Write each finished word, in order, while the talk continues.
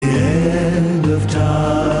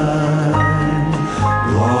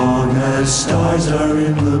are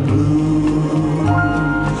in the bloom.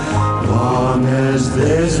 Long as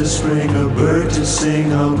there's a spring, a bird to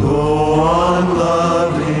sing, I'll go on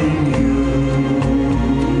loving you.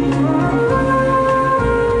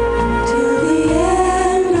 Till the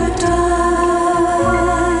end of time,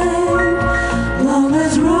 long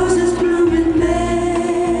as roses bloom in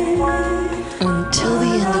May. Until the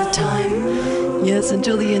end of time. Yes,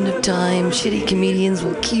 until the end of time, shitty comedians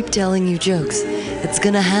will keep telling you jokes. It's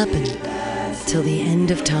gonna happen. Till the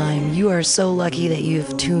end of time. You are so lucky that you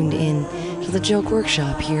have tuned in to the Joke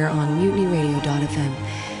Workshop here on MutinyRadio.fm.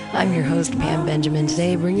 I'm your host, Pam Benjamin,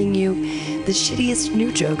 today bringing you the shittiest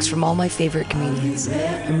new jokes from all my favorite comedians.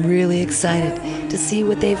 I'm really excited to see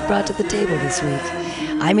what they've brought to the table this week.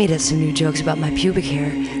 I made up some new jokes about my pubic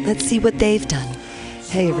hair. Let's see what they've done.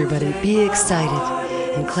 Hey everybody, be excited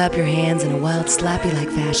and clap your hands in a wild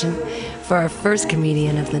slappy-like fashion for our first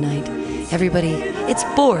comedian of the night. Everybody, it's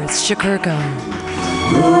Boris Shakurko.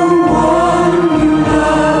 The one you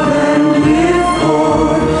love and live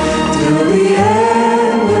for till the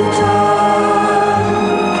end of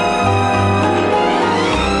time.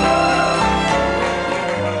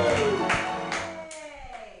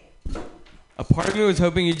 A part of me was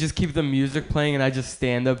hoping you'd just keep the music playing and I just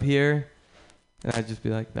stand up here and I'd just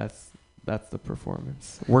be like, that's the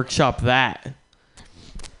performance. Workshop that.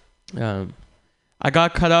 I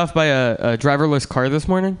got cut off by a driverless car this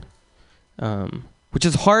morning, which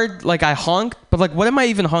is hard. Like, I honked, but like, what am I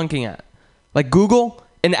even honking at? Like, Google?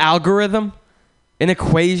 An algorithm? An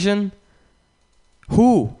equation?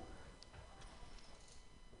 Who?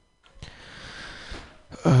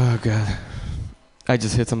 Oh, God. I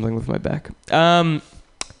just hit something with my back.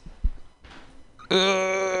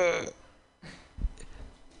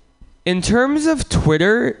 In terms of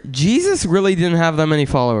Twitter, Jesus really didn't have that many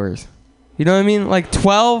followers. You know what I mean? Like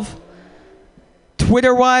 12.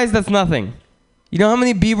 Twitter-wise, that's nothing. You know how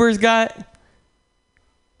many Bieber's got?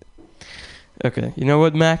 Okay. You know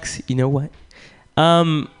what, Max? You know what?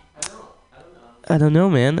 I don't know,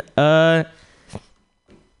 man. There's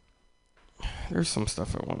some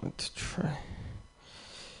stuff I wanted to try.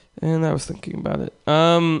 And I was thinking about it.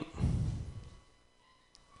 I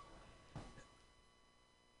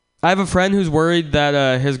have a friend who's worried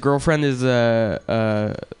that his girlfriend is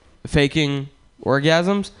faking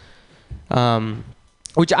orgasms,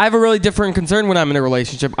 which I have a really different concern when I'm in a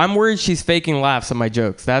relationship. I'm worried she's faking laughs at my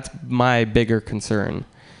jokes. That's my bigger concern.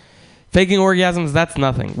 Faking orgasms, that's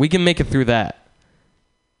nothing. We can make it through that.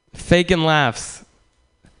 Faking laughs,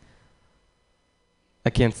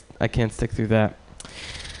 I can't stick through that.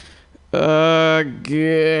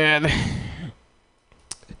 Good.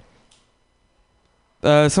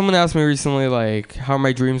 Someone asked me recently, like, how are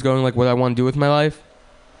my dreams going, like, what I want to do with my life.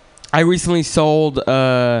 I recently sold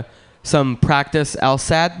some practice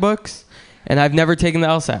LSAT books, and I've never taken the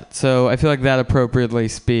LSAT, so I feel like that appropriately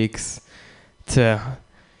speaks to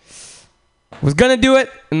was going to do it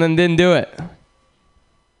and then didn't do it.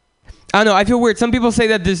 I don't know, I feel weird. Some people say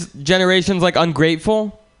that this generation's, like,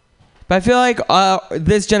 ungrateful, but I feel like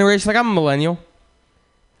this generation, like, I'm a millennial.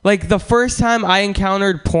 Like, the first time I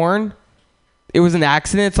encountered porn, it was an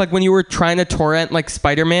accident. It's like when you were trying to torrent, like,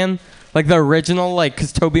 Spider-Man, like the original, like,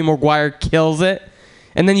 because Tobey Maguire kills it,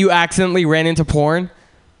 and then you accidentally ran into porn.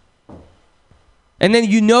 And then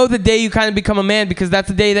you know the day you kind of become a man because that's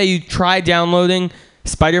the day that you try downloading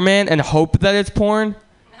Spider-Man and hope that it's porn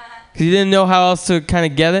because you didn't know how else to kind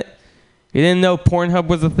of get it. You didn't know Pornhub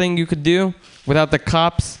was a thing you could do without the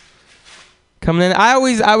cops coming in. I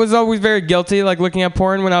was always very guilty, like, looking at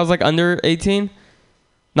porn when I was, like, under 18.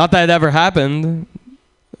 Not that it ever happened,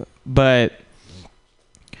 but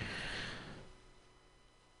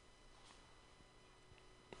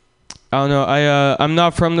I don't know. I'm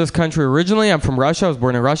not from this country originally. I'm from Russia. I was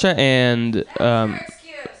born in Russia, and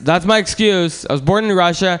that's my excuse. I was born in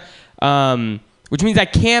Russia, which means I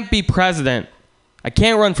can't be president. I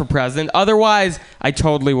can't run for president. Otherwise, I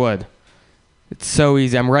totally would. It's so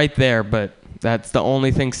easy. I'm right there, but that's the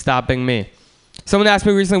only thing stopping me. Someone asked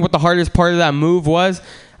me recently what the hardest part of that move was.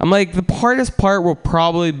 I'm like, the hardest part will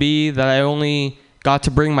probably be that I only got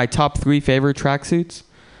to bring my top 3 favorite tracksuits.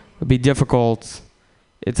 It'd be difficult.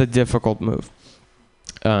 It's a difficult move.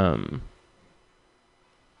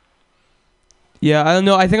 Yeah, I don't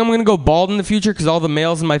know. I think I'm going to go bald in the future because all the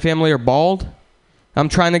males in my family are bald. I'm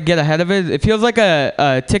trying to get ahead of it. It feels like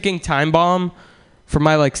a ticking time bomb for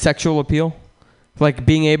my, like, sexual appeal. Like,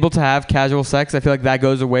 being able to have casual sex, I feel like that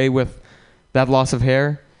goes away with that loss of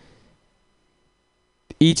hair.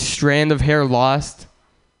 Each strand of hair lost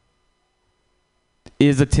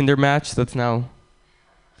is a Tinder match that's now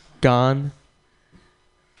gone.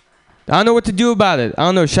 I don't know what to do about it. I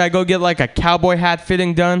don't know. Should I go get like a cowboy hat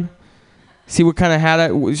fitting done? See what kind of hat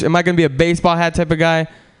am I going to be a baseball hat type of guy?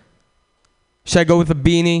 Should I go with a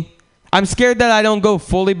beanie? I'm scared that I don't go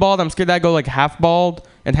fully bald. I'm scared that I go like half bald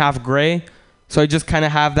and half gray. So I just kind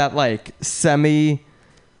of have that like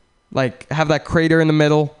have that crater in the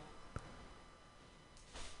middle.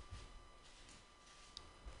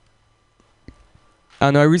 I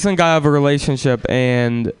don't know. I recently got out of a relationship,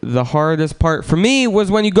 and the hardest part for me was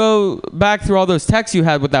when you go back through all those texts you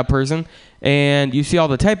had with that person, and you see all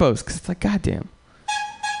the typos. Because it's like, goddamn.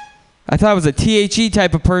 I thought I was a THE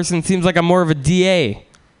type of person. Seems like I'm more of a DA.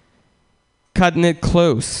 Cutting it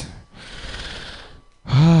close.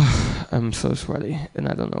 I'm so sweaty, and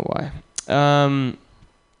I don't know why.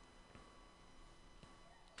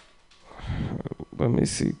 Let me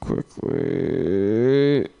see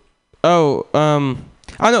quickly.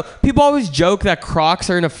 I don't know. People always joke that Crocs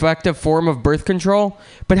are an effective form of birth control,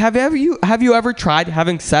 but have you ever tried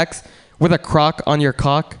having sex with a Croc on your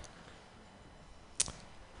cock?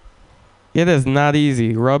 It is not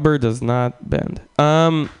easy. Rubber does not bend.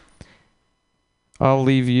 I'll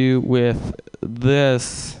leave you with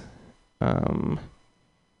this. I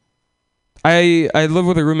live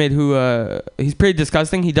with a roommate who he's pretty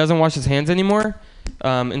disgusting. He doesn't wash his hands anymore.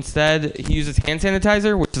 Instead, he uses hand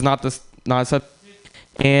sanitizer, which is not a substitute.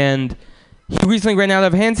 And he recently ran out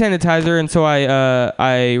of hand sanitizer, and so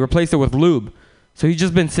I replaced it with lube. So he's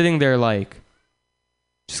just been sitting there like,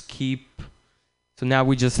 just keep. So now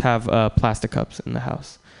we just have plastic cups in the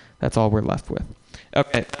house. That's all we're left with.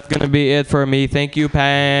 Okay, that's gonna be it for me. Thank you,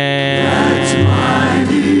 Pan. That's my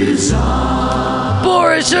desire.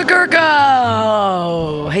 Boris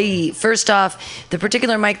Shakurko! Hey, first off, the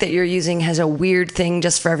particular mic that you're using has a weird thing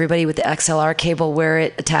just for everybody with the XLR cable where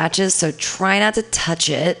it attaches, so try not to touch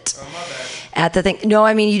it. Oh, my bad. At the thing. No,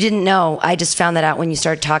 I mean, you didn't know. I just found that out when you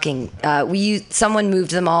started talking. Someone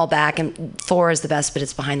moved them all back, and 4 is the best, but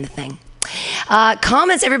it's behind the thing.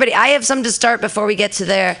 Comments, everybody. I have some to start before we get to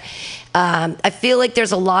there. I feel like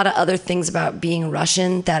there's a lot of other things about being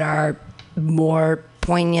Russian that are more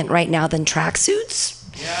poignant right now than tracksuits.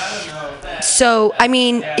 Yeah, I don't know. So, I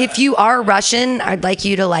mean, if you are Russian, I'd like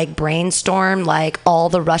you to like brainstorm like all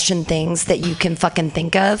the Russian things that you can fucking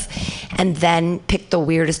think of, and then pick the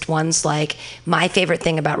weirdest ones. Like, my favorite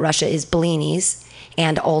thing about Russia is bellinis,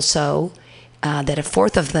 and also that a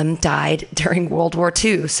fourth of them died during World War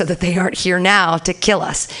II, so that they aren't here now to kill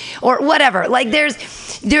us or whatever. Like,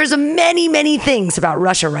 there's many, many things about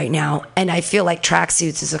Russia right now, and I feel like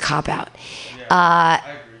tracksuits is a cop-out. I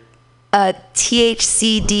agree.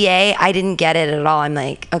 THCDA, I didn't get it at all. I'm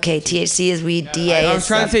like, okay, THC is weed, DA I was is...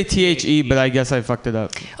 trying to say THE, but I guess I fucked it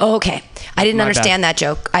up. Oh, okay. I didn't My understand bad. that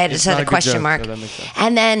joke. I just had not a good question joke, mark. so that makes sense.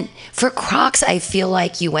 And then for Crocs, I feel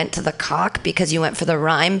like you went to the cock because you went for the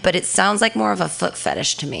rhyme, but it sounds like more of a foot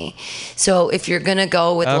fetish to me. So if you're going to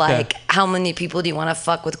go with like, how many people do you want to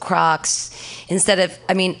fuck with Crocs? Instead of,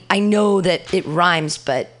 I mean, I know that it rhymes,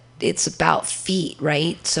 but it's about feet,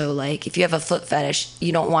 right? So like, if you have a foot fetish,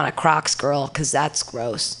 you don't want a Crocs girl because that's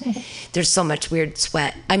gross. There's so much weird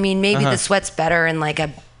sweat. I mean, maybe the sweat's better in like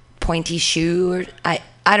a pointy shoe, or I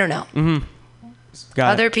don't know. Mm-hmm.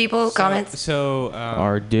 Other people, comments?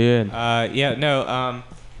 Or did.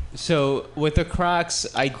 So with the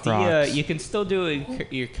Crocs idea, you can still do it in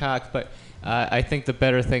your cock, but I think the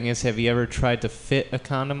better thing is, have you ever tried to fit a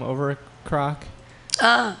condom over a Croc?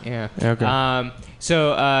 Yeah. Okay.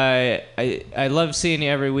 So I love seeing you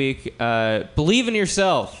every week. Believe in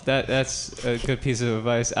yourself. That's a good piece of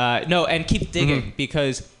advice. No, and keep digging,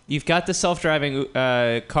 because you've got the self-driving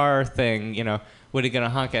car thing. You know, what are you gonna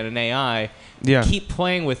honk at an AI? Yeah. Keep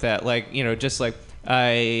playing with that. Like, you know, just like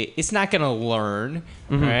it's not gonna learn,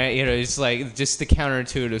 right? You know, it's like just the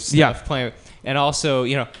counterintuitive stuff. Yeah. Playing with. And also,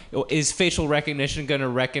 you know, is facial recognition going to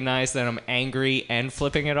recognize that I'm angry and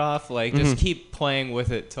flipping it off? Like, just keep playing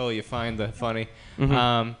with it till you find the funny.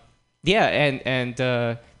 Yeah, and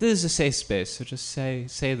this is a safe space, so just say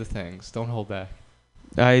the things. Don't hold back.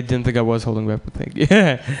 I didn't think I was holding back, but thank you.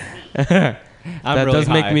 That really does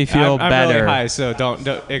make high. me feel I'm better. really high, so don't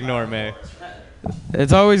ignore me.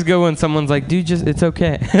 It's always good when someone's like, dude, it's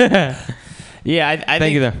okay. Yeah, I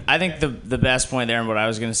think you, I think the best point there, and what I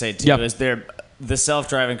was going to say too, is the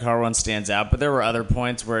self-driving car one stands out, but there were other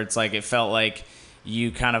points where it's like it felt like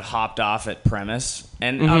you kind of hopped off at premise,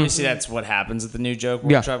 and obviously that's what happens at the new Joke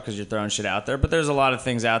Workshop because you're throwing shit out there. But there's a lot of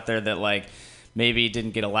things out there that like maybe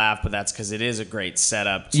didn't get a laugh, but that's because it is a great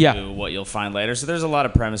setup to what you'll find later. So there's a lot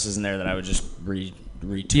of premises in there that I would just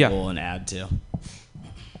retool and add to.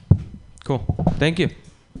 Cool. Thank you.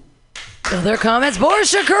 Other comments?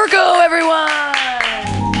 Boris Shakurko, everyone!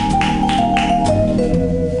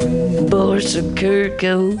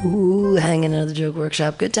 Go hanging out at the Joke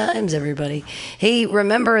Workshop. Good times, everybody. Hey,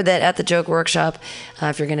 remember that at the Joke Workshop,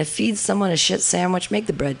 if you're going to feed someone a shit sandwich, make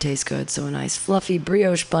the bread taste good. So a nice fluffy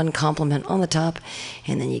brioche bun compliment on the top,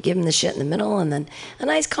 and then you give them the shit in the middle, and then a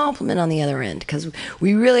nice compliment on the other end. Because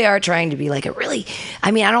we really are trying to be like a really, I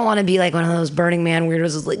mean, I don't want to be like one of those Burning Man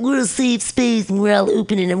weirdos who's like, we're a safe space, and we're all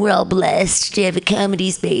open, and we're all blessed to have a comedy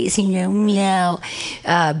space, you know, meow.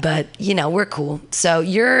 But, you know, we're cool. So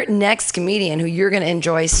your next comedian who you're going to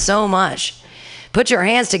enjoy so much, put your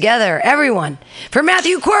hands together, everyone, for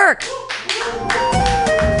Matthew Quirk.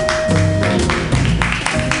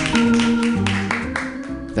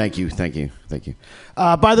 Thank you.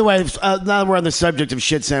 By the way, now that we're on the subject of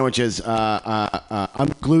shit sandwiches, I'm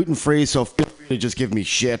gluten-free, so feel free to just give me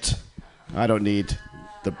shit. I don't need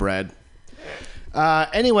the bread.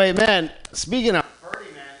 Anyway, man, speaking of Bernie,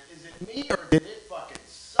 man, is it me or did it fucking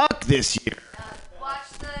suck this year? Watch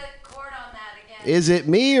the cord on that again. Is it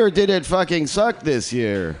me or did it fucking suck this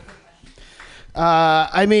year?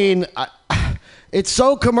 I mean, it's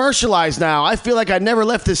so commercialized now. I feel like I never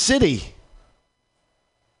left the city.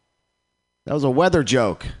 That was a weather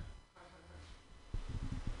joke.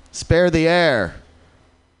 Spare the air.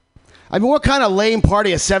 I mean, what kind of lame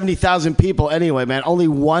party of 70,000 people anyway, man? Only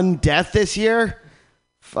one death this year?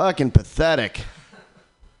 Fucking pathetic.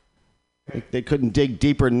 They couldn't dig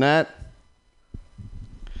deeper than that.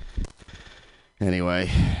 Anyway,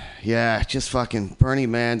 yeah, just fucking Bernie,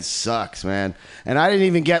 man, sucks, man. And I didn't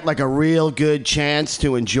even get like a real good chance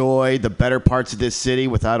to enjoy the better parts of this city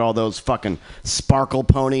without all those fucking sparkle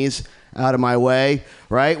ponies out of my way,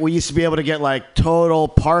 right? We used to be able to get like total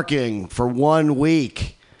parking for 1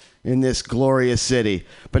 week in this glorious city.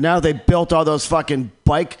 But now they built all those fucking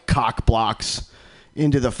bike cock blocks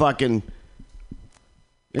into the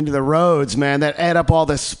roads, man, that add up all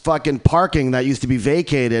this fucking parking that used to be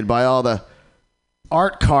vacated by all the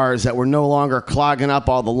art cars that were no longer clogging up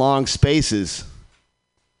all the long spaces.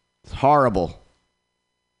 It's horrible.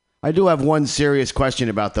 I do have one serious question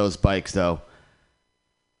about those bikes, though.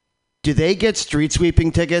 Do they get street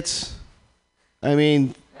sweeping tickets? I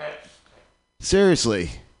mean, seriously.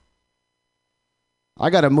 I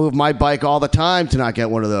got to move my bike all the time to not get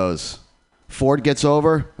one of those. Ford gets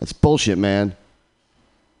over? That's bullshit, man.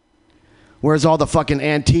 Where's all the fucking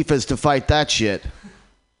Antifas to fight that shit?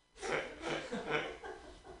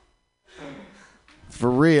 For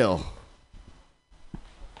real.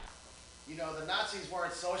 You know, the Nazis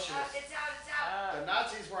weren't socialists. It's out. The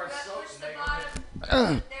Nazis weren't socialists. Push the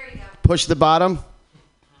bottom. There you go. Push the bottom.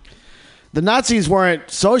 The Nazis weren't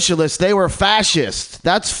socialists. They were fascist.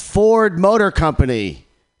 That's Ford Motor Company.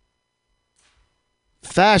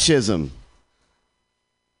 Fascism.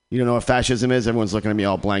 You don't know what fascism is? Everyone's looking at me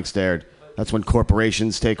all blank stared. That's when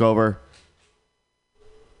corporations take over.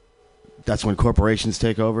 That's when corporations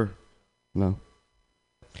take over? No.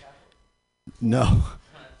 No.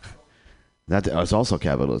 That was also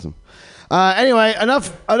capitalism. Anyway,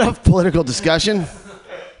 enough political discussion.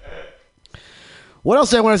 What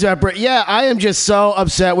else I want to say about Bernie? Yeah, I am just so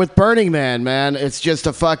upset with Burning Man. It's just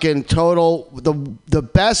a fucking total... The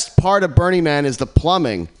best part of Burning Man is the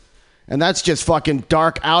plumbing. And that's just fucking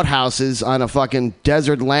dark outhouses on a fucking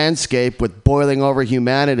desert landscape with boiling over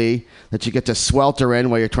humanity that you get to swelter in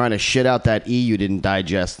while you're trying to shit out that E you didn't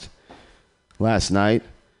digest last night.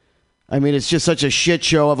 I mean, it's just such a shit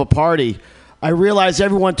show of a party. I realized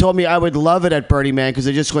everyone told me I would love it at Burning Man because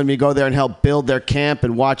they just wanted me to go there and help build their camp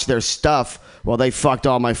and watch their stuff while they fucked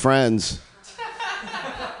all my friends.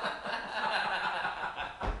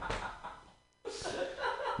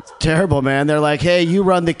 It's terrible, man. They're like, hey, you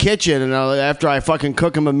run the kitchen. And after I fucking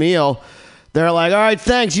cook them a meal, they're like, all right,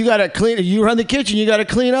 thanks. You got to clean. You run the kitchen. You got to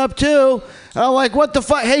clean up, too. And I'm like, what the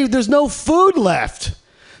fuck? Hey, there's no food left.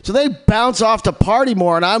 So they bounce off to party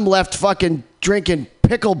more, and I'm left fucking drinking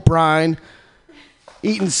pickle brine,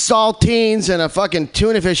 eating saltines and a fucking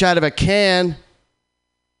tuna fish out of a can.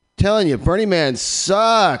 Telling you, Burning Man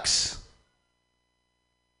sucks.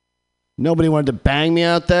 Nobody wanted to bang me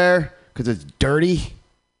out there because it's dirty.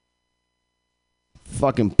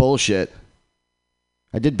 Fucking bullshit.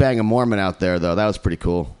 I did bang a Mormon out there, though. That was pretty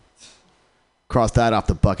cool. Crossed that off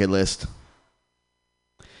the bucket list.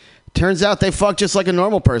 Turns out they fuck just like a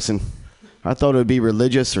normal person. I thought it would be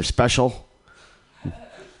religious or special.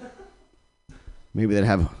 Maybe they'd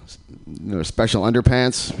have special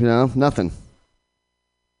underpants. Nothing.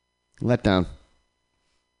 Let down.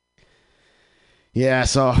 Yeah,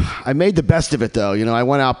 so I made the best of it, though. I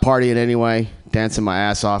went out partying anyway, dancing my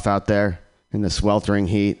ass off out there in the sweltering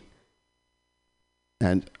heat.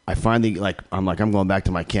 And I finally, I'm going back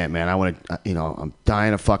to my camp, man. I want to, I'm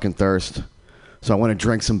dying of fucking thirst. So I want to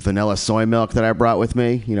drink some vanilla soy milk that I brought with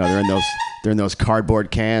me. You know, they're in those cardboard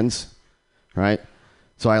cans, right?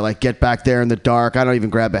 So I like get back there in the dark. I don't even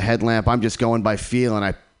grab a headlamp. I'm just going by feel, and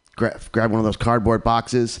I grab one of those cardboard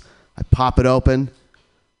boxes. I pop it open.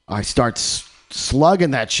 I start slugging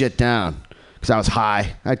that shit down because I was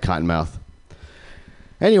high. I had cotton mouth.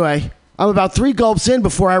 Anyway, I'm about 3 gulps in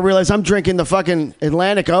before I realize I'm drinking the fucking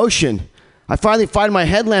Atlantic Ocean. I finally find my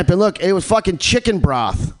headlamp, and look, it was fucking chicken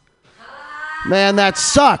broth. Man, that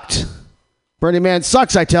sucked. Burning Man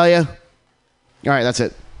sucks, I tell you. All right, that's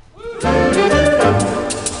it.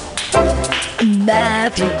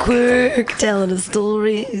 Matthew Quirk telling us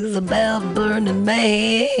stories about Burning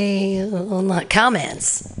Man.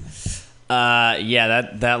 Comments?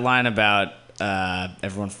 Yeah, that line about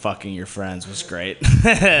everyone fucking your friends was great.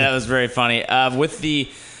 That was very funny. With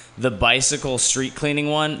the bicycle street cleaning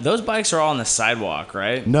one, those bikes are all on the sidewalk,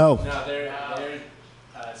 right? No. No, they're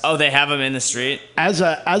Oh, they have them in the street? As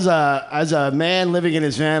a man living in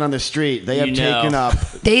his van on the street, they have taken up.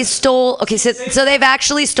 They stole. Okay, so they've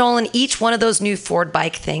actually stolen each one of those new Ford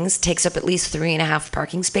bike things. Takes up at least 3.5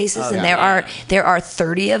 parking spaces, and there are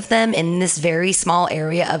 30 of them in this very small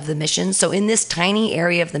area of the Mission. So in this tiny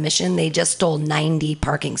area of the Mission, they just stole 90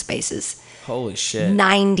 parking spaces. Holy shit.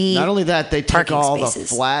 90. Not only that, they took all spaces.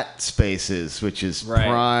 the flat spaces, which is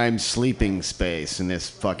prime sleeping space in this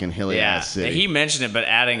fucking hilly ass city. He mentioned it, but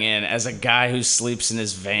adding in as a guy who sleeps in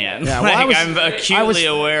his van, yeah, well, I'm acutely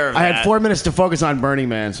aware of that. I had 4 minutes to focus on Burning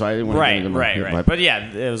Man, so I didn't want to Right. But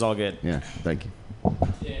yeah, it was all good. Yeah, thank you.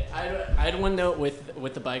 Yeah, I had one note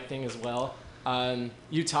with the bike thing as well.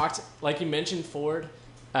 You talked, like you mentioned Ford,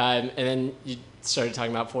 and then you started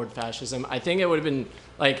talking about Ford fascism. I think it would have been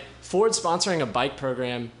like Ford sponsoring a bike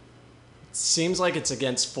program seems like it's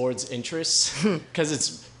against Ford's interests because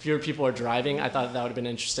it's fewer people are driving. I thought that would have been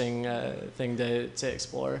an interesting thing to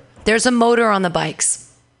explore. There's a motor on the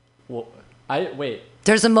bikes. Well,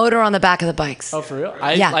 There's a motor on the back of the bikes. Oh, for real?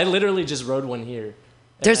 Yeah. I literally just rode one here.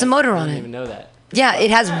 There's a motor on it. I didn't even know that. Yeah,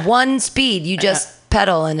 it has one speed. You just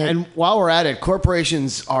pedal and it. And while we're at it,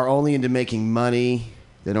 corporations are only into making money.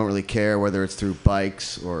 They don't really care whether it's through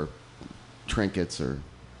bikes or trinkets or,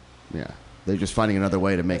 they're just finding another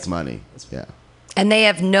way to make money. Yeah. And they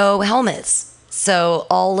have no helmets. So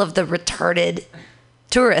all of the retarded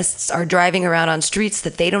tourists are driving around on streets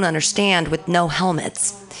that they don't understand with no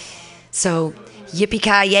helmets. So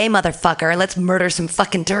yippee-ki-yay, motherfucker. Let's murder some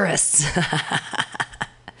fucking tourists.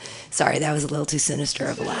 Sorry, that was a little too sinister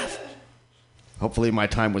of a laugh. Hopefully my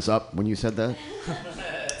time was up when you said that.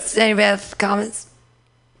 Does anybody have comments?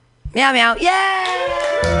 Meow meow. Yay!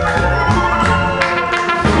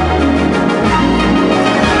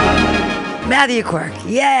 Matthew Quirk.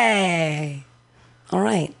 Yay! All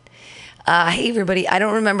right. Hey everybody. I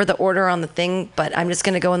don't remember the order on the thing, but I'm just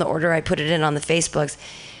gonna go in the order I put it in on the Facebooks.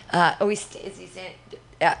 Is he saying?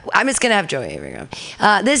 I'm just gonna have Joey. Here we go.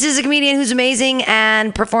 This is a comedian who's amazing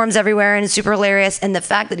and performs everywhere and is super hilarious. And the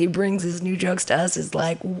fact that he brings his new jokes to us is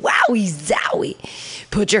like, wowie zowie.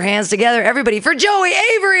 Put your hands together, everybody, for Joey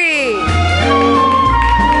Avery.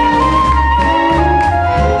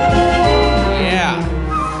 Yeah.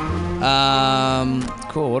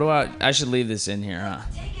 Cool. What about? I should leave this in here, huh?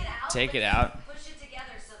 Take it out. Push it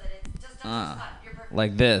together so that it just doesn't spot. You're perfect.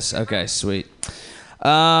 Like this. Okay. Sweet.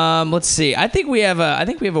 Let's see. I think we have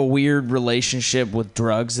a weird relationship with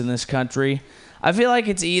drugs in this country. I feel like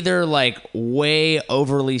it's either like way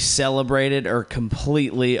overly celebrated or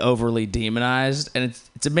completely overly demonized, and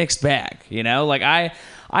it's a mixed bag, you know? Like I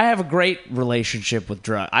have a great relationship with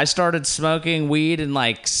drugs. I started smoking weed in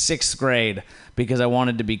like 6th grade because I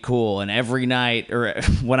wanted to be cool, and every night or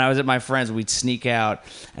when I was at my friends, we'd sneak out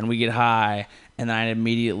and we get high. And I'd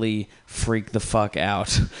immediately freak the fuck out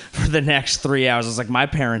for the next 3 hours. I was like, my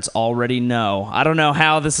parents already know. I don't know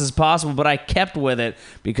how this is possible, but I kept with it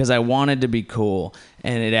because I wanted to be cool,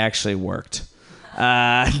 and it actually worked.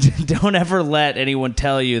 Don't ever let anyone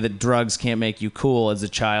tell you that drugs can't make you cool as a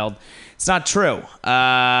child. It's not true.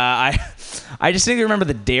 I just think I remember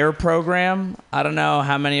the DARE program. I don't know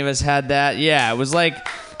how many of us had that. Yeah, it was like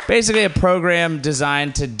basically a program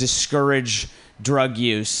designed to discourage drug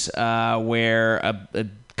use, where a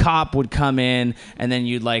cop would come in and then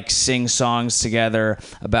you'd like sing songs together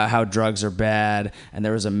about how drugs are bad, and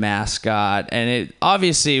there was a mascot, and it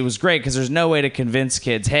was great because there's no way to convince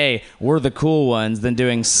kids, hey, we're the cool ones, than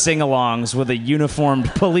doing sing-alongs with a uniformed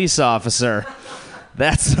police officer.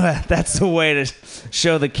 That's the way to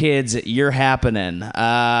show the kids you're happening.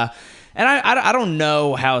 And I don't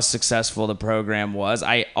know how successful the program was.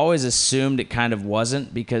 I always assumed it kind of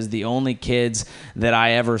wasn't because the only kids that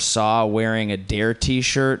I ever saw wearing a Dare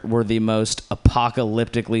t-shirt were the most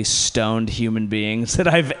apocalyptically stoned human beings that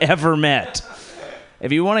I've ever met.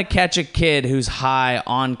 If you want to catch a kid who's high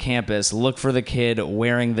on campus, look for the kid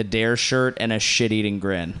wearing the Dare shirt and a shit-eating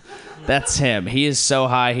grin. That's him. He is so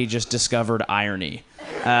high he just discovered irony.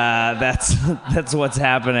 That's what's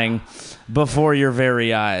happening before your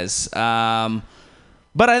very eyes. But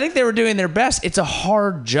I think they were doing their best. It's a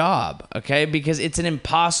hard job, okay? Because it's an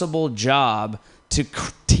impossible job to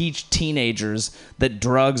teach teenagers that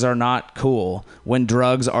drugs are not cool when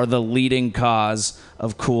drugs are the leading cause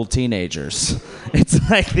of cool teenagers. It's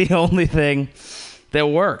like the only thing that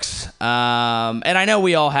works. And I know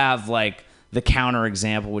we all have like the counter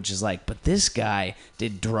example, which is like, but this guy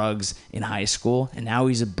did drugs in high school and now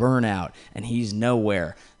he's a burnout and he's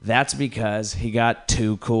nowhere. That's because he got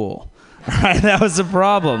too cool. Right? That was the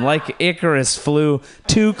problem. Like Icarus flew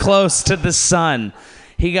too close to the sun.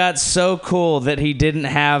 He got so cool that he didn't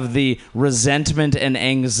have the resentment and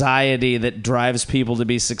anxiety that drives people to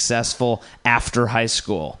be successful after high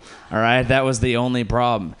school. All right? That was the only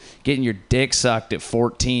problem. Getting your dick sucked at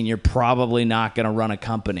 14, you're probably not going to run a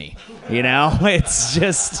company. You know? It's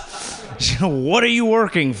just, what are you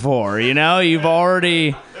working for? You know? You've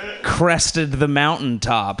already crested the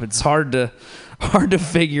mountaintop. It's hard to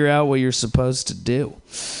figure out what you're supposed to do.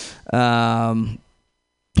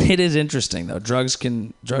 It is interesting though. Drugs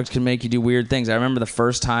can make you do weird things. I remember the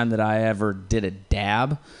first time that I ever did a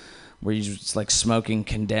dab, where you just like smoking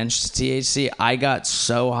condensed THC. I got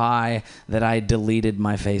so high that I deleted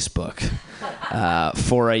my Facebook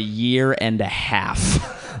for a year and a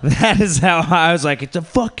half. That is how I was like, it's a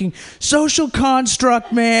fucking social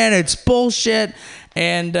construct, man. It's bullshit.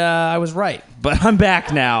 And I was right, but I'm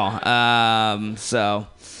back now. So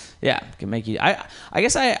yeah, it can make you. I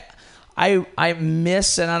guess I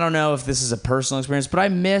miss, and I don't know if this is a personal experience, but I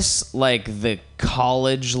miss like the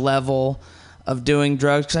college level of doing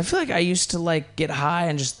drugs, because I feel like I used to like get high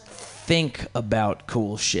and just think about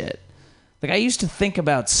cool shit. Like I used to think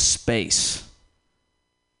about space.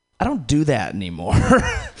 I don't do that anymore.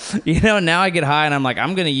 You know, now I get high and I'm like,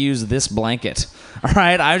 I'm going to use this blanket. All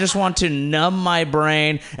right? I just want to numb my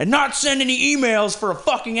brain and not send any emails for a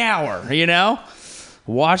fucking hour, you know?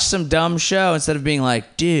 Watch some dumb show instead of being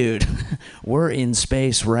like, dude, we're in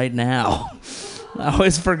space right now. I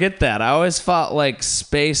always forget that. I always thought like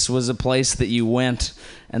space was a place that you went,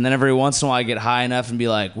 and then every once in a while I get high enough and be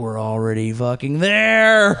like, we're already fucking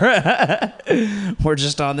there. We're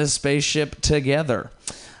just on this spaceship together.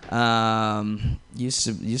 Used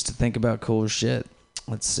to think about cool shit.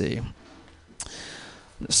 Let's see.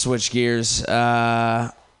 Switch gears. Why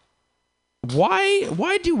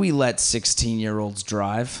do we let 16-year-olds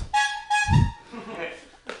drive?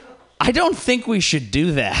 I don't think we should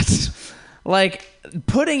do that. Like,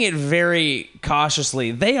 putting it very cautiously,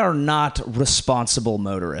 they are not responsible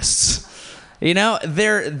motorists. You know,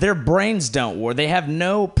 their brains don't work. They have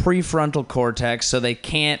no prefrontal cortex, so they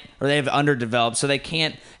can't, or they have underdeveloped, so they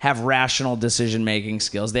can't have rational decision-making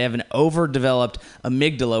skills. They have an overdeveloped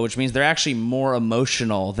amygdala, which means they're actually more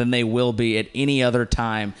emotional than they will be at any other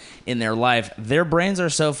time in their life. Their brains are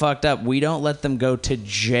so fucked up, we don't let them go to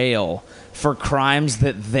jail for crimes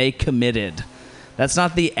that they committed. That's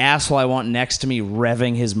not the asshole I want next to me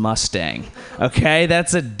revving his Mustang. Okay?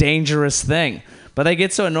 That's a dangerous thing. But they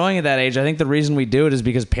get so annoying at that age. I think the reason we do it is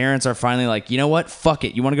because parents are finally like, you know what? Fuck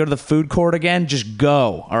it. You want to go to the food court again? Just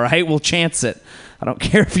go. All right? We'll chance it. I don't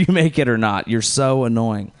care if you make it or not. You're so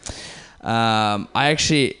annoying. I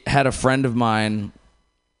actually had a friend of mine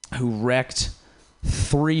who wrecked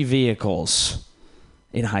 3 vehicles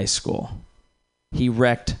in high school. He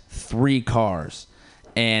wrecked 3 cars.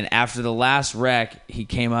 And after the last wreck, he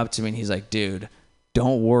came up to me and he's like, dude,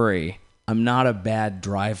 don't worry. I'm not a bad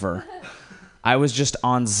driver. I was just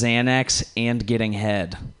on Xanax and getting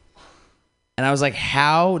head. And I was like,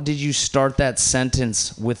 how did you start that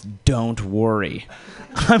sentence with don't worry?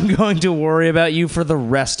 I'm going to worry about you for the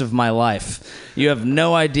rest of my life. You have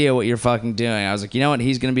no idea what you're fucking doing. I was like, you know what?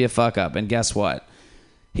 He's going to be a fuck up. And guess what?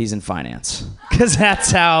 He's in finance. Because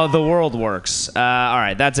that's how the world works. All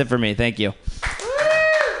right, that's it for me. Thank you.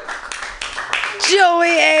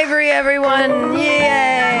 Joey Avery, everyone.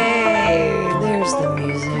 Yay! There's the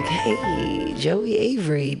music. Hey, Joey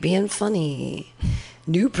Avery being funny.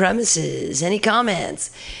 New premises. Any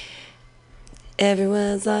comments?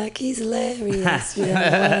 Everyone's like, he's hilarious. We don't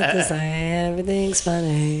know what to say. Everything's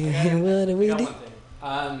funny. What do we do?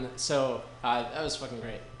 That was fucking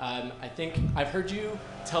great. I think I've heard you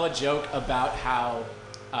tell a joke about how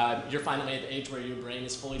you're finally at the age where your brain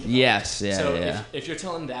is fully developed. Yes, yeah, So yeah. If you're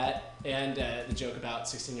telling that and the joke about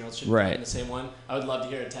 16-year-olds should be Right. in the same one, I would love to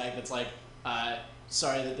hear a tag that's like,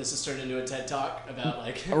 sorry that this has turned into a TED Talk about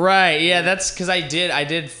like... Right, yeah, that's because I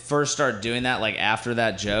did first start doing that like after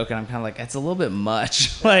that joke, and I'm kind of like, it's a little bit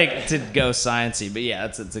much like to go sciencey, but yeah,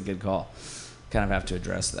 it's a good call. Kind of have to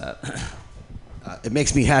address that. It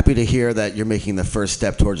makes me happy to hear that you're making the first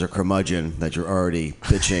step towards a curmudgeon, that you're already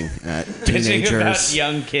bitching at teenagers. Bitching about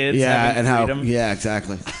young kids yeah, having and freedom. how, yeah,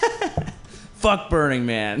 exactly. Fuck Burning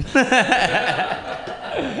Man. All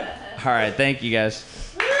right, thank you guys.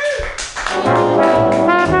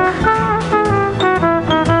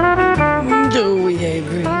 Do we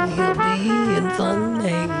agree? You'll be in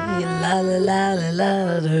funny. La la la la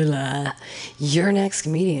la la la. Your next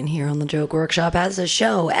comedian here on the Joke Workshop has a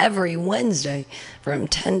show every Wednesday from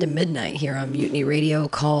 10 to midnight here on Mutiny Radio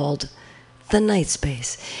called The Night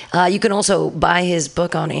Space. You can also buy his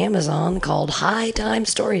book on Amazon called High Time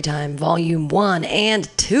Storytime, Volume 1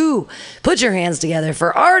 and 2. Put your hands together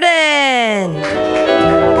for Arden!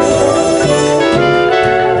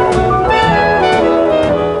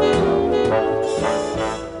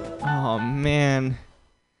 Oh, man.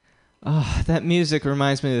 Oh, that music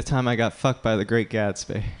reminds me of the time I got fucked by the Great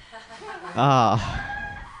Gatsby.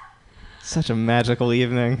 Such a magical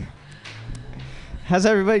evening. How's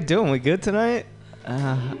everybody doing? We good tonight?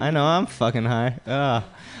 I know I'm fucking high.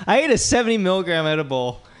 I ate a 70 milligram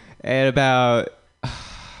edible at about,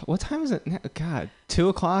 what time is it now? God, 2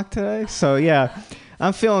 o'clock today? So yeah,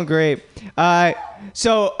 I'm feeling great.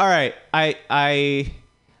 So, all right, I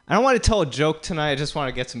don't want to tell a joke tonight. I just want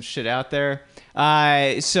to get some shit out there.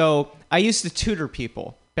 So I used to tutor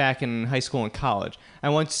people back in high school and college. I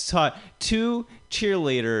once taught 2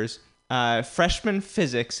 cheerleaders freshman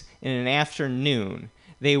physics in an afternoon.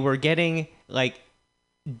 They were getting like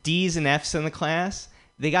D's and F's in the class.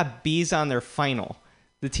 They got B's on their final.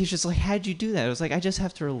 The teacher's like, how'd you do that? I was like, I just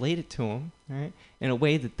have to relate it to them, right, in a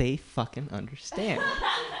way that they fucking understand.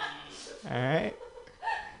 All right?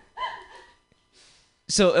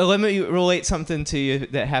 So let me relate something to you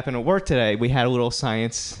that happened at work today. We had a little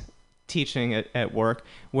science teaching at work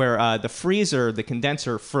where the freezer, the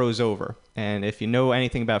condenser, froze over. And if you know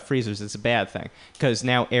anything about freezers, it's a bad thing because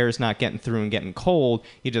now air's not getting through and getting cold.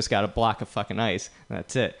 You just got a block of fucking ice. And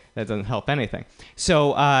that's it. That doesn't help anything.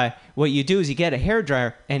 So what you do is you get a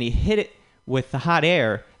hairdryer and you hit it with the hot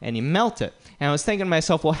air and you melt it. And I was thinking to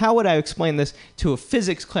myself, well, how would I explain this to a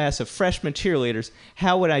physics class of freshman cheerleaders?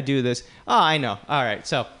 How would I do this? Oh, I know. All right,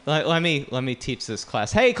 so let me teach this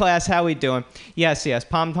class. Hey, class, how we doing? Yes,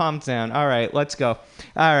 palms down. All right, let's go.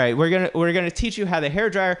 All right, we're gonna teach you how the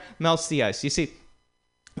hairdryer melts the ice. You see,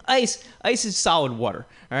 ice is solid water.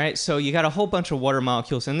 All right, so you got a whole bunch of water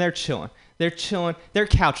molecules, and they're chilling. They're chilling. They're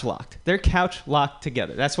couch locked. They're couch locked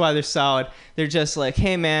together. That's why they're solid. They're just like,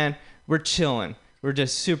 hey, man, we're chilling. We're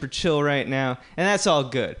just super chill right now, and that's all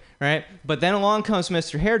good, right? But then along comes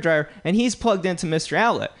Mr. Hairdryer, and he's plugged into Mr.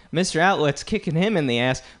 Outlet. Mr. Outlet's kicking him in the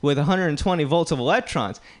ass with 120 volts of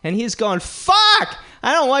electrons, and he's going, fuck!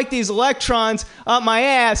 I don't like these electrons up my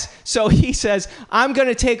ass. So he says, I'm going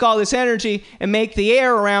to take all this energy and make the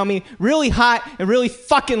air around me really hot and really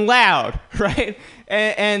fucking loud, right?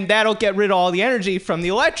 And that'll get rid of all the energy from the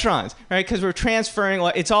electrons, right? Because we're transferring,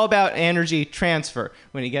 it's all about energy transfer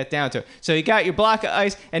when you get down to it. So you got your block of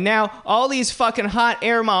ice, and now all these fucking hot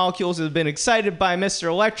air molecules have been excited by Mr.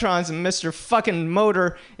 Electrons and Mr. fucking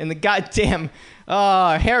motor in the goddamn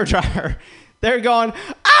hairdryer. They're going,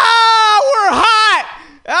 we're hot!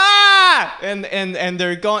 And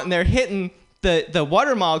they're going, they're hitting the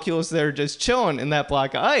water molecules that are just chilling in that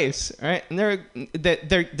block of ice, right? And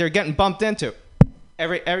they're getting bumped into.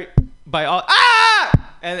 By all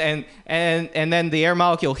and then the air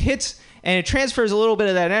molecule hits and it transfers a little bit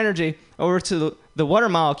of that energy over to the water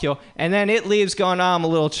molecule, and then it leaves going, I'm a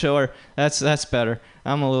little chiller. That's better.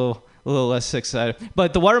 I'm a little less excited.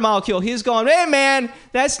 But the water molecule, he's going, hey man,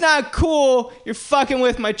 that's not cool. You're fucking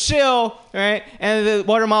with my chill, right? And the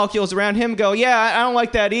water molecules around him go, yeah, I don't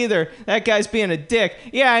like that either. That guy's being a dick.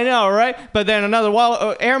 Yeah, I know, right? But then another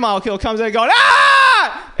air molecule comes in going,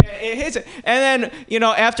 it hits it. And then,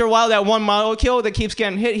 after a while, that one molecule that keeps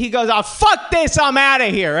getting hit, he goes, fuck this, I'm out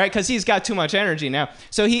of here, right? Because he's got too much energy now.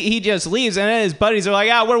 So he just leaves, and then his buddies are like,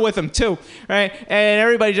 we're with him too, right? And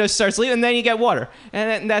everybody just starts leaving, and then you get water.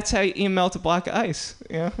 And that's how you melt a block of ice,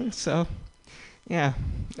 So, yeah.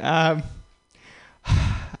 I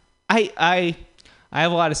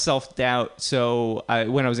have a lot of self-doubt, so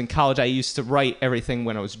when I was in college, I used to write everything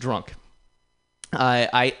when I was drunk.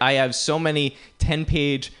 I have so many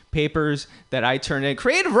 10-page papers that I turn in,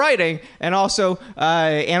 creative writing, and also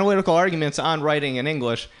analytical arguments on writing in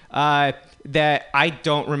English, that I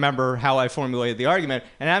don't remember how I formulated the argument,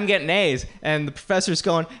 and I'm getting A's, and the professor's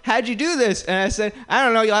going, how'd you do this? And I said, I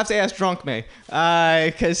don't know, you'll have to ask Drunk Me,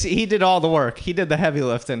 because he did all the work. He did the heavy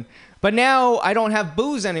lifting. But now I don't have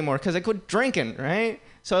booze anymore because I quit drinking, right?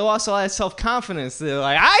 So I lost all that self-confidence. They're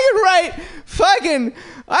like, I can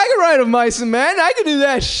write a mice and men. I can do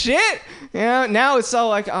that shit. You know, now it's all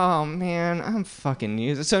like, oh man, I'm fucking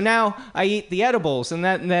useless. So now I eat the edibles, and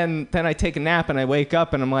then I take a nap, and I wake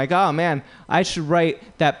up, and I'm like, oh man, I should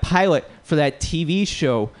write that pilot for that TV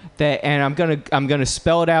show. And I'm gonna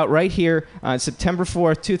spell it out right here on September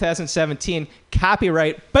 4th, 2017.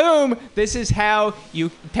 Copyright. Boom. This is how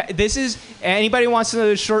you. This is anybody wants to know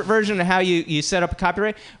the short version of how you set up a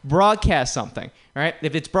copyright. Broadcast something. All right.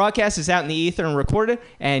 If it's broadcast, it's out in the ether and recorded,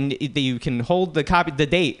 and you can hold the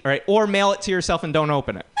date. All right, or mail it to yourself and don't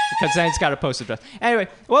open it because then it's got a postage address. Anyway,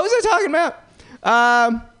 what was I talking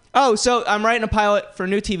about? Oh, so I'm writing a pilot for a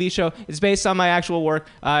new TV show. It's based on my actual work.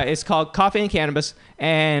 It's called Coffee and Cannabis,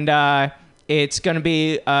 and it's going to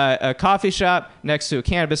be a coffee shop next to a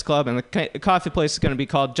cannabis club, and the coffee place is going to be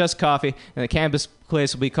called Just Coffee, and the cannabis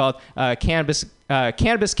place will be called Cannabis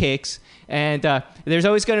Cakes. And there's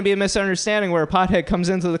always going to be a misunderstanding where a pothead comes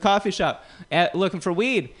into the coffee shop looking for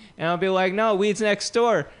weed, and I'll be like, no, weed's next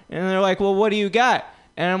door. And they're like, well, what do you got?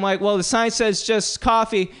 And I'm like, well, the sign says Just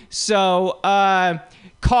Coffee, so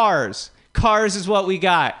Cars is what we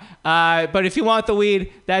got. But if you want the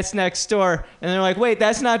weed, that's next door. And they're like, wait,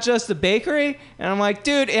 that's not just a bakery? And I'm like,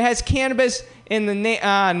 dude, it has cannabis in the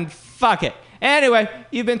name. Fuck it. Anyway,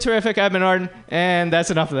 you've been terrific. I've been Arden, and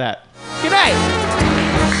that's enough of that. Good night.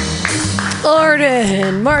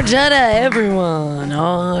 Arden, Margetta, everyone.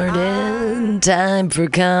 Arden, time for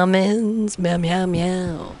comments. Meow, meow,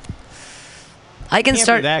 meow. I can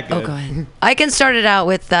start. Oh, go ahead. I can start it out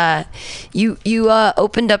with you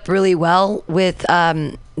opened up really well with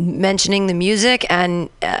mentioning the music and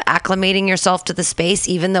acclimating yourself to the space.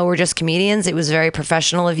 Even though we're just comedians, it was very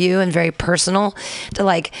professional of you and very personal to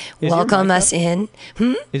welcome us in.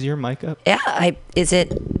 Is your mic up? Yeah. Is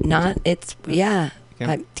it not? It's yeah.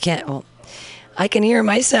 I can't. Well, I can hear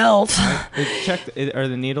myself. Check. Are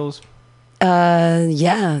the needles?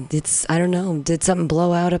 Yeah. It's. I don't know. Did something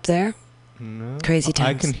blow out up there? No. Crazy times.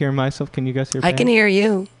 I can hear myself. Can you guys hear me? I can hear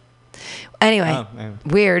you. Anyway,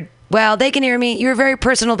 weird. Well, they can hear me. You were very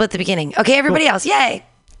personal at the beginning. Okay, everybody else, yay!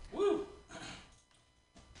 Woo.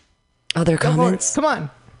 Other comments? Come on.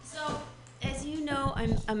 So, as you know,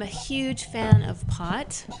 I'm a huge fan of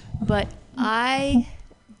pot, but I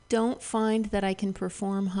don't find that I can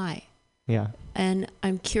perform high. Yeah. And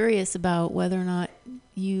I'm curious about whether or not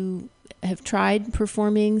you have tried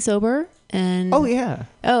performing sober. And oh yeah.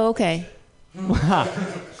 Oh, okay.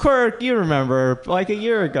 Quirk, you remember, like a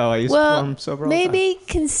year ago, I used to perform sober all the time. Maybe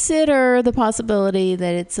consider the possibility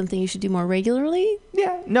that it's something you should do more regularly.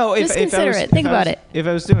 Yeah. No, just consider it. Think about it. If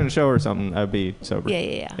I was doing a show or something, I'd be sober.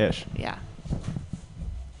 Yeah. Ish. Yeah.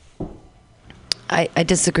 I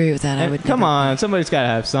disagree with that. I would. Come on, somebody's got to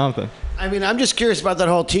have something. I mean, I'm just curious about that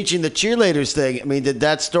whole teaching the cheerleaders thing. I mean, did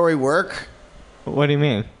that story work? What do you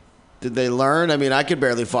mean? Did they learn? I mean, I could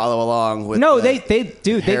barely follow along with. No, they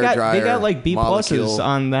got like B pluses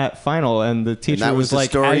on that final, and the teacher and that was the like,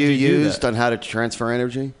 story you used on how to transfer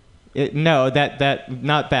energy. No, that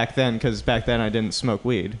not back then, because back then I didn't smoke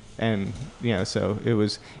weed, and so it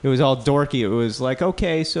was all dorky. It was like,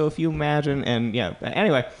 okay, so if you imagine, and yeah.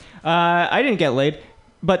 Anyway, I didn't get laid,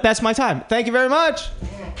 but that's my time. Thank you very much.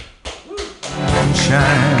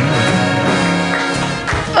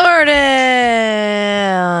 Arden,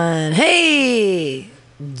 hey,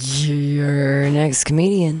 your next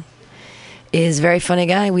comedian is a very funny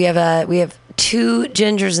guy. We have 2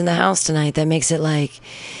 gingers in the house tonight. That makes it like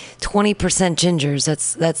 20% gingers.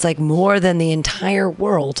 That's like more than the entire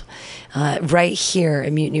world right here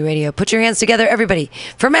at Mutiny Radio. Put your hands together, everybody,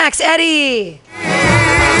 for Max Eddy.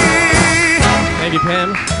 Thank you,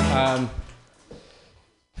 Pam.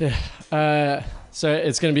 So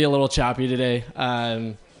it's going to be a little choppy today.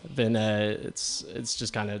 It's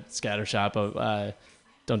just kind of scattershot, but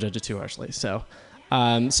don't judge it too harshly. So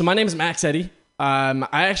my name is Max Eddy. I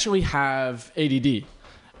actually have ADD.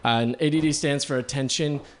 And ADD stands for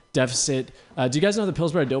Attention Deficit. Do you guys know the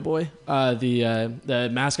Pillsbury Doughboy? The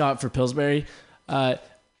mascot for Pillsbury? I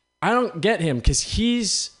don't get him because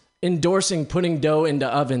he's endorsing putting dough into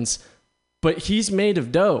ovens, but he's made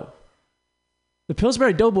of dough. The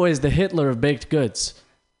Pillsbury Doughboy is the Hitler of baked goods.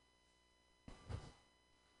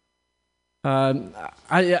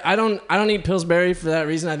 I don't eat Pillsbury for that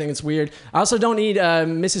reason. I think it's weird. I also don't eat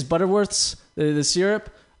Mrs. Butterworth's the syrup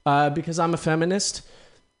because I'm a feminist.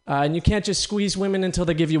 And you can't just squeeze women until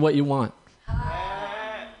they give you what you want.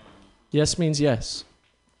 Yes means yes.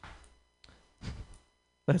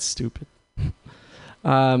 That's stupid.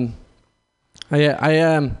 I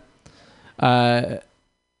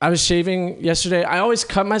was shaving yesterday. I always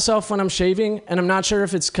cut myself when I'm shaving, and I'm not sure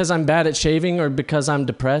if it's because I'm bad at shaving or because I'm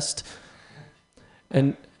depressed.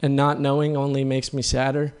 And not knowing only makes me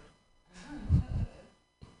sadder.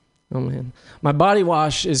 Oh man. My body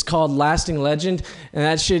wash is called Lasting Legend, and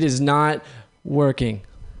that shit is not working.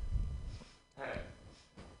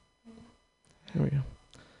 Here we go.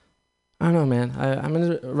 I don't know, man. I'm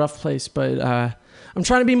in a rough place, but I'm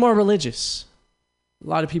trying to be more religious. A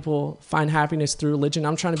lot of people find happiness through religion.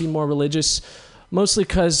 I'm trying to be more religious, mostly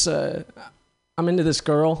because I'm into this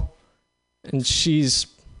girl, and she's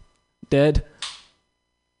dead.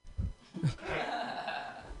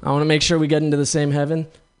 I want to make sure we get into the same heaven.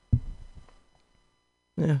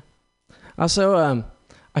 Yeah. Also,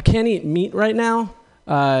 I can't eat meat right now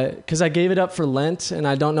because I gave it up for Lent, and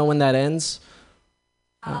I don't know when that ends.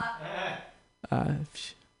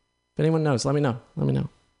 If anyone knows, let me know.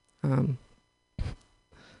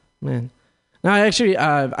 Man. No, I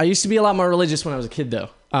used to be a lot more religious when I was a kid, though.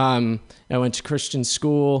 I went to Christian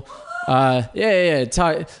school. Talk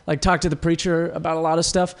to the preacher about a lot of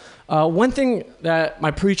stuff. One thing that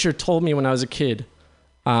my preacher told me when I was a kid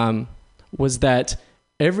was that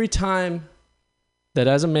every time that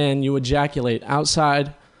as a man you ejaculate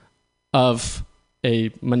outside of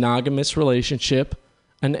a monogamous relationship,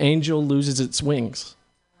 an angel loses its wings.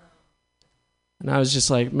 And I was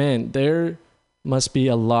just like, man, there must be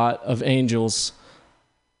a lot of angels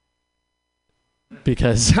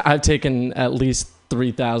because I've taken at least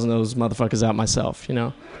 3,000 of those motherfuckers out myself, you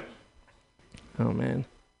know? Oh, man.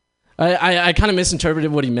 I kind of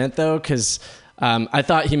misinterpreted what he meant, though, because I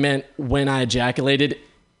thought he meant when I ejaculated,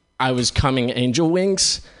 I was coming angel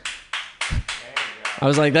wings. I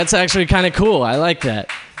was like, that's actually kind of cool. I like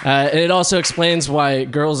that. And it also explains why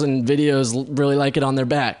girls in videos really like it on their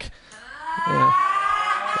back. Yeah.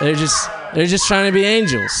 They're just trying to be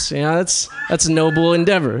angels. You know, that's a noble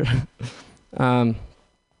endeavor. Okay.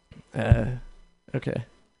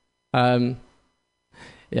 Yeah,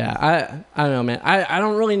 I don't know, man. I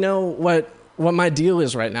don't really know what my deal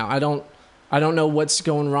is right now. I don't know what's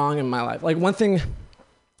going wrong in my life. Like one thing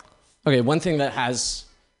that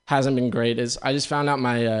hasn't been great is I just found out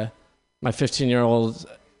my 15-year-old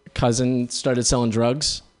cousin started selling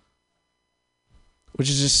drugs, which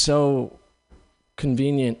is just so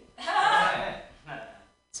convenient.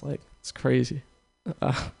 It's crazy.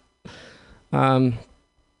 Yeah,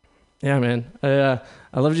 man. I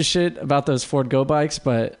love your shit about those Ford Go bikes,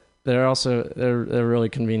 but they're really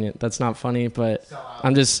convenient. That's not funny, but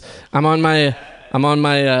I'm on my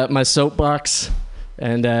soapbox,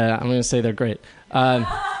 and I'm gonna say they're great. But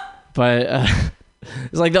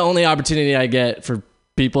it's like the only opportunity I get for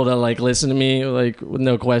people to like listen to me like with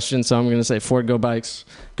no question. So I'm gonna say Ford Go bikes,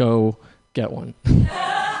 go get one.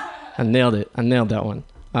 I nailed it. I nailed that one.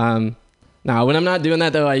 Now when I'm not doing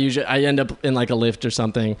that though, I end up in like a Lyft or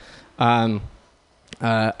something. I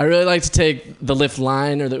really like to take the Lyft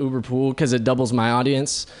line or the Uber pool because it doubles my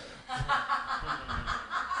audience.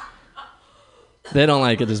 They don't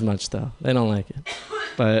like it as much though. They don't like it.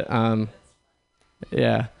 But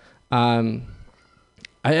yeah. I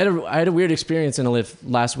had a weird experience in a Lyft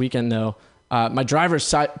last weekend though. My driver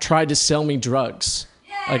tried to sell me drugs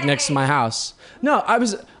like next to my house. No, I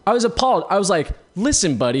was appalled. I was like,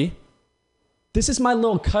 "Listen, buddy. This is my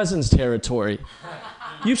little cousin's territory.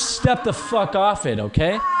 You step the fuck off it,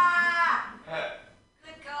 okay?" Good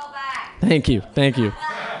callback. Thank you.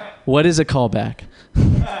 What is a callback?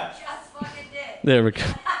 Just fucking did. There we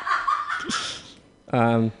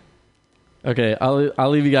go. Okay, I'll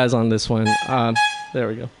leave you guys on this one. There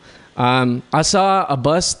we go. I saw a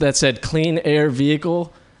bus that said clean air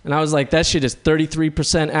vehicle, and I was like, that shit is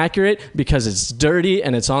 33% accurate because it's dirty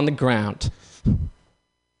and it's on the ground.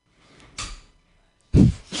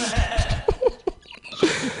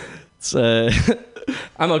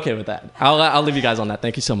 I'm okay with that. I'll leave you guys on that.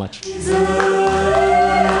 Thank you so much.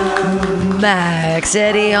 Max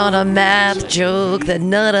Eddie on a math joke that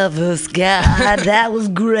none of us got. That was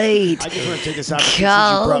great. I just want to take this opportunity since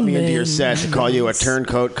you brought me into your set to call you a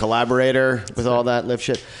turncoat collaborator with all that lift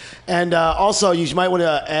shit. And also, you might want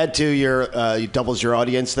to add to your doubles your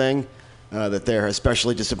audience thing that they're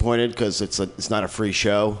especially disappointed because it's not a free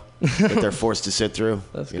show that they're forced to sit through.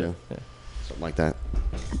 That's good. Yeah. Something like that.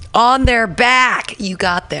 On their back. You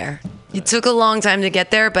got there. You took a long time to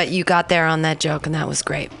get there, but you got there on that joke, and that was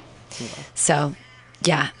great. So,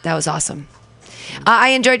 yeah, that was awesome. I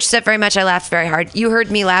enjoyed your set very much. I laughed very hard. You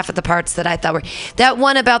heard me laugh at the parts that I thought were... That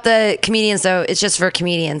one about the comedians, though, it's just for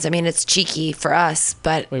comedians. I mean, it's cheeky for us,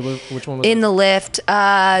 but... Wait, which one was in the lift,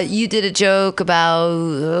 you did a joke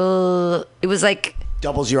about... it was like...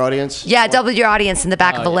 Doubles your audience? Yeah, double your audience in the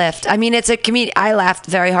back of a lift. I mean, it's a comedian. I laughed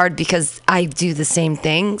very hard because I do the same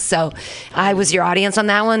thing. So I was your audience on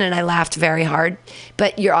that one, and I laughed very hard.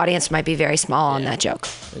 But your audience might be very small on that joke.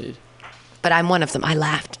 But I'm one of them. I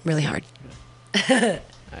laughed really hard.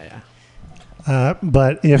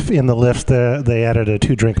 But if in the lift they added a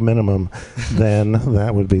 2-drink minimum, then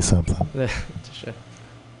that would be something.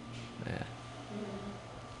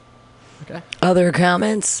 Okay. Other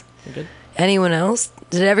comments? You good? Anyone else?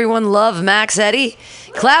 Did everyone love Max Eddy?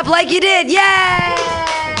 Clap like you did. Yay!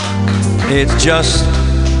 It's just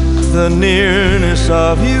the nearness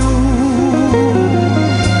of you.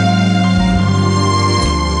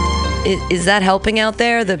 Is that helping out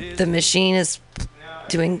there? The machine is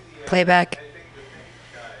doing playback.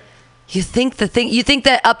 You think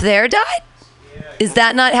that up there died? Is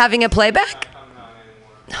that not having a playback?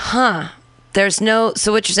 Huh.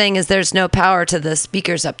 So what you're saying is there's no power to the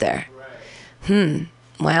speakers up there.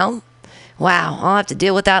 Well, wow. I'll have to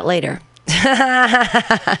deal with that later.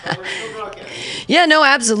 Yeah, no,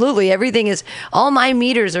 absolutely. Everything is, all my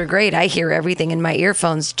meters are great. I hear everything in my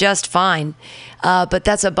earphones just fine. But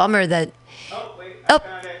that's a bummer that,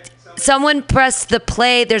 someone pressed the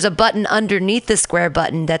play. There's a button underneath the square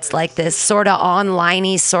button that's like this sort of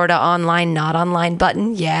online-y, sort of online, not online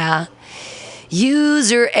button. Yeah.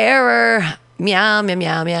 User error. Meow, meow,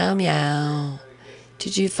 meow, meow, meow.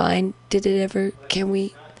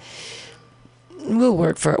 We'll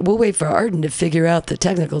wait for Arden to figure out the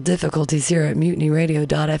technical difficulties here at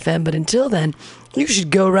MutinyRadio.fm. But until then, you should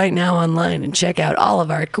go right now online and check out all of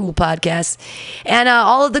our cool podcasts and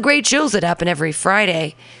all of the great shows that happen every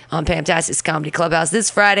Friday on Fantastic's Comedy Clubhouse. This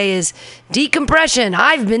Friday is Decompression.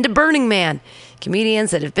 I've been to Burning Man. Comedians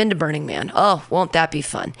that have been to Burning Man. Oh, won't that be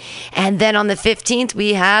fun? And then on the 15th,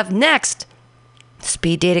 we have next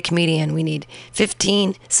Speed Date a Comedian. We need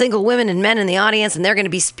 15 single women and men in the audience, and they're going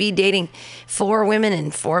to be speed dating 4 women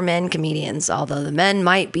and 4 men comedians, although the men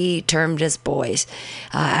might be termed as boys.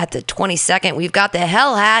 At the 22nd, we've got the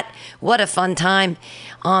Hell Hat. What a fun time.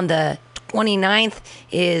 On the 29th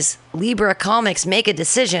is Libra Comics Make a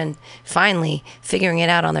Decision, finally figuring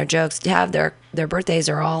it out on their jokes. To have their birthdays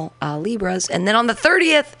are all Libras. And then on the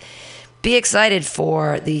 30th, be excited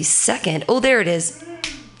for the second. Oh, there it is.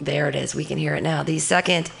 There it is. We can hear it now. The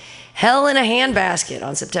second Hell in a Handbasket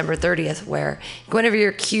on September 30th, where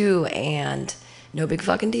Guinevere Q and No Big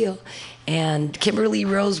Fucking Deal and Kimberly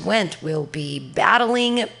Rose Went will be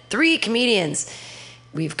battling 3 comedians.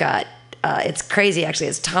 We've got, it's crazy actually,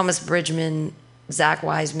 it's Thomas Bridgman, Zach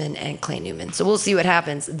Wiseman, and Clay Newman. So we'll see what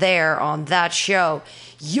happens there on that show.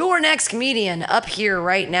 Your next comedian up here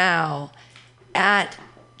right now at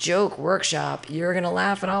Joke Workshop. You're going to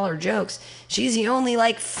laugh at all her jokes. She's the only,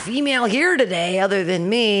 female here today other than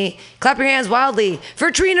me. Clap your hands wildly for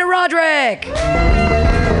Trina Roderick.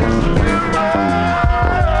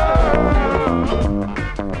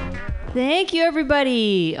 Thank you,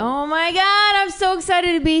 everybody. Oh, my God. I'm so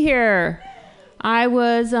excited to be here. I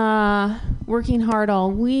was working hard all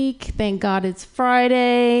week. Thank God it's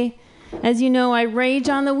Friday. As you know, I rage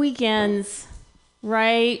on the weekends.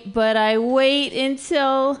 Right, but I wait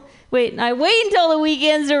until the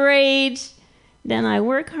weekends to rage. Then I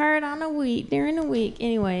work hard on during the week.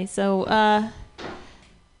 Anyway, so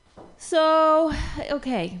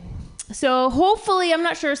okay. So hopefully, I'm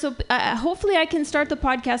not sure. So hopefully I can start the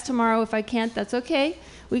podcast tomorrow. If I can't, that's okay.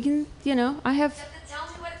 We can, I have. Tell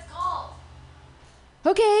me what it's called.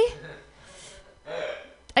 Okay.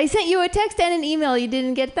 I sent you a text and an email. You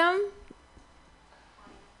didn't get them?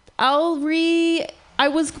 I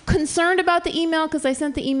was concerned about the email because I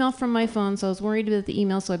sent the email from my phone, so I was worried about the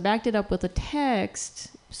email, so I backed it up with a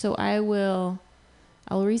text. So I'll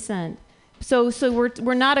resend. So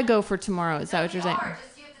we're not a go for tomorrow. Is that what you're saying?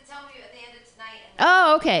 Just you have to tell me at the end of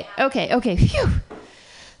tonight. Okay. Phew.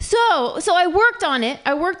 So I worked on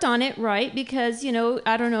it, right? Because,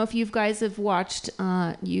 I don't know if you guys have watched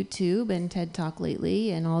YouTube and TED Talk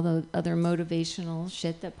lately and all the other motivational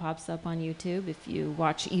shit that pops up on YouTube. If you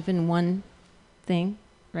watch even one thing,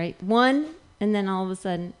 right? One, and then all of a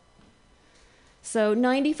sudden. So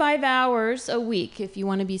 95 hours a week if you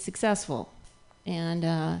want to be successful.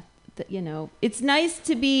 And, it's nice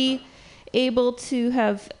to be able to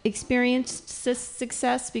have experienced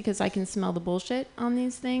success because I can smell the bullshit on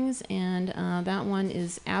these things, and that one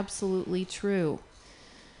is absolutely true.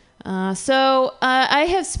 So I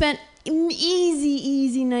have spent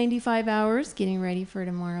easy 95 hours getting ready for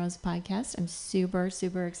tomorrow's podcast. I'm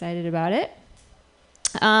super excited about it.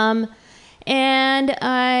 And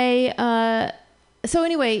so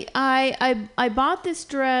anyway, I bought this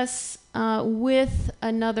dress with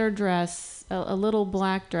another dress, a little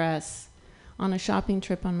black dress, on a shopping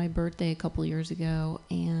trip on my birthday a couple years ago.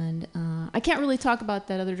 And I can't really talk about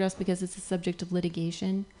that other dress because it's a subject of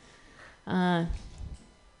litigation.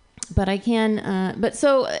 But I can,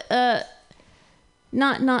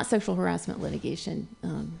 not sexual harassment litigation.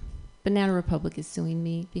 Banana Republic is suing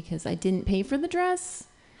me because I didn't pay for the dress.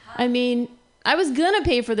 I mean, I was gonna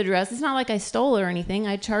pay for the dress. It's not like I stole it or anything.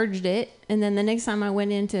 I charged it, and then the next time I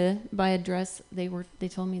went in to buy a dress, they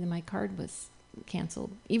told me that my card was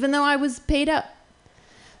canceled, even though I was paid up.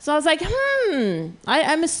 So I was like,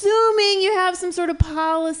 I'm assuming you have some sort of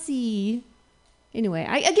policy. Anyway,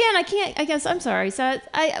 I can't. I guess I'm sorry. So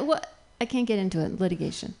I can't get into it.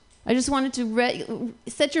 Litigation. I just wanted to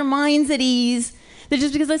set your minds at ease that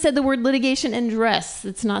just because I said the word litigation and dress,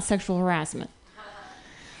 it's not sexual harassment.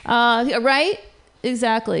 Right?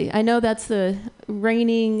 Exactly. I know that's the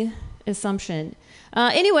reigning assumption.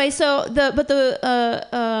 Anyway, so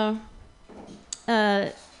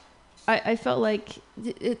I felt like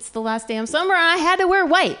it's the last day of summer and I had to wear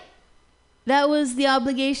white. That was the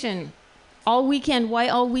obligation. All weekend, white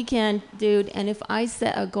all weekend, dude. And if I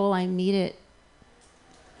set a goal, I meet it.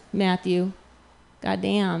 Matthew.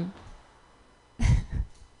 Goddamn.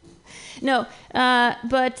 No,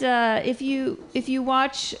 but if you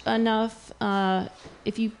watch enough,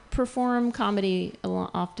 if you perform comedy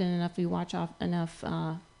often enough, you watch enough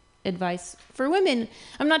advice for women.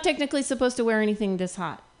 I'm not technically supposed to wear anything this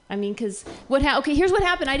hot. I mean, because here's what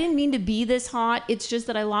happened. I didn't mean to be this hot. It's just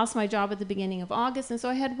that I lost my job at the beginning of August, and so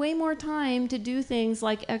I had way more time to do things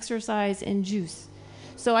like exercise and juice.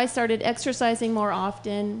 So I started exercising more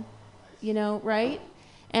often, right?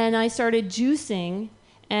 And I started juicing.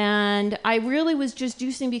 And I really was just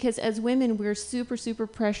juicing because as women, we're super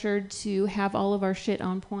pressured to have all of our shit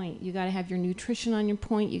on point. You got to have your nutrition on your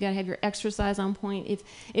point. You got to have your exercise on point.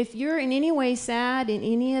 If you're in any way sad and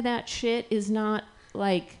any of that shit is not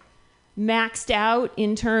like maxed out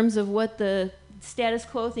in terms of what the status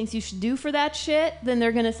quo thinks you should do for that shit, then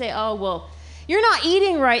they're going to say, oh, well, you're not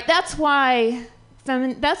eating right. That's why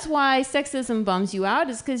sexism bums you out,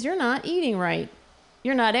 is because you're not eating right.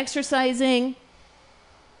 You're not exercising.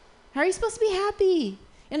 How are you supposed to be happy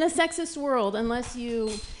in a sexist world unless you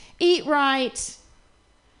eat right?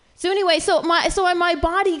 So anyway, so my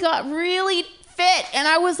body got really fit, and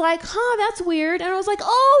I was like, that's weird. And I was like,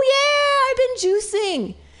 oh yeah, I've been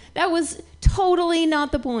juicing. That was totally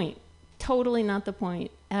not the point. Totally not the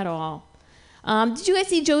point at all. Did you guys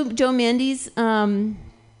see Joe Mandy's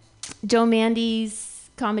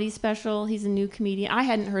comedy special? He's a new comedian. I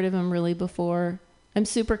hadn't heard of him really before. I'm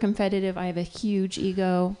super competitive. I have a huge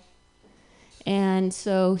ego. And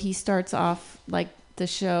so he starts off like the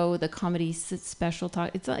show, the comedy special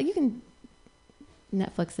talk. It's you can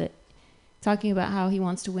Netflix it, talking about how he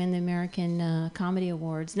wants to win the American Comedy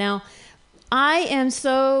Awards. Now, I am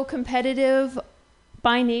so competitive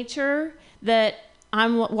by nature that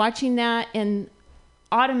I'm watching that, and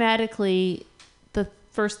automatically the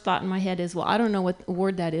first thought in my head is, well, I don't know what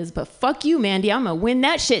award that is, but fuck you, Mandy. I'm gonna win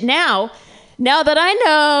that shit now. Now that I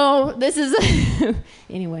know this is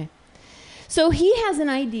anyway. So he has an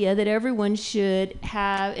idea that everyone should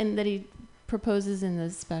have, and that he proposes in the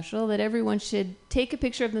special, that everyone should take a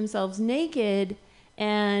picture of themselves naked,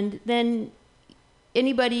 and then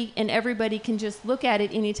anybody and everybody can just look at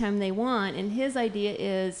it anytime they want. And his idea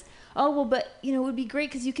is, oh, well, but, it would be great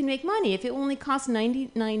because you can make money. If it only costs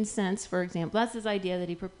 99 cents, for example. That's his idea that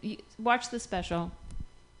you watch the special.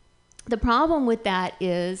 The problem with that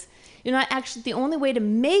is, actually the only way to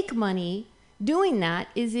make money doing that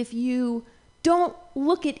is if you don't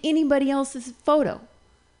look at anybody else's photo,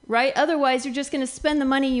 right? Otherwise, you're just going to spend the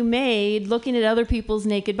money you made looking at other people's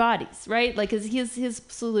naked bodies, right? Like his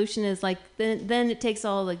solution is like, then it takes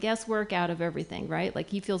all the guesswork out of everything, right?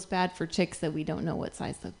 Like he feels bad for chicks that we don't know what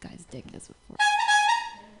size the guy's dick is before.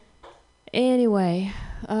 Anyway,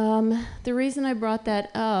 the reason I brought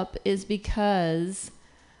that up is because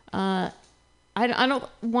I don't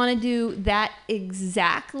want to do that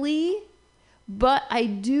exactly, but I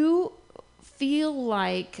do feel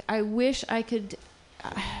like I wish I could.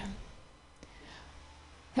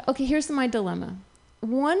 Okay, here's my dilemma.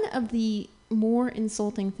 One of the more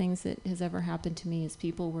insulting things that has ever happened to me is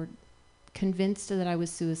people were convinced that I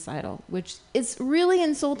was suicidal, which is really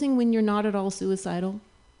insulting when you're not at all suicidal.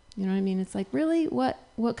 You know what I mean? It's like, really? What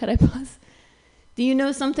could I possibly? Do you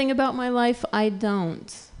know something about my life? I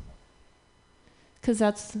don't. because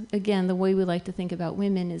that's, again, the way we like to think about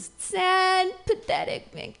women is sad,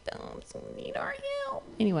 pathetic victims who need our help.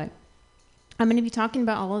 Anyway, I'm going to be talking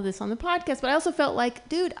about all of this on the podcast, but I also felt like,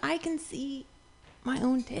 dude, I can see my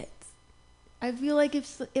own tits. I feel like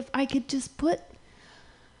if I could just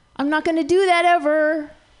I'm not going to do that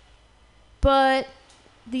ever, but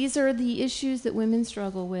these are the issues that women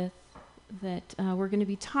struggle with that we're going to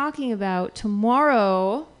be talking about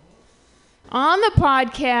tomorrow on the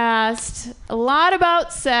podcast. A lot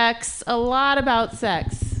about sex.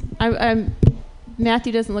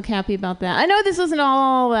 Matthew doesn't look happy about that. I know this isn't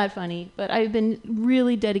all that funny, but I've been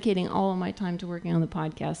really dedicating all of my time to working on the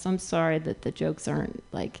podcast. So I'm sorry that the jokes aren't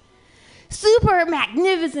like super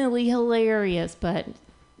magnificently hilarious, but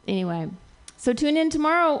anyway. So tune in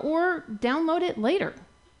tomorrow or download it later.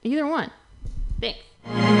 Either one. Thanks.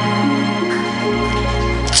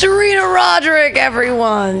 Serena Roderick,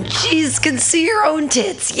 everyone. She's can see her own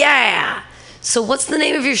tits. Yeah. So what's the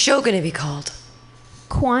name of your show going to be called?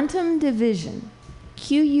 Quantum Division.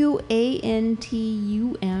 Quantum,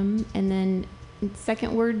 and then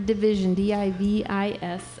second word division,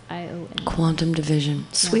 Division. Quantum Division.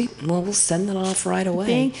 Sweet. Yeah. Well, we'll send that off right away.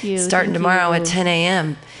 Thank you. Starting tomorrow at 10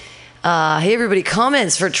 a.m. Hey, everybody,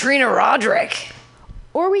 comments for Trina Roderick.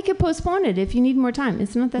 Or we could postpone it if you need more time.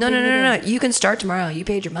 It's not that No. You can start tomorrow. You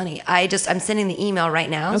paid your money. I'm sending the email right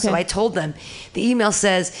now. Okay. So I told them. The email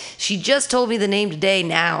says, she just told me the name today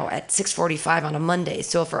now at 6:45 on a Monday.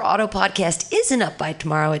 So if her auto podcast isn't up by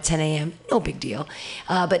tomorrow at 10 a.m., no big deal.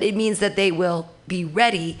 But it means that they will be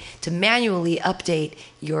ready to manually update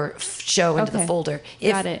your show into the folder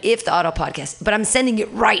if the auto podcast. But I'm sending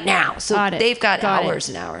it right now. So they've got hours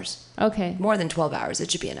and hours. Okay. More than 12 hours.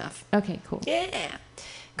 It should be enough. Okay, cool. Yeah.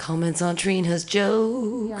 Comments on Trina's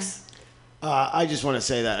jokes. Yeah. I just want to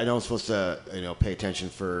say that I know I'm supposed to, pay attention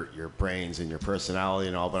for your brains and your personality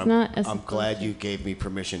and all, but I'm glad you gave me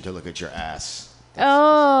permission to look at your ass.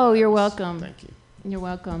 You're welcome. Thank you. You're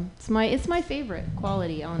welcome. It's my favorite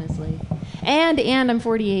quality, honestly. And I'm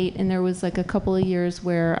 48, and there was like a couple of years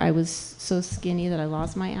where I was so skinny that I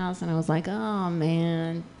lost my ass, and I was like, oh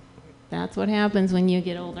man, that's what happens when you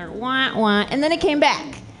get older. Wah, wah. And then it came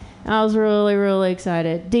back. I was really, really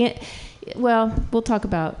excited. Well, we'll talk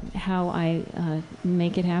about how I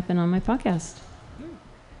make it happen on my podcast.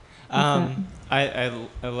 I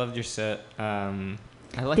loved your set.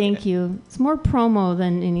 Thank you. It's more promo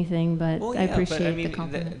than anything, but I appreciate the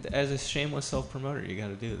compliment. As a shameless self-promoter, you got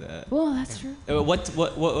to do that. Well, that's true.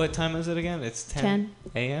 What time is it again? It's 10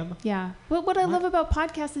 a.m.? Yeah. Well, what I love about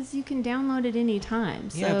podcasts is you can download it any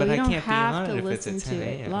time. So yeah, but you I don't can't have be on to it if it's at listen 10 to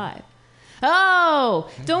it a.m. live. Oh,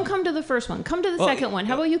 don't come to the first one. Come to the second one.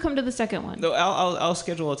 How about you come to the second one? No, I'll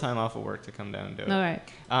schedule a time off of work to come down and do it. All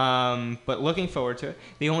right. But looking forward to it.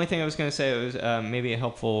 The only thing I was going to say was maybe a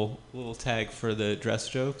helpful little tag for the dress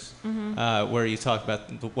jokes, where you talk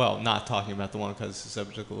about not talking about the one because it's the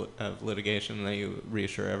subject of litigation, and then you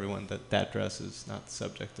reassure everyone that dress is not the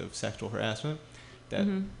subject of sexual harassment. That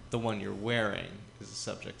the one you're wearing is the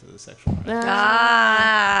subject of the sexual harassment.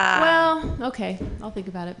 Well, okay. I'll think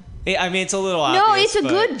about it. I mean, it's a little obvious. No, it's a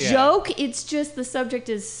good joke. It's just the subject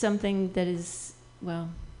is something that is,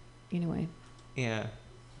 anyway. Yeah.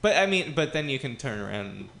 But then you can turn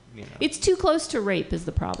around and, It's too close to rape is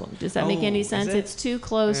the problem. Does that make any sense? It's too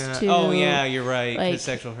close to... Oh, yeah, you're right. Like,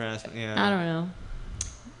 sexual harassment, yeah. I don't know.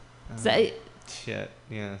 Shit.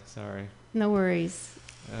 Yeah, sorry. No worries.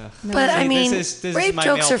 But I mean, this rape is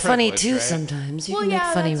jokes are funny too. right? Sometimes you can make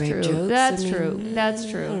funny rape jokes. That's true. That's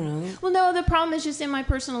true. Well, no, the problem is just in my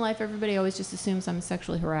personal life, everybody always just assumes I'm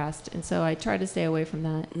sexually harassed, and so I try to stay away from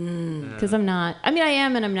that because I'm not. I mean, I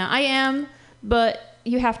am and I'm not. I am, but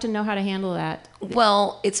you have to know how to handle that.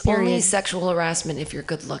 Well, it's only sexual harassment if you're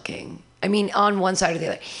good looking. I mean, on one side or the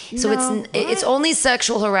other. So it's only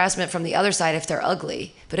sexual harassment from the other side if they're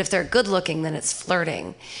ugly. But if they're good looking, then it's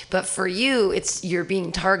flirting. But for you, you're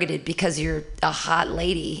being targeted because you're a hot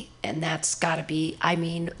lady, and that's got to be. I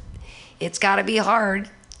mean, it's got to be hard.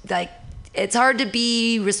 Like, it's hard to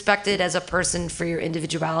be respected as a person for your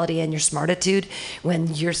individuality and your smartitude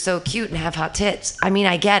when you're so cute and have hot tits. I mean,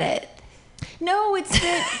 I get it. No, it's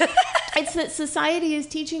that society is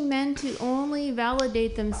teaching men to only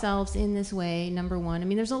validate themselves in this way, number one. I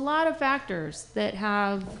mean, there's a lot of factors that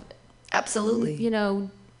have... Absolutely.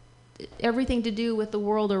 Everything to do with the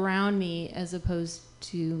world around me as opposed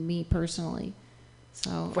to me personally.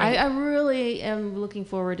 So I really am looking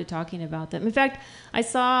forward to talking about them. In fact, I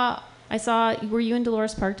saw, were you in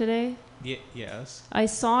Dolores Park today? Yes. I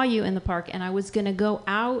saw you in the park, and I was going to go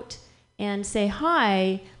out and say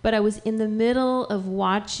hi, but I was in the middle of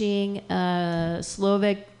watching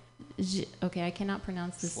Slovak. Okay, I cannot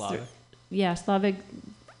pronounce this. Slavic.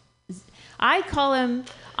 I call him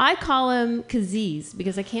Kaziz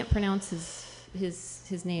because I can't pronounce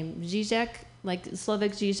his name. Zizek, like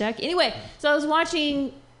Slovak Zizek. Anyway, so I was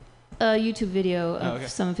watching a YouTube video of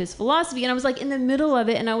some of his philosophy, and I was like in the middle of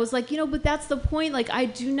it, and I was like, but that's the point. Like, I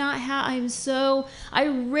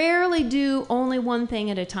rarely do only one thing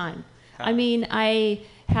at a time. I mean, I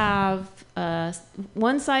have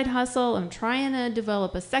one side hustle. I'm trying to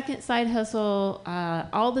develop a second side hustle.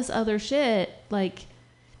 All this other shit, like.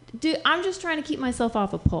 Dude, I'm just trying to keep myself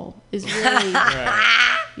off a pole. Is really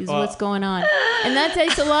what's going on, and that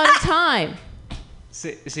takes a lot of time. See,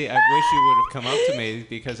 I wish you would have come up to me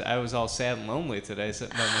because I was all sad and lonely today.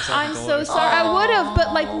 I'm so sorry. I would have,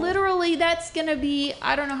 but like literally, that's gonna be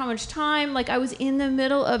I don't know how much time. Like I was in the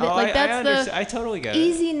middle of it. I totally get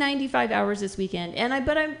easy 95 hours this weekend. And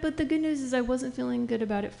but the good news is I wasn't feeling good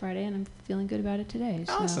about it Friday, and I'm feeling good about it today.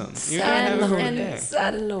 So. Awesome. Sad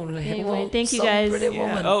and lonely. Anyway, well, thank you guys.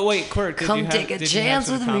 Woman. Oh wait, Court, come take a chance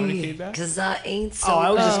with me, because I ain't so. Oh,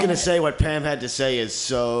 I was just gonna say what Pam had to say is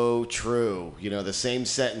so true. The same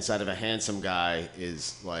sentence out of a handsome guy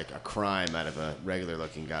is like a crime out of a regular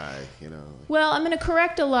looking guy, Well, I'm going to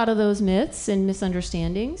correct a lot of those myths and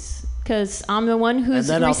misunderstandings because I'm the one who's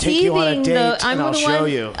and then I'll take you on a date and I'll show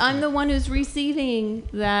you. I'm the one who's receiving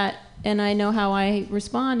that, and I know how I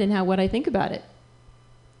respond and what I think about it.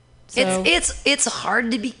 So. It's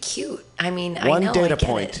hard to be cute. I mean, one I know data I get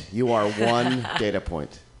point. It. You are one data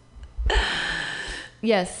point.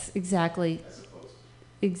 Yes, exactly.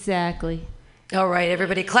 Exactly. All right,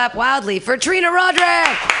 everybody clap wildly for Trina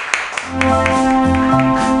Roderick.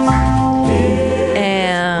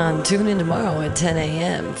 And tune in tomorrow at 10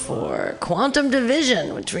 a.m. for Quantum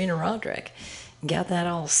Division with Trina Roderick. Got that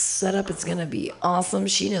all set up. It's going to be awesome.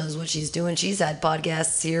 She knows what she's doing. She's had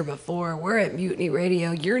podcasts here before. We're at Mutiny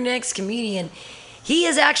Radio. Your next comedian, he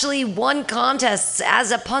has actually won contests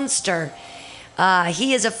as a punster.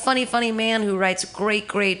 He is a funny, funny man who writes great,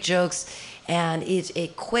 great jokes. And is a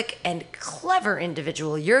quick and clever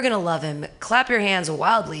individual. You're going to love him. Clap your hands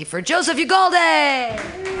wildly for Joseph Ugalde.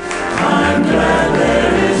 I'm glad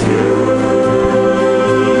there is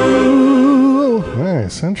you.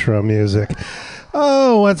 Nice intro music.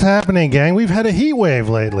 Oh, what's happening, gang? We've had a heat wave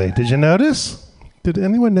lately. Did you notice? Did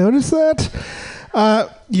anyone notice that?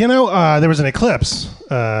 There was an eclipse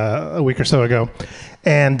a week or so ago.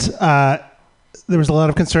 And there was a lot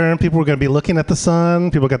of concern. People were going to be looking at the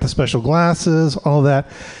sun. People got the special glasses, all that.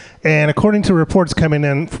 And according to reports coming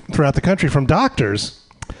in throughout the country from doctors,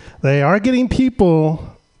 they are getting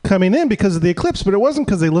people coming in because of the eclipse, but it wasn't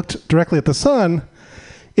because they looked directly at the sun.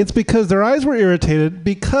 It's because their eyes were irritated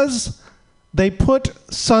because they put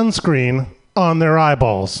sunscreen on their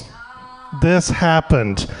eyeballs. This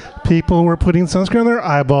happened. People were putting sunscreen on their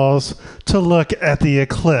eyeballs to look at the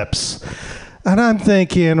eclipse. And I'm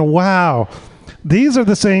thinking, wow. These are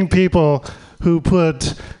the same people who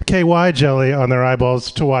put KY jelly on their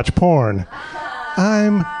eyeballs to watch porn.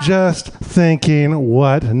 I'm just thinking,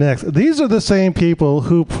 what next? These are the same people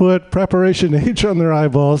who put Preparation H on their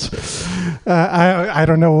eyeballs. I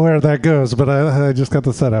don't know where that goes, but I just got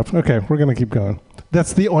the setup. Okay, we're going to keep going.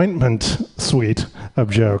 That's the ointment suite of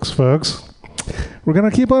jokes, folks. We're going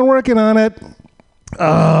to keep on working on it.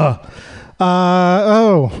 I'm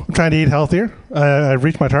trying to eat healthier. I've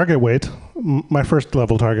reached my target weight. My first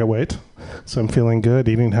level target weight. So I'm feeling good,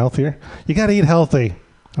 eating healthier. You got to eat healthy,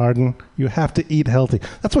 Arden. You have to eat healthy.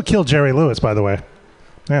 That's what killed Jerry Lewis, by the way.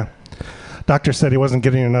 Yeah. Doctor said he wasn't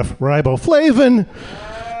getting enough riboflavin.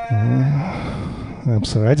 I'm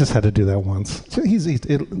sorry. I just had to do that once.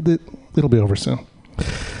 It'll be over soon.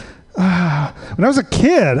 When I was a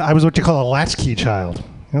kid, I was what you call a latchkey child. You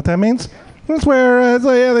know what that means? That's where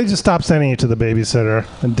they just stop sending you to the babysitter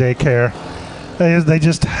and daycare. They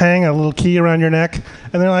just hang a little key around your neck,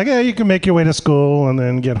 and they're like, you can make your way to school and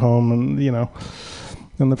then get home, and,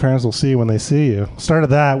 and the parents will see you when they see you. Started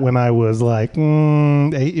that when I was like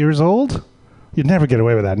 8 years old. You'd never get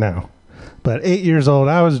away with that now. But 8 years old,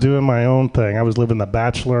 I was doing my own thing. I was living the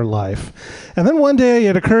bachelor life. And then one day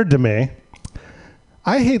it occurred to me,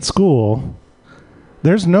 I hate school.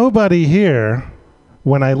 There's nobody here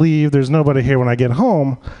when I leave. There's nobody here when I get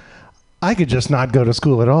home. I could just not go to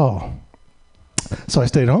school at all. So I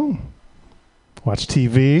stayed home, watched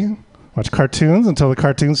TV, watched cartoons until the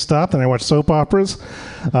cartoons stopped. Then I watched soap operas.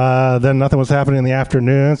 Then nothing was happening in the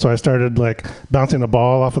afternoon, so I started bouncing a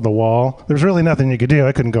ball off of the wall. There was really nothing you could do.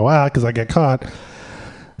 I couldn't go out because I get caught.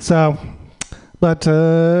 So, but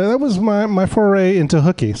that was my foray into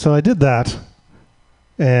hooky. So I did that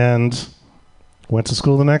and went to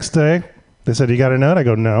school the next day. They said, "You got a note?" I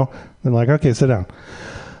go, "No." They're like, "Okay, sit down."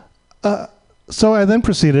 So I then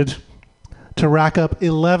proceeded to rack up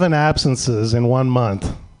 11 absences in 1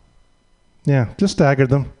 month. Yeah, just staggered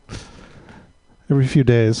them. Every few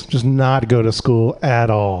days, just not go to school at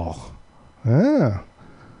all. Yeah,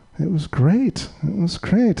 it was great. It was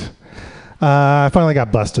great. I finally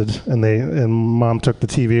got busted, and Mom took the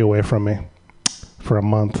TV away from me for a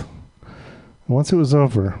month. Once it was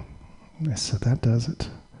over, I said, that does it.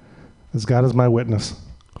 As God is my witness,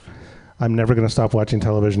 I'm never going to stop watching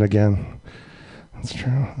television again. That's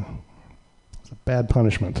true. It's a bad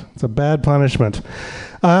punishment. It's a bad punishment.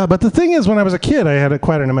 But the thing is, when I was a kid, I had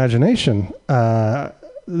quite an imagination.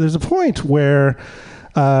 There's a point where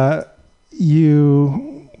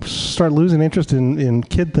you start losing interest in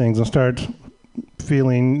kid things and start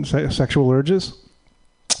feeling sexual urges.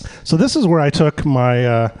 So this is where I took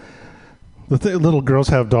my... little girls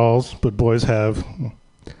have dolls, but boys have...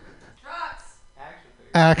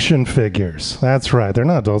 Action figures. That's right. They're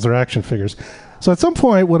not dolls. They're action figures. So at some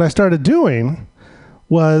point, what I started doing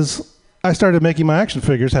was I started making my action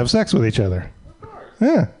figures have sex with each other. Of course.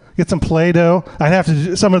 Yeah. Get some Play-Doh. I'd have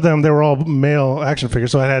to. Some of them, they were all male action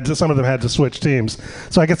figures, so some of them had to switch teams.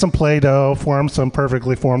 So I get some Play-Doh, form some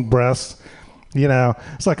perfectly formed breasts. You know,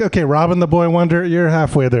 it's like, okay, Robin the Boy Wonder, you're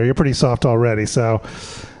halfway there. You're pretty soft already. So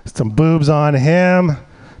some boobs on him,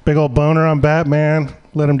 big old boner on Batman.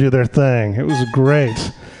 Let them do their thing. It was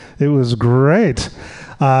great. It was great.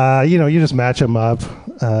 You just match them up.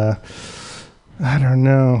 I don't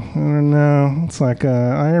know. It's like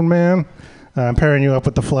Iron Man. I'm pairing you up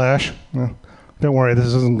with the Flash. Don't worry, this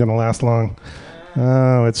isn't going to last long.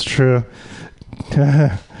 Oh, it's true.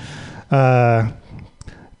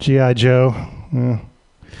 G.I. Joe.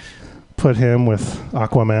 Put him with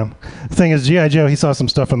Aquaman. The thing is, G.I. Joe, he saw some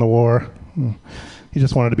stuff in the war. He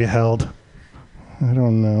just wanted to be held. I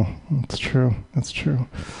don't know. It's true. It's true.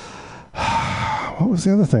 What was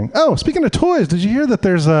the other thing? Oh, speaking of toys, did you hear that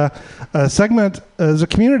there's a segment, there's a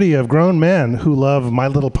community of grown men who love My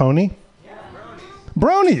Little Pony? Yeah,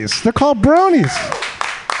 bronies. They're called bronies.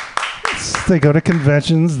 They go to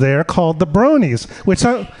conventions. They're called the bronies, which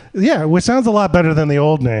sounds a lot better than the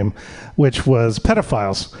old name, which was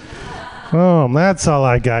pedophiles. Oh, that's all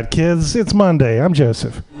I got, kids. It's Monday. I'm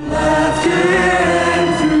Joseph.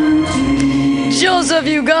 Joseph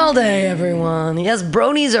Ugalde, everyone. Yes,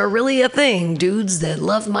 bronies are really a thing. Dudes that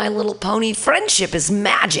love My Little Pony. Friendship is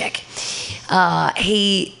magic.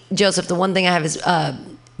 Hey, Joseph, the one thing I have is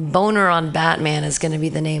Boner on Batman is going to be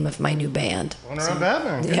the name of my new band. Boner on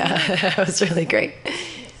Batman. Yeah, that was really great.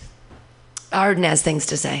 Arden has things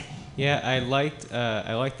to say. Yeah, I liked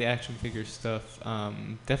the action figure stuff.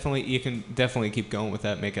 You can definitely keep going with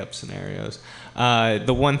that, make up scenarios.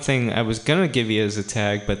 The one thing I was gonna give you as a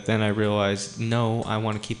tag, but then I realized no, I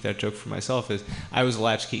want to keep that joke for myself. Is I was a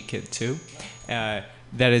latchkey kid too. That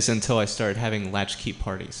is until I started having latchkey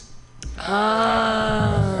parties.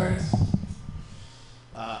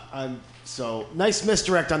 So nice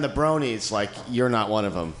misdirect on the bronies. Like you're not one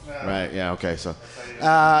of them, right? Yeah. Okay. So,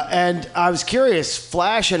 and I was curious,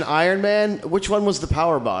 Flash and Iron Man, which one was the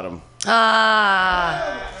power bottom?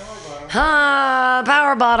 Power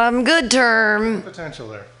bottom. Good term. Potential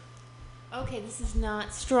there. Okay, this is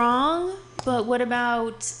not strong, but what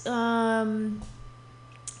about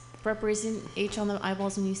preparation H on the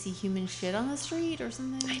eyeballs when you see human shit on the street or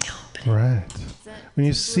something? I know. Right. When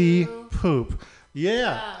you see poop.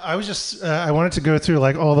 Yeah, I was just, I wanted to go through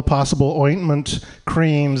like all the possible ointment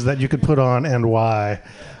creams that you could put on and why.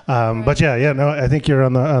 But no, I think you're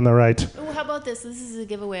on the right. Oh, how about this? This is a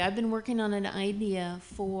giveaway. I've been working on an idea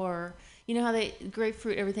for, you know how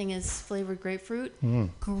grapefruit, everything is flavored grapefruit?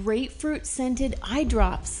 Grapefruit scented eye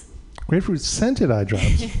drops. Grapefruit scented eye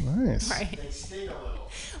drops. Nice. Right. They sting a little.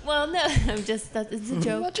 Well, no, it's a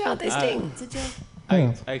joke. Watch out, they sting. It's a joke.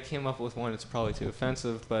 I came up with one. It's probably too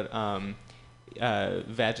offensive, but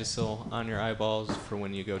Vagisil on your eyeballs for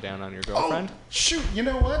when you go down on your girlfriend. Oh, shoot, you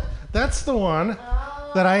know what? That's the one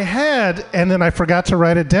that I had, and then I forgot to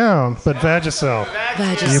write it down. But Vagisil.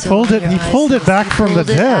 Vagisil. He pulled it back from the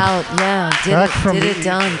dead. Out. Yeah, did it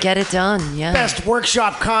done. Get it done. Yeah. Best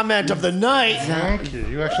workshop comment of the night. Thank you.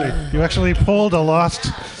 You actually pulled a lost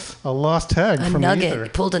tag from nugget. either. You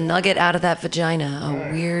pulled a nugget out of that vagina.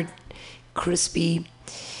 A weird, crispy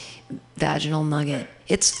vaginal nugget.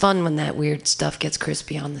 It's fun when that weird stuff gets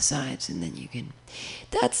crispy on the sides, and then you can...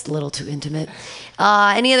 That's a little too intimate.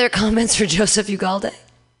 Any other comments for Joseph Ugalde?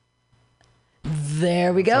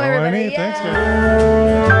 There we go, everybody. Thanks,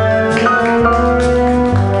 guys.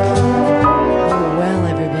 Well,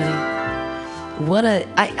 everybody.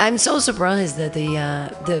 I'm so surprised that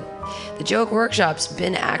the Joke Workshop's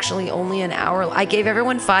been actually only an hour. I gave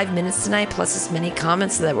everyone 5 minutes tonight, plus as many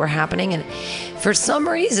comments that were happening, and for some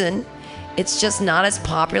reason... it's just not as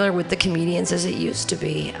popular with the comedians as it used to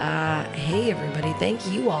be. Hey, everybody,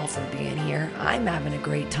 thank you all for being here. I'm having a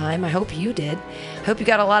great time. I hope you did. I hope you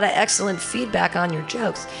got a lot of excellent feedback on your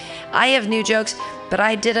jokes. I have new jokes, but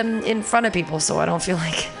I did them in front of people, so I don't feel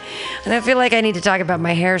like I need to talk about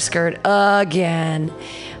my hair skirt again.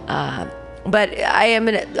 But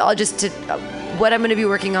what I'm gonna be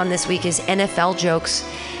working on this week is NFL jokes.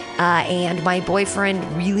 And my boyfriend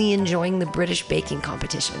really enjoying the British baking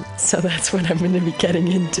competition. So that's what I'm going to be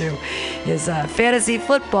getting into, is fantasy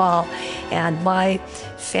football and my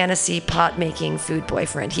fantasy pot making food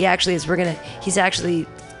boyfriend. He's actually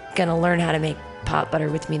gonna learn how to make pot butter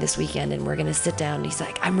with me this weekend, and we're gonna sit down. And he's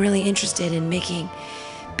like, I'm really interested in making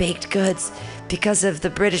baked goods because of the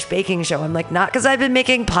British baking show. I'm like, not because I've been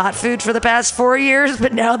making pot food for the past 4 years,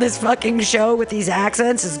 but now this fucking show with these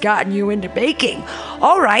accents has gotten you into baking.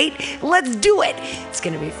 All right, let's do it. It's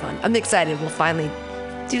gonna be fun. I'm excited. We'll finally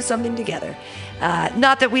do something together.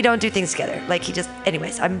 Not that we don't do things together.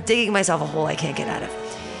 Anyways, I'm digging myself a hole I can't get out of.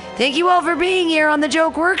 Thank you all for being here on the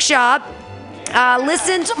Joke Workshop.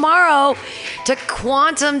 Listen tomorrow to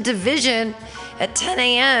Quantum Division at 10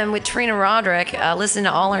 a.m. with Trina Roderick. Listen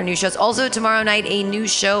to all our new shows. Also, tomorrow night, a new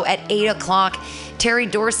show at 8 o'clock. Terry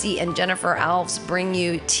Dorsey and Jennifer Alves bring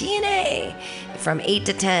you TNA from 8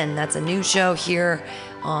 to 10. That's a new show here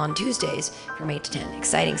on Tuesdays from 8 to 10.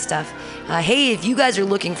 Exciting stuff. Hey, if you guys are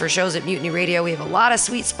looking for shows at Mutiny Radio, we have a lot of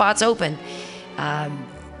sweet spots open.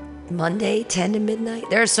 Monday, 10 to midnight.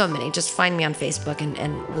 There are so many. Just find me on Facebook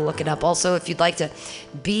and we'll look it up. Also, if you'd like to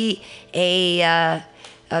be a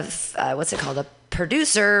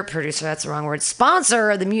producer, that's the wrong word,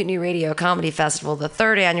 sponsor of the Mutiny Radio Comedy Festival, the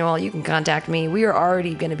 3rd annual, you can contact me. We are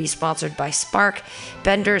already going to be sponsored by Spark,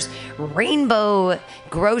 Bender's, Rainbow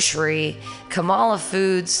Grocery, Kamala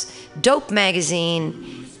Foods, Dope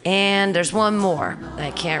Magazine, and there's one more. I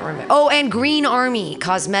can't remember. Oh, and Green Army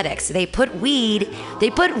Cosmetics. They put weed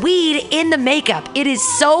in the makeup. It is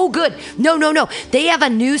so good. No. They have a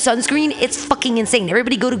new sunscreen. It's fucking insane.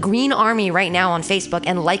 Everybody go to Green Army right now on Facebook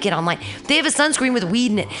and like it online. They have a sunscreen with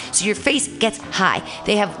weed in it, so your face gets high.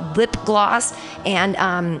 They have lip gloss and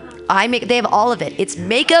they have all of it. It's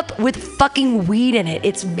makeup with fucking weed in it.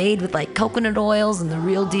 It's made with like coconut oils and the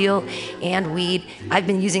real deal and weed. I've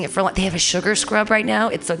been using it for a lot. They have a sugar scrub right now.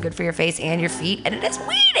 It's so good for your face and your feet, and it has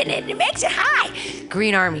weed in it. It makes it high.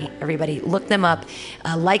 Green Army, everybody, look them up,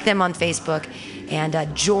 like them on Facebook,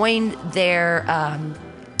 and join their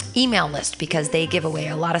email list because they give away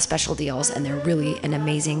a lot of special deals, and they're really an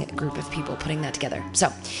amazing group of people putting that together. So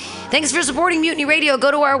thanks for supporting Mutiny Radio.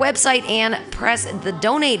 Go to our website and press the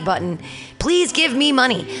donate button. Please give me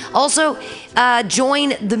money. Also,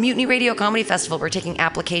 join the Mutiny Radio Comedy Festival. We're taking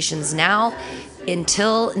applications now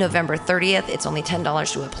until November 30th. It's only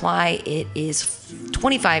 $10 to apply. It is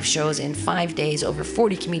 25 shows in 5 days, over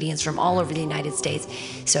 40 comedians from all over the United States.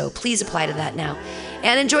 So please apply to that now.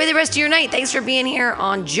 And enjoy the rest of your night. Thanks for being here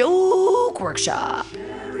on Joke Workshop.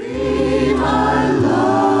 I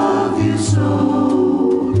love you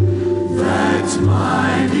so. That's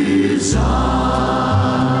my desire.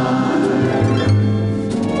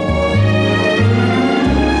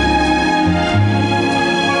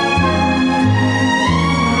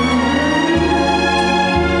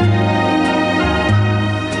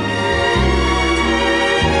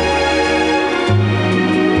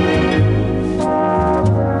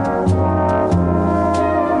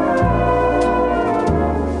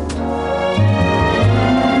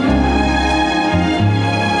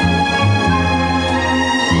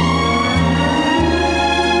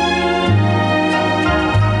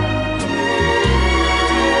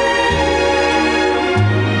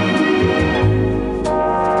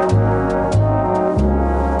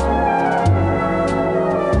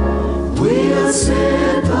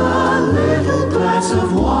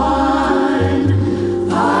 Of wine,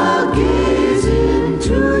 I'll gaze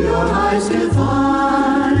into your eyes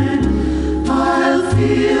divine. I'll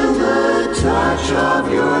feel the touch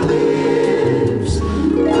of your lips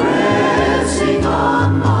pressing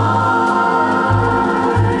on mine.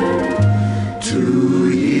 To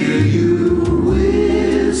hear you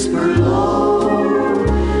whisper low,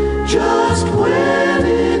 just when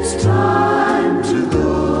it's time to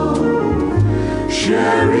go,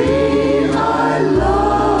 Sherry.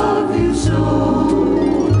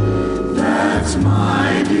 That's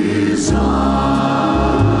my desire.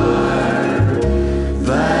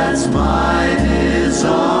 That's my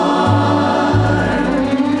desire.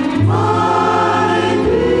 My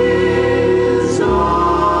desire.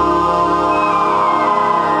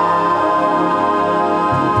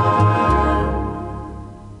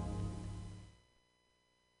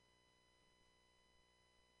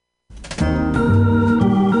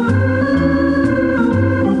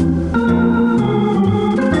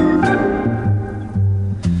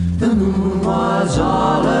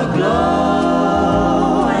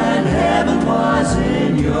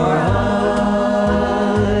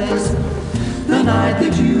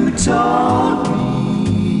 told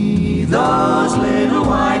me those little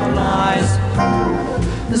white lies.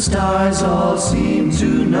 The stars all seem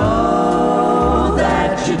to know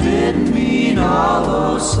that you didn't mean all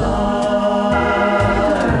those stars.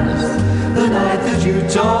 The night that you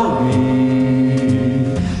told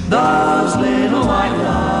me those little white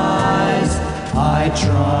lies. I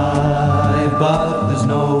tried, but there's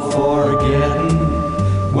no forgetting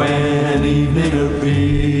when evening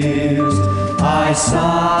appears. I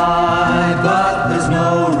sigh, but there's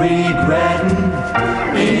no regretting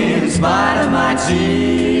in spite of my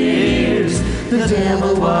tears. The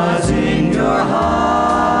devil was in your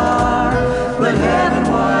heart, but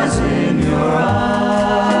heaven was in your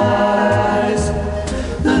eyes.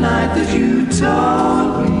 The night that you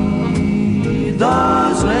told me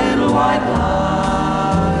those little white lies.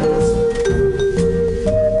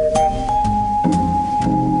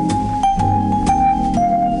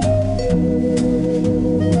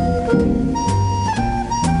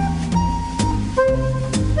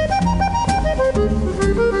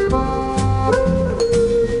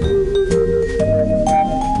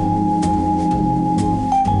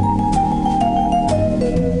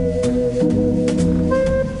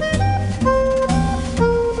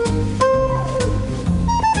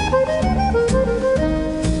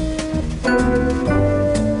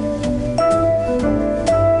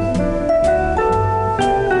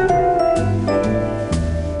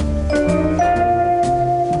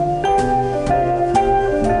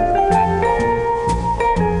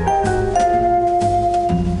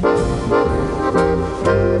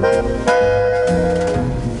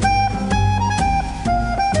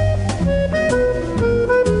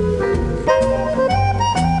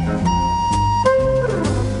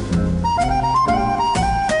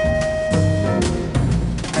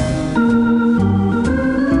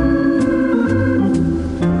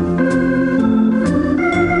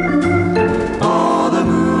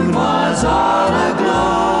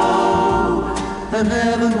 And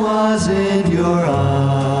heaven was in your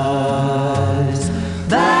eyes.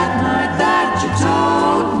 That night that you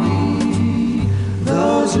told me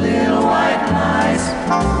those little white lies.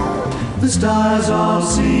 The stars all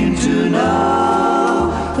seem to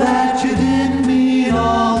know that you didn't mean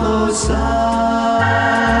all those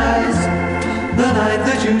sighs. The night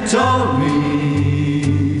that you told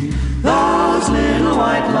me those little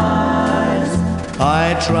white lies.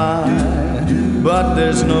 I tried, but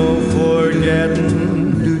there's no forgetting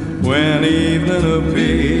when evening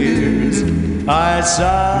appears. I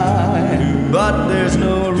sigh, but there's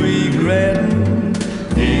no regretting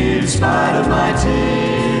in spite of my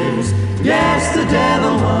tears. Yes, the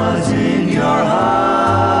devil was in your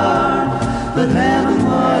heart, but heaven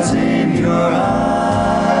was in your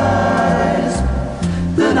eyes.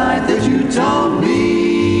 The night that you told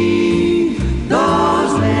me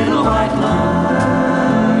those little white lies.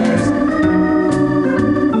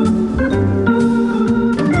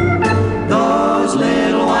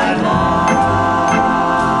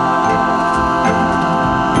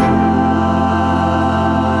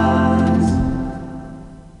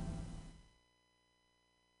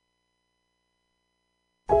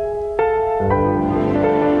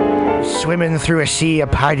 Swimming through a sea of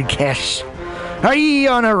podcasts. Are ye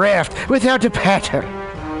on a raft without a paddle?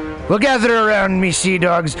 Well, gather around me, sea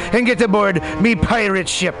dogs, and get aboard me pirate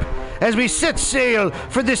ship as we set sail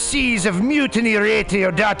for the seas of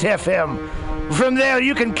MutinyRadio.fm. From there,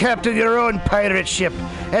 you can captain your own pirate ship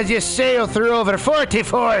as you sail through over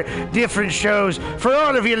 44 different shows for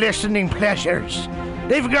all of your listening pleasures.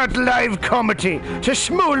 They've got live comedy to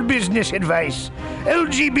small business advice,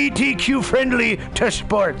 LGBTQ friendly to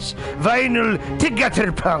sports, vinyl to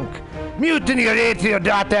gutter punk.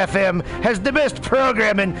 MutinyRadio.fm has the best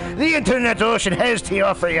programming the internet ocean has to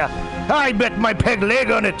offer you. I bet my peg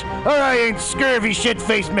leg on it, or I ain't scurvy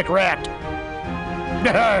shit-faced McRat.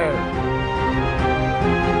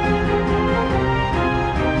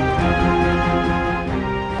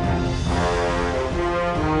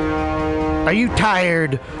 Are you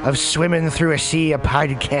tired of swimming through a sea of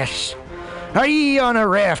podcasts? Are ye on a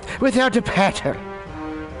raft without a paddle?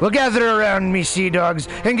 Well, gather around me, sea dogs,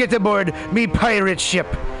 and get aboard me pirate ship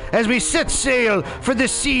as we set sail for the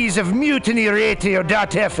seas of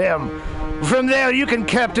MutinyRadio.fm. From there, you can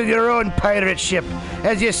captain your own pirate ship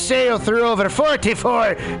as you sail through over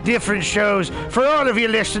 44 different shows for all of your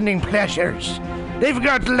listening pleasures. They've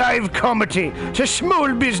got live comedy to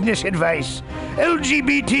small business advice,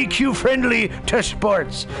 LGBTQ friendly to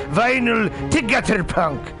sports, vinyl to gutter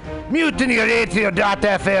punk.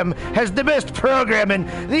 MutinyRadio.fm has the best programming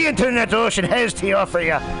the internet ocean has to offer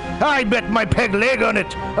you. I bet my peg leg on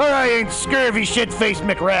it, or I ain't scurvy shit-faced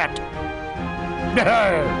McRat. Do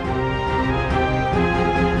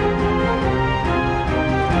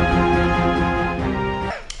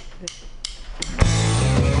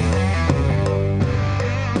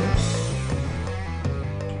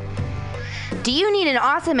you need an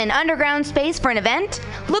awesome and underground space for an event?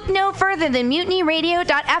 Look no further than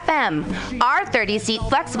MutinyRadio.fm. Our 30-seat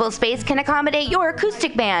flexible space can accommodate your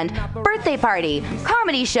acoustic band, birthday party,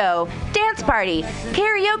 comedy show, dance party,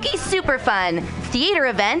 karaoke super fun, theater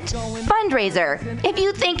event, fundraiser. If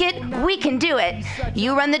you think it, we can do it.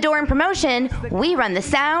 You run the door and promotion, we run the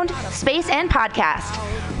sound, space, and podcast.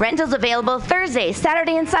 Rentals available Thursday,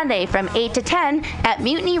 Saturday, and Sunday from 8 to 10 at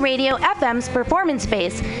Mutiny Radio FM's performance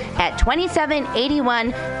space at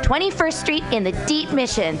 2781 21st Street in the Deep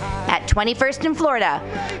Mission at 21st in Florida.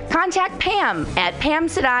 Contact Pam at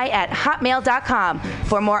pamsadai@hotmail.com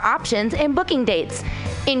for more options and booking dates.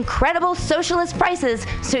 Incredible socialist prices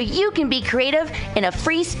so you can be creative in a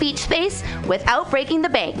free speech space without breaking the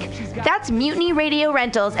bank. That's Mutiny Radio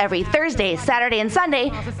Rentals every Thursday, Saturday, and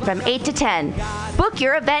Sunday from 8 to 10. Book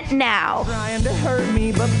your event now. Trying to hurt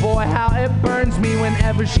me, but boy, how it burns me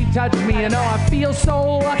whenever she touches me. And oh, I feel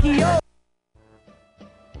so lucky. Oh.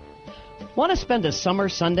 Want to spend a summer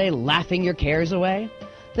Sunday laughing your cares away?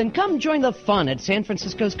 Then come join the fun at San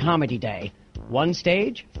Francisco's Comedy Day. One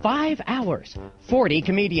stage, 5 hours, 40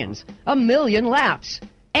 comedians, 1 million laughs,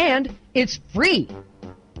 and it's free.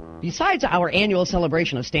 Besides our annual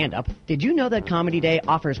celebration of stand-up, did you know that Comedy Day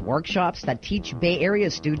offers workshops that teach Bay Area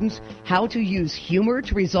students how to use humor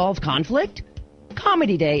to resolve conflict?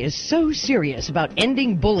 Comedy Day is so serious about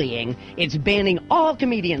ending bullying, it's banning all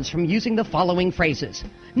comedians from using the following phrases: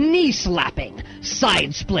 knee slapping,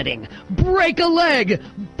 side splitting, break a leg,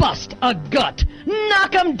 bust a gut,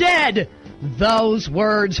 knock 'em dead. Those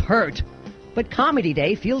words hurt. But Comedy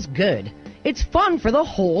Day feels good. It's fun for the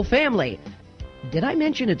whole family. Did I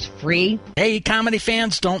mention it's free? Hey, comedy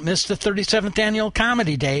fans, don't miss the 37th Annual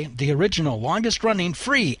Comedy Day, the original longest-running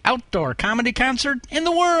free outdoor comedy concert in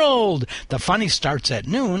the world. The Funny starts at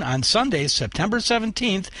noon on Sunday, September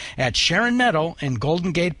 17th at Sharon Meadow in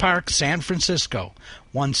Golden Gate Park, San Francisco.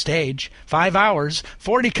 One stage, 5 hours,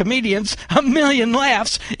 40 comedians, 1 million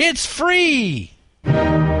laughs. It's free!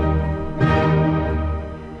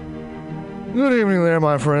 Good evening there,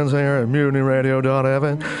 my friends here at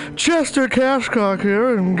MutinyRadio.fm. Chester Cashcock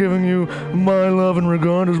here, and giving you my love and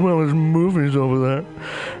regard as well as movies over there.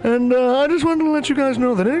 And I just wanted to let you guys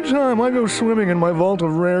know that anytime I go swimming in my vault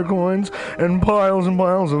of rare coins and piles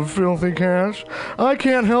of filthy cash, I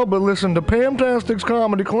can't help but listen to Pamtastic's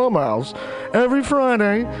Comedy Clubhouse every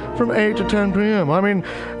Friday from 8 to 10 p.m. I mean,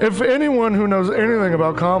 if anyone who knows anything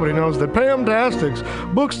about comedy knows that Pamtastic's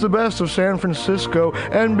books the best of San Francisco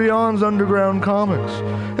and beyond's underground comics.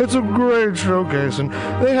 It's a great showcase, and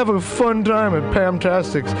they have a fun time at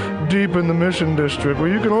Pamtastic's deep in the Mission District, where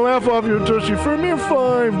you can laugh off your tushy for a mere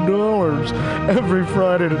 $5 every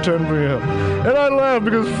Friday to 10 p.m. And I laugh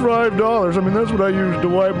because $5, I mean, that's what I use to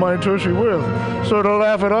wipe my tushy with. So to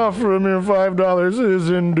laugh it off for a mere $5 is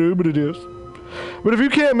indubitious. But if you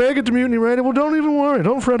can't make it to Mutiny Radio, well, don't even worry.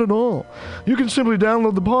 Don't fret at all. You can simply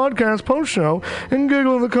download the podcast post-show and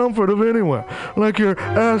giggle in the comfort of anywhere, like your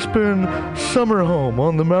Aspen summer home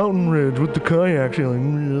on the mountain ridge with the kayak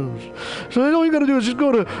feeling. So all you got to do is just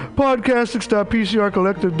go to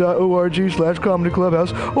podcastics.pcrcollective.org/Comedy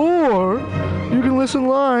Clubhouse, or you can listen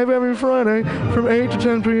live every Friday from 8 to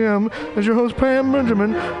 10 p.m. as your host, Pam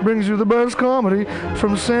Benjamin, brings you the best comedy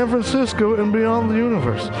from San Francisco and beyond the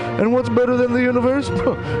universe. And what's better than the universe?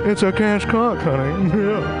 It's a cash cock, honey.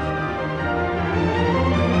 Yeah.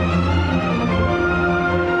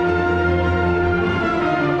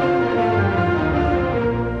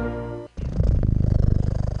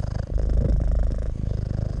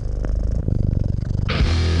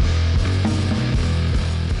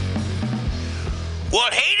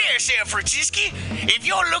 Well, hey there, San Francisco. If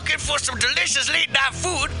you're looking for some delicious late-night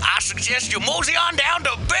food, I suggest you mosey on down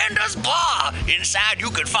to Bender's Bar. Inside,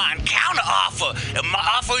 you can find counter offer, and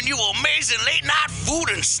offering you amazing late-night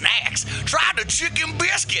food and snacks. Try the chicken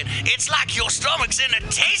biscuit. It's like your stomach's in a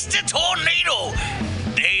tasty tornado.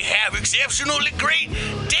 They have exceptionally great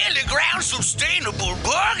daily ground sustainable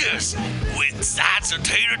burgers with sides of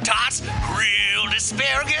tater tots, grilled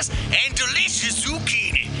asparagus, and delicious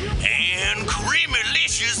zucchini, and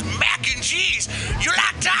creamy-licious mac and cheese. You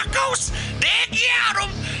like tacos? They got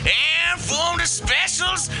them. And from the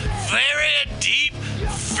specials, very deep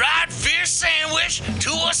fried fish sandwich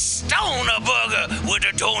to a stoner burger with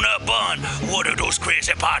a donut bun. What are those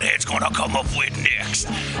crazy potheads gonna come up with next?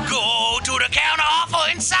 Go to the counter offer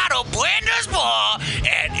inside of Bender's Bar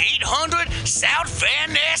at 800 South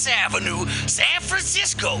Van Ness Avenue. San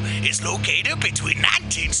Francisco is located between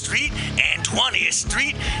 19th Street and 20th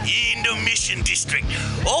Street in the Mission District.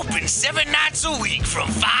 Open 7 nights a week from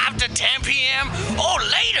 5 to 10 p.m. or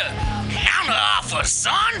later. Counter offer,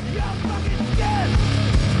 son.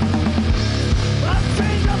 My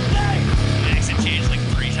accent changed like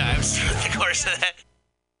 3 times through the course of that.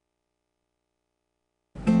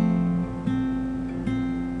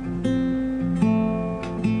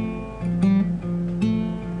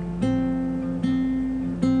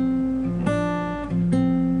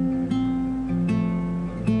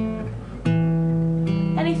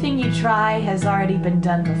 Anything you try has already been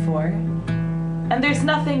done before, and there's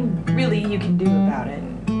nothing really you can do about it.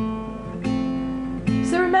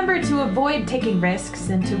 So remember to avoid taking risks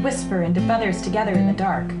and to whisper into feathers together in the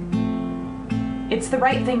dark. It's the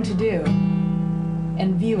right thing to do,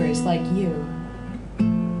 and viewers like you.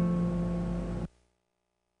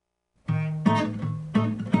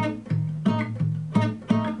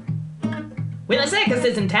 When a circus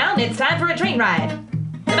is in town, it's time for a train ride.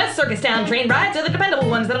 The best circus town train rides are the dependable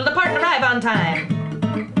ones that'll depart and arrive on time.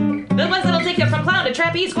 The ones that'll take you from clown to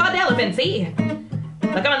trapeze, quad to elephant, see?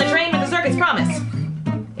 They'll come on the train with the circus promise.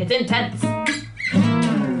 It's intense.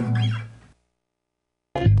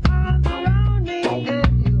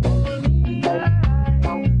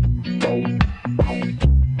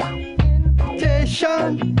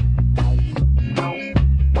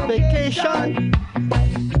 Vacation,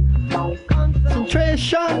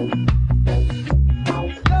 concentration,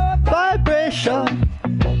 vibration.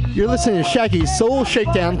 You're listening to Shaggy's Soul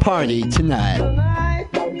Shakedown Party tonight.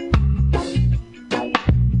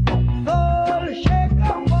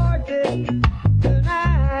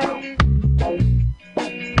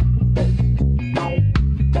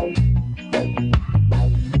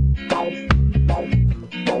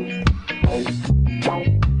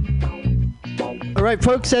 All right,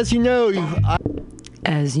 folks, as you know,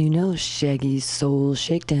 Shaggy's Soul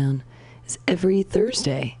Shakedown is every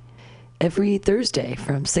Thursday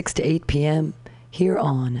from 6 to 8 p.m. here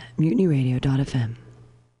on MutinyRadio.fm.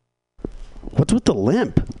 What's with the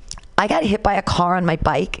limp? I got hit by a car on my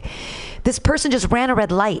bike. This person just ran a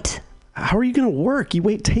red light. How are you going to work? You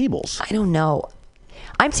wait tables. I don't know.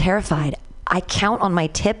 I'm terrified. I count on my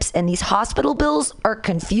tips, and these hospital bills are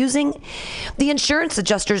confusing. The insurance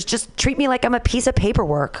adjusters just treat me like I'm a piece of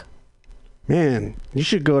paperwork. Man, you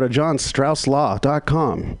should go to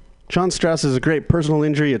johnstrausslaw.com. John Strauss is a great personal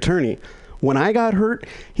injury attorney. When I got hurt,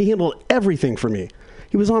 he handled everything for me.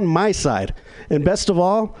 He was on my side. And best of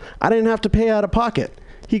all, I didn't have to pay out of pocket.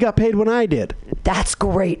 He got paid when I did. That's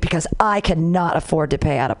great, because I cannot afford to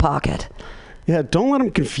pay out of pocket. Yeah, don't let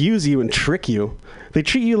them confuse you and trick you. They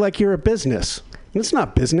treat you like you're a business. And it's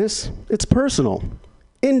not business. It's personal.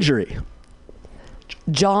 Injury.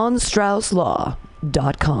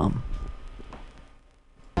 johnstrausslaw.com.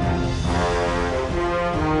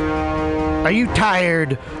 Are you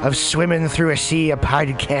tired of swimming through a sea of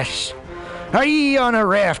podcasts? Are ye on a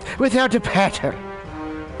raft without a paddle?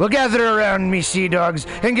 Well, gather around me, sea dogs,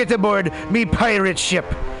 and get aboard me pirate ship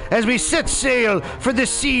as we set sail for the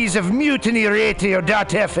seas of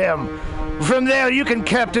MutinyRadio.fm. From there, you can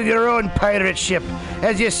captain your own pirate ship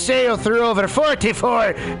as you sail through over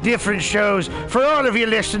 44 different shows for all of your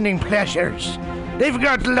listening pleasures. They've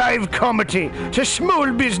got live comedy to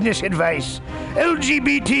small business advice,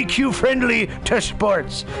 LGBTQ friendly to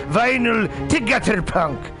sports, vinyl to gutter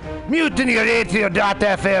punk.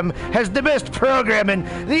 MutinyRadio.fm has the best programming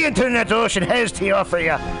the internet ocean has to offer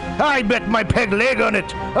you. I bet my peg leg on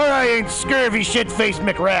it, or I ain't scurvy shit-faced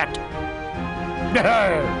McRat.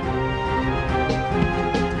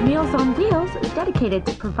 Meals on Wheels is dedicated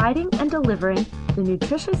to providing and delivering the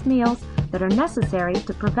nutritious meals that are necessary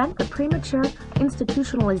to prevent the premature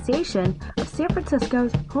institutionalization of San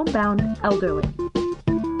Francisco's homebound elderly.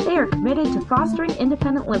 They are committed to fostering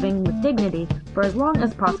independent living with dignity for as long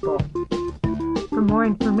as possible. For more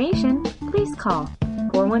information, please call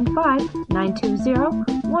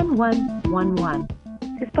 415-920-1111.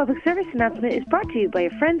 This public service announcement is brought to you by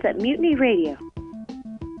your friends at Mutiny Radio.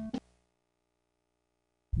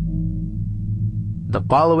 The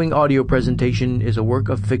following audio presentation is a work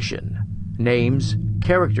of fiction. Names,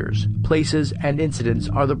 characters, places, and incidents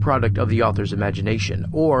are the product of the author's imagination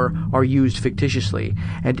or are used fictitiously,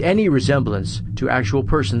 and any resemblance to actual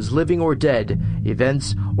persons living or dead,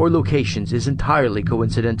 events, or locations is entirely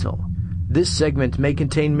coincidental. This segment may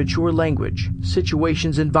contain mature language,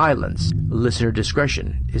 situations, and violence. Listener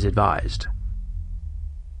discretion is advised.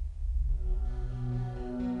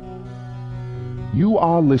 You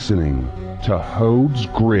are listening to Hode's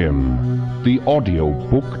Grim, the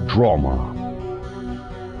audiobook drama.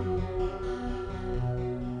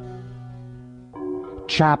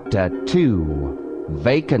 Chapter 2,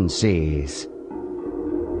 Vacancies.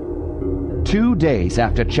 2 days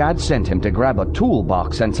after Chad sent him to grab a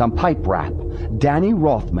toolbox and some pipe wrap, Danny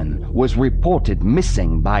Rothman was reported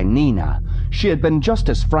missing by Nina. She had been just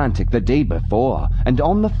as frantic the day before, and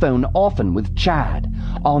on the phone often with Chad.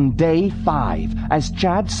 On day 5, as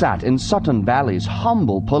Chad sat in Sutton Valley's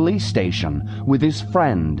humble police station with his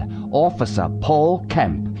friend, Officer Paul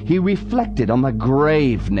Kemp, he reflected on the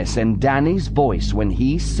graveness in Danny's voice when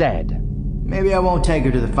he said, "Maybe I won't take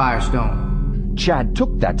her to the Firestone." Chad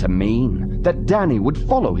took that to mean that Danny would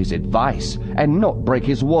follow his advice and not break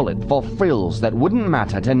his wallet for frills that wouldn't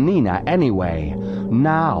matter to Nina anyway.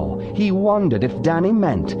 Now, he wondered if Danny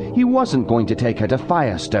meant he wasn't going to take her to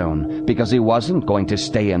Firestone because he wasn't going to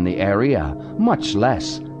stay in the area, much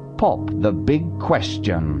less pop the big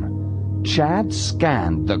question. Chad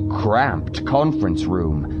scanned the cramped conference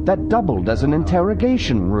room that doubled as an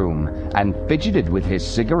interrogation room and fidgeted with his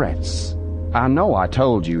cigarettes. I know I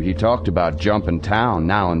told you he talked about jumping town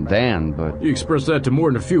now and then, but... You expressed that to more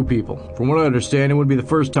than a few people. From what I understand, it would be the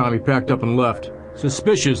first time he packed up and left.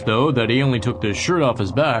 Suspicious, though, that he only took the shirt off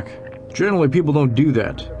his back. Generally, people don't do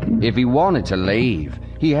that. If he wanted to leave,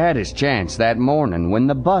 he had his chance that morning when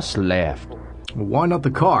the bus left. Why not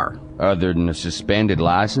the car? Other than a suspended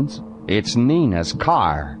license? It's Nina's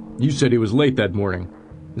car. You said he was late that morning.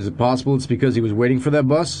 Is it possible it's because he was waiting for that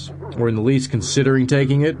bus? Or in the least considering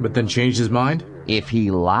taking it, but then changed his mind? If he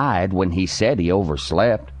lied when he said he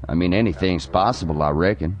overslept, anything's possible, I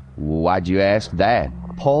reckon. Why'd you ask that?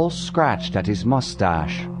 Paul scratched at his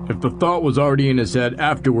mustache. If the thought was already in his head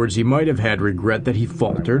afterwards, he might have had regret that he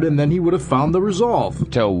faltered, and then he would have found the resolve.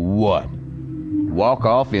 To what? Walk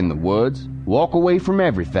off in the woods? Walk away from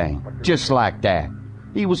everything? Just like that?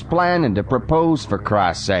 He was planning to propose, for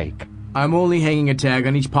Christ's sake. I'm only hanging a tag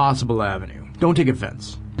on each possible avenue. Don't take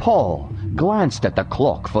offense. Paul glanced at the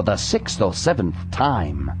clock for the 6th or 7th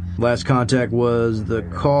time. Last contact was the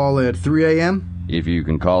call at 3 a.m.? If you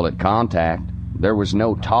can call it contact. There was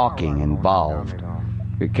no talking involved.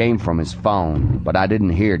 It came from his phone, but I didn't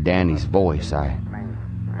hear Danny's voice.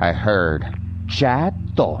 I heard. Chad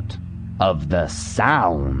thought of the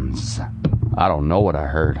sounds. I don't know what I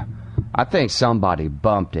heard. I think somebody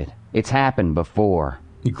bumped it. It's happened before.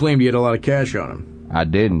 He claimed he had a lot of cash on him. I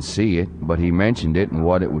didn't see it, but he mentioned it and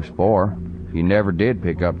what it was for. He never did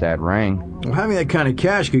pick up that ring. Well, having that kind of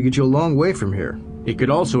cash could get you a long way from here. It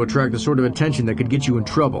could also attract the sort of attention that could get you in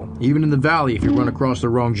trouble, even in the valley if you run across the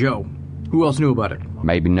wrong Joe. Who else knew about it?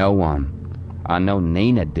 Maybe no one. I know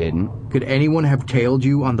Nina didn't. Could anyone have tailed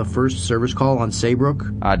you on the first service call on Saybrook?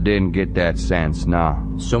 I didn't get that sense, no.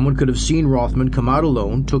 Someone could have seen Rothman come out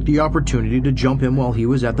alone, took the opportunity to jump him while he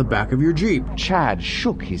was at the back of your Jeep. Chad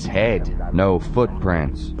shook his head. No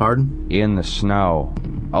footprints. Pardon? In the snow.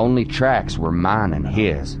 Only tracks were mine and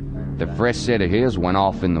his. The fresh set of his went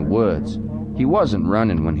off in the woods. He wasn't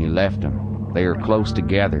running when he left them. They were close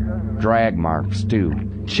together. Drag marks, too.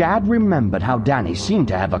 Chad remembered how Danny seemed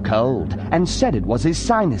to have a cold and said it was his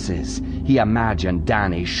sinuses. He imagined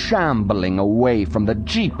Danny shambling away from the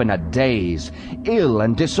Jeep in a daze, ill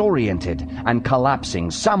and disoriented, and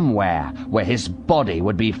collapsing somewhere where his body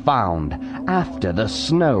would be found after the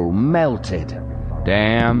snow melted.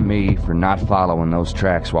 Damn me for not following those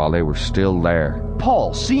tracks while they were still there.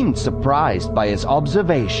 Paul seemed surprised by his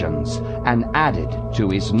observations and added to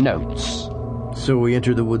his notes. So he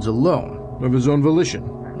entered the woods alone, of his own volition.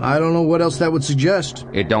 I don't know what else that would suggest.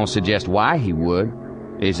 It don't suggest why he would.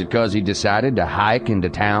 Is it 'cause he decided to hike into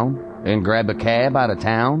town and grab a cab out of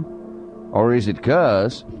town? Or is it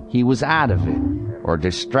 'cause he was out of it or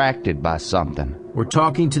distracted by something? We're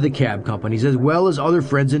talking to the cab companies as well as other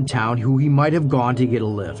friends in town who he might have gone to get a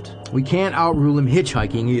lift. We can't outrule him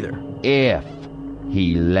hitchhiking either. If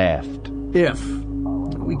he left. If.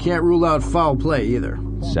 We can't rule out foul play either.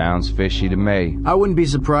 Sounds fishy to me. I wouldn't be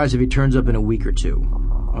surprised if he turns up in a week or two.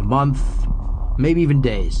 A month, maybe even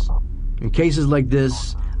days. In cases like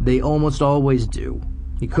this, they almost always do.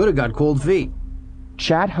 He could have got cold feet.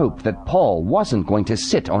 Chad hoped that Paul wasn't going to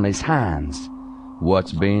sit on his hands.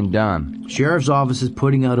 What's being done? Sheriff's office is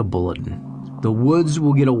putting out a bulletin. The woods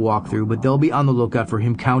will get a walkthrough, but they'll be on the lookout for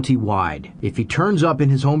him county-wide. If he turns up in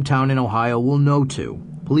his hometown in Ohio, we'll know too.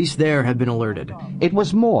 Police there have been alerted. It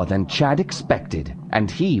was more than Chad expected, and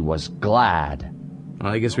he was glad.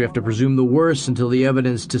 I guess we have to presume the worst until the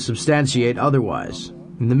evidence to substantiate otherwise.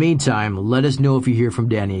 In the meantime, let us know if you hear from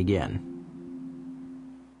Danny again.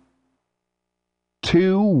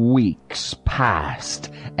 2 weeks passed,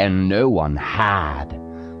 and no one had.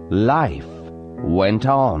 Life went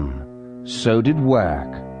on. So did work.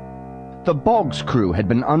 The Boggs crew had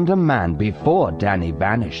been undermanned before Danny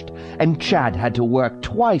vanished, and Chad had to work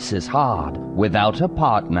twice as hard without a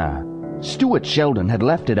partner. Stuart Sheldon had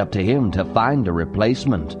left it up to him to find a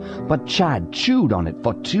replacement, but Chad chewed on it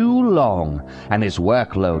for too long, and his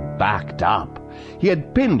workload backed up. He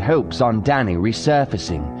had pinned hopes on Danny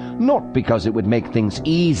resurfacing, not because it would make things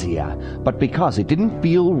easier, but because it didn't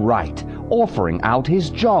feel right, offering out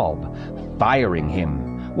his job. Firing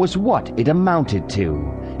him was what it amounted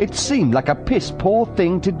to. It seemed like a piss-poor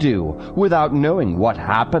thing to do without knowing what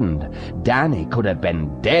happened. Danny could have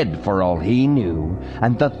been dead for all he knew,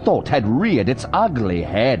 and the thought had reared its ugly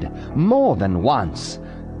head more than once.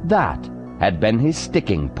 That had been his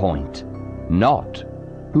sticking point, not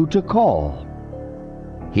who to call.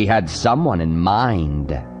 He had someone in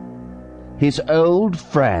mind. His old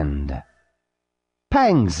friend,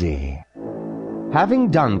 Pangsy.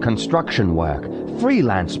 Having done construction work,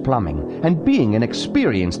 freelance plumbing, and being an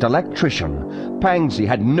experienced electrician, Pangsy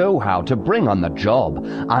had know-how to bring on the job,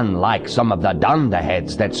 unlike some of the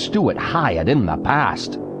dunderheads that Stuart hired in the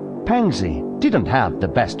past. Pangsy didn't have the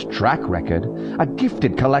best track record, a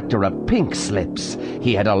gifted collector of pink slips.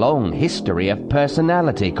 He had a long history of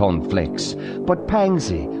personality conflicts, but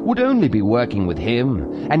Pangsy would only be working with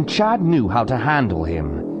him, and Chad knew how to handle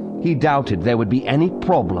him. He doubted there would be any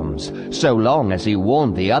problems, so long as he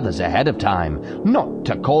warned the others ahead of time not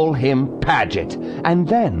to call him Paget, and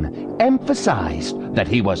then emphasized that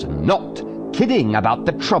he was not kidding about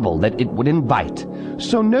the trouble that it would invite,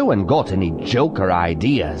 so no one got any joker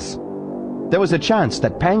ideas. There was a chance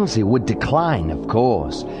that Pangsy would decline, of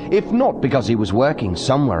course, if not because he was working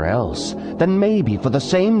somewhere else, then maybe for the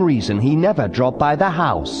same reason he never dropped by the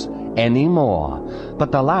house anymore.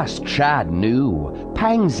 But the last Chad knew,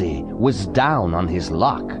 Pangsy was down on his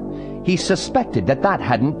luck. He suspected that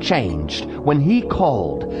hadn't changed when he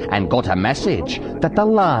called and got a message that the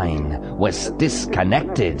line was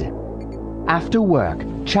disconnected. After work,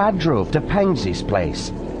 Chad drove to Pangsy's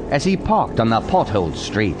place. As he parked on the potholed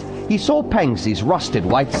street, he saw Pangsy's rusted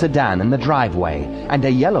white sedan in the driveway and a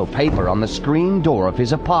yellow paper on the screen door of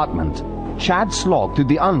his apartment. Chad slogged through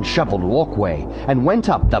the unshoveled walkway and went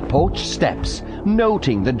up the porch steps,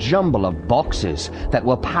 noting the jumble of boxes that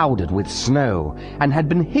were powdered with snow and had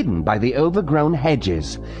been hidden by the overgrown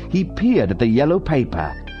hedges. He peered at the yellow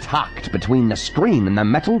paper, tucked between the screen and the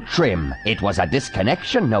metal trim. It was a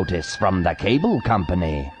disconnection notice from the cable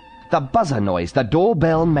company. The buzzer noise the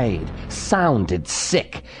doorbell made sounded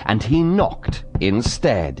sick, and he knocked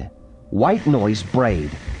instead. White noise brayed.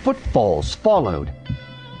 Footfalls followed.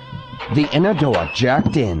 The inner door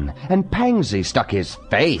jerked in, and Pangsy stuck his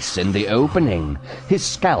face in the opening. His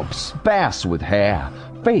scalp sparse with hair,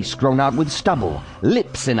 face grown out with stubble,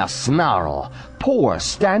 lips in a snarl, pores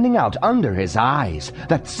standing out under his eyes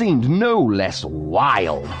that seemed no less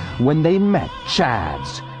wild when they met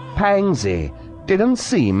Chad's. Pangsy didn't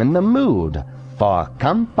seem in the mood for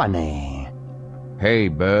company. "Hey,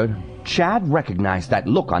 bud." Chad recognized that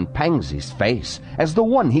look on Pangsy's face as the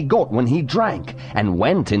one he got when he drank and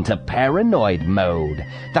went into paranoid mode.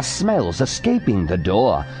 The smells escaping the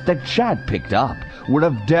door that Chad picked up were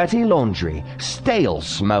of dirty laundry, stale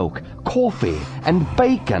smoke, coffee, and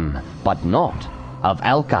bacon, but not of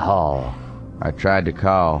alcohol. "I tried to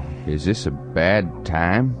call. Is this a bad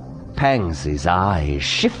time?" Pangsy's eyes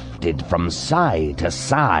shifted from side to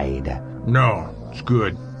side. "No, it's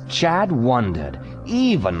good." Chad wondered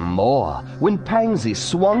even more when Pangsy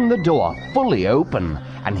swung the door fully open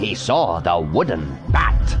and he saw the wooden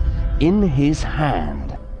bat in his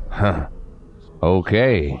hand. "Huh.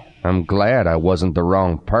 Okay, I'm glad I wasn't the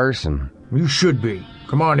wrong person." "You should be.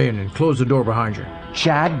 Come on in and close the door behind you."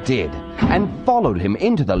 Chad did, and followed him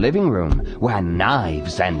into the living room, where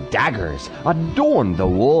knives and daggers adorned the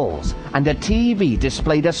walls, and a TV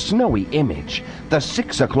displayed a snowy image, the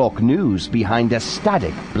 6 o'clock news behind a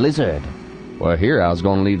static blizzard. Well, here I was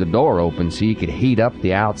going to leave the door open so you could heat up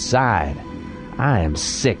the outside. I am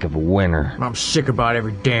sick of winter. I'm sick about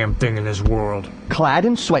every damn thing in this world. Clad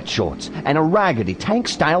in sweatshorts and a raggedy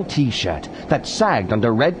tank-style t-shirt that sagged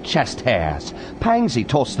under red chest hairs, Pangsy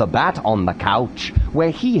tossed the bat on the couch, where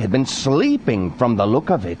he had been sleeping from the look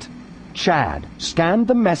of it. Chad scanned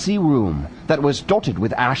the messy room that was dotted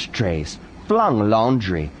with ashtrays, flung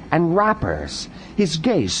laundry, and wrappers. His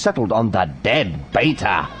gaze settled on the dead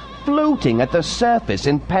beta, floating at the surface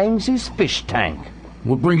in Pangsy's fish tank.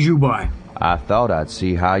 "What brings you by?" "I thought I'd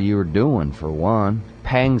see how you were doing, for one."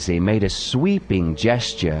 Pangsy made a sweeping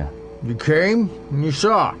gesture. "You came and you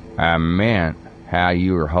saw." "I meant how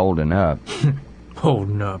you were holding up."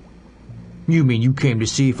 "Holding up? You mean you came to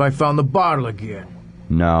see if I found the bottle again?"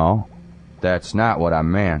 "No, that's not what I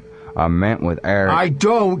meant. I meant with Eric." "I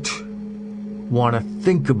don't want to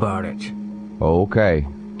think about it. Okay.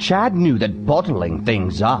 Chad knew that bottling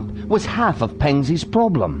things up was half of Pengsy's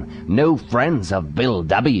problem. No friends of Bill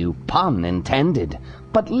W., pun intended,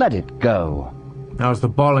 but let it go. How's the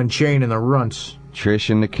ball and chain and the runts? Trish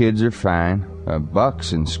and the kids are fine.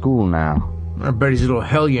 Buck's in school now. I bet he's a little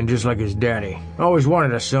hellion just like his daddy. Always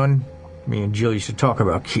wanted a son. Me and Jill used to talk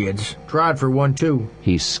about kids. Tried for one, too.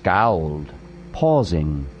 He scowled,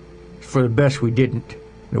 pausing. For the best we didn't,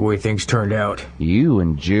 the way things turned out. You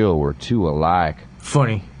and Jill were too alike.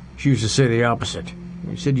 Funny. She used to say the opposite.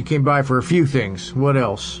 You said you came by for a few things. What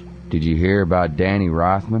else? Did you hear about Danny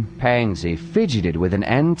Rothman? Pangsy fidgeted with an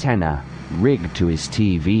antenna rigged to his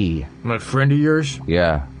TV. That friend of yours?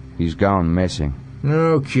 Yeah, he's gone missing.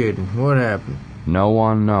 No kidding. What happened? No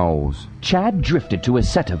one knows. Chad drifted to a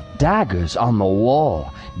set of daggers on the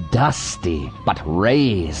wall. Dusty, but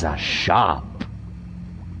razor sharp.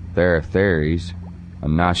 There are theories.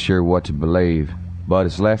 I'm not sure what to believe, but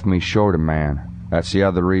it's left me short a man. That's the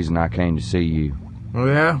other reason I came to see you. Oh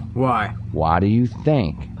yeah? Why? Why do you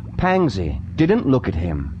think? Pangsy didn't look at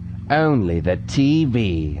him. Only the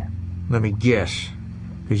TV. Let me guess.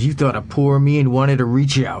 'Cause you thought of poor me and wanted to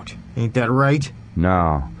reach out. Ain't that right?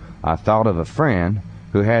 No. I thought of a friend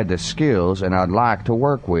who had the skills and I'd like to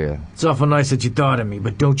work with. It's awful nice that you thought of me,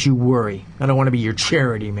 but don't you worry. I don't want to be your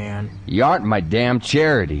charity, man. You aren't my damn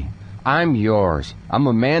charity. I'm yours. I'm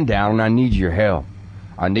a man down and I need your help.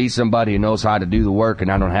 I need somebody who knows how to do the work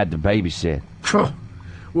and I don't have to babysit.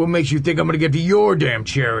 What makes you think I'm gonna get to your damn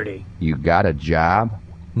charity? You got a job?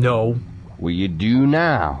 No. Well, you do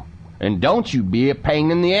now. And don't you be a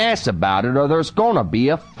pain in the ass about it or there's gonna be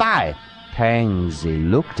a fight. Pangsy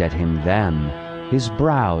looked at him then, his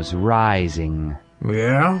brows rising.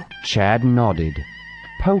 Yeah? Chad nodded,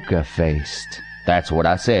 poker-faced. That's what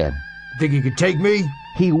I said. Think you could take me?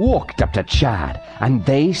 He walked up to Chad, and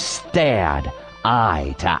they stared,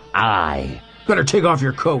 eye to eye. Better take off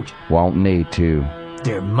your coat. Won't need to.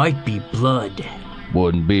 There might be blood.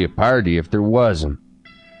 Wouldn't be a party if there wasn't.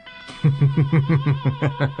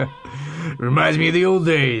 Reminds me of the old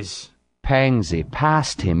days. Pangsy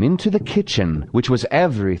passed him into the kitchen, which was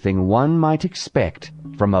everything one might expect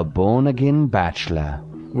from a born-again bachelor.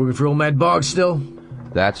 Working for old Mad Boggs still?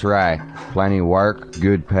 That's right. Plenty of work,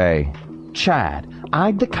 good pay. Chad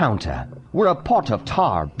eyed the counter, where a pot of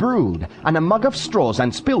tar brewed and a mug of straws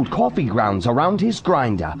and spilled coffee grounds around his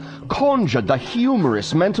grinder conjured the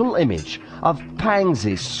humorous mental image of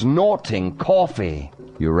Pangsy snorting coffee.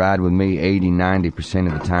 You ride with me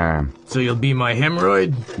 80-90% of the time. So you'll be my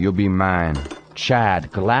hemorrhoid? You'll be mine.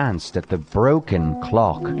 Chad glanced at the broken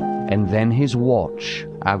clock and then his watch.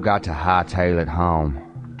 I've got to hightail it home.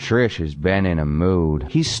 Trish has been in a mood.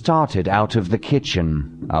 He started out of the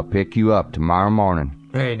kitchen. I'll pick you up tomorrow morning.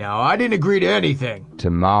 Hey now, I didn't agree to anything.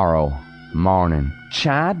 Tomorrow morning.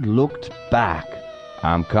 Chad looked back.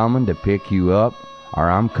 I'm coming to pick you up,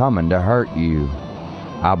 or I'm coming to hurt you.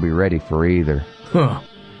 I'll be ready for either. Huh.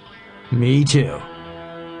 Me too.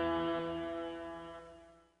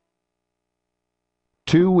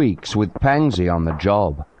 2 weeks with Pangsy on the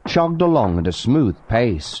job chugged along at a smooth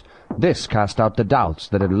pace. This cast out the doubts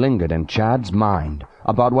that had lingered in Chad's mind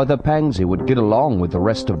about whether Pangsy would get along with the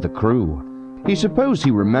rest of the crew. He supposed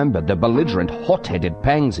he remembered the belligerent, hot-headed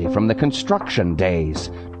Pangsy from the construction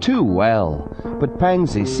days too well, but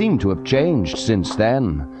Pangsy seemed to have changed since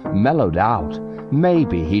then, mellowed out.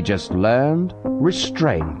 Maybe he just learned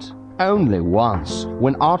restraint. Only once,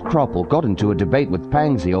 when Art Cropple got into a debate with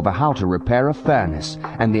Pangsy over how to repair a furnace,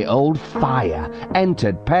 and the old fire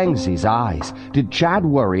entered Pangsy's eyes, did Chad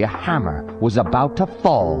worry a hammer was about to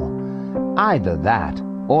fall. Either that,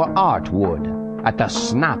 or Art would, at the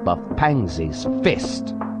snap of Pangsy's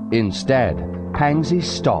fist. Instead, Pangsy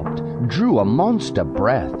stopped, drew a monster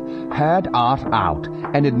breath, heard Art out,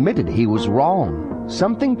 and admitted he was wrong,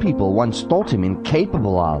 something people once thought him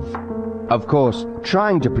incapable of. Of course,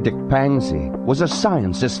 trying to predict Pangsy was a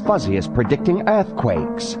science as fuzzy as predicting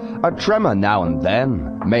earthquakes. A tremor now and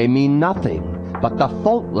then may mean nothing, but the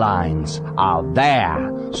fault lines are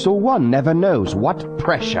there, so one never knows what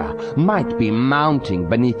pressure might be mounting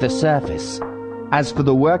beneath the surface. As for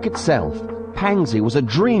the work itself, Pangsy was a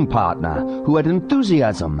dream partner who had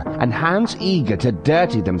enthusiasm and hands eager to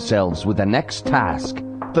dirty themselves with the next task.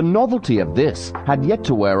 The novelty of this had yet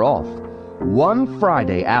to wear off. One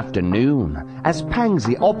Friday afternoon, as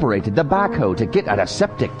Pangsy operated the backhoe to get at a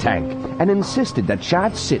septic tank and insisted that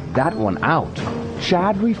Chad sit that one out,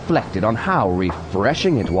 Chad reflected on how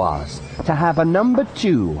refreshing it was to have a number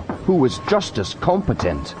two who was just as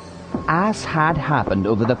competent. As had happened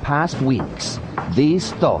over the past weeks,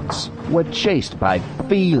 these thoughts were chased by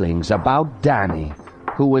feelings about Danny.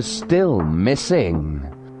 who was still missing.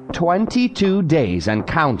 22 days and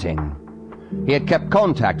counting. He had kept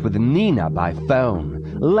contact with Nina by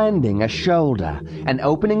phone, lending a shoulder and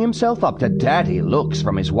opening himself up to daddy looks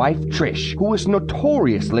from his wife Trish, who was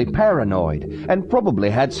notoriously paranoid and probably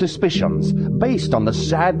had suspicions based on the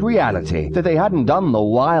sad reality that they hadn't done the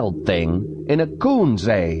wild thing in a coon's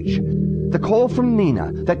age. The call from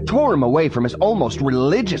Nina that tore him away from his almost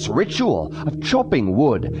religious ritual of chopping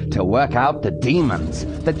wood to work out the demons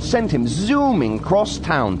that sent him zooming cross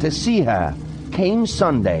town to see her came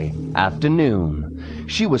Sunday afternoon.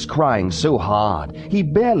 She was crying so hard he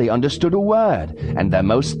barely understood a word, and the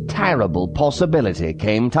most terrible possibility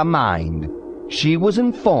came to mind. She was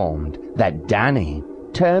informed that Danny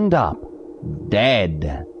turned up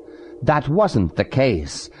dead. That wasn't the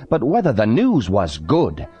case, but whether the news was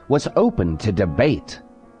good was open to debate.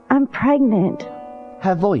 I'm pregnant.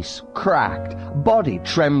 Her voice cracked, body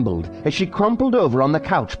trembled as she crumpled over on the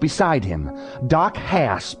couch beside him. Dark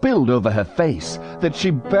hair spilled over her face that she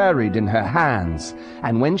buried in her hands,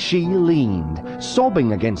 and when she leaned,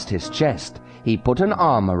 sobbing against his chest, he put an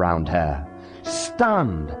arm around her.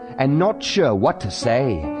 Stunned and not sure what to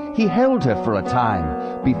say, he held her for a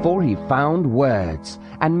time before he found words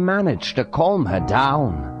and managed to calm her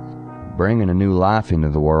down. Bringing a new life into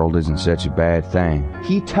the world isn't such a bad thing,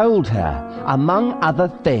 he told her, among other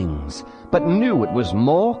things, but knew it was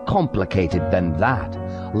more complicated than that.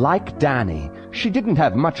 Like Danny, she didn't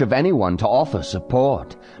have much of anyone to offer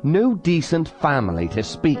support, no decent family to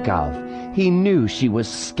speak of. He knew she was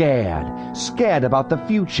scared about the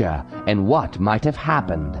future and what might have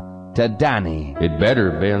happened to Danny. It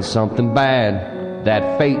better have been something bad.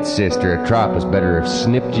 That fate sister at Tropos better have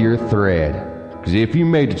snipped your thread. Because if you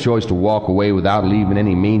made the choice to walk away without leaving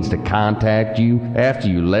any means to contact you after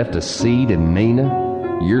you left a seed in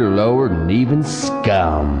Nina, you're lower than even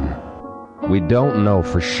scum. We don't know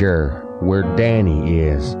for sure where Danny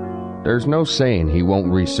is. There's no saying he won't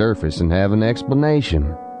resurface and have an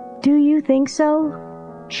explanation. Do you think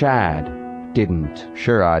so? Chad didn't.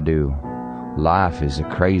 Sure I do. Life is a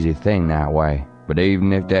crazy thing that way. But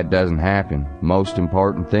even if that doesn't happen, most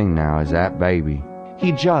important thing now is that baby.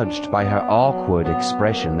 He judged by her awkward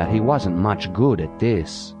expression that he wasn't much good at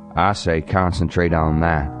this. I say concentrate on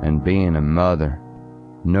that and being a mother.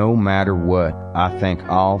 No matter what, I think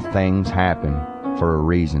all things happen for a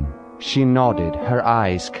reason. She nodded, her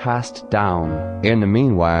eyes cast down. In the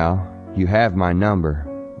meanwhile, you have my number.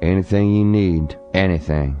 Anything you need,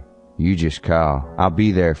 anything, you just call. I'll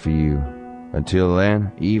be there for you. Until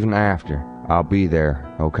then, even after, I'll be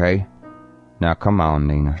there, okay? Now come on,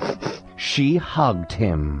 Nina. She hugged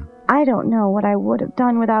him. I don't know what I would have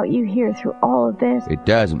done without you here through all of this. It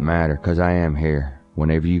doesn't matter, 'cause I am here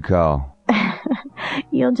whenever you call.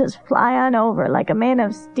 You'll just fly on over like a man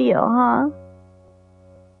of steel, huh?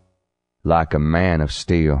 Like a man of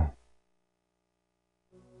steel.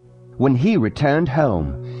 When he returned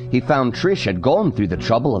home, he found Trish had gone through the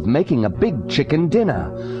trouble of making a big chicken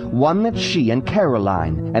dinner, one that she and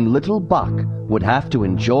Caroline and little Buck would have to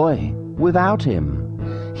enjoy without him.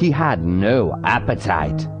 He had no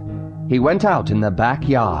appetite. He went out in the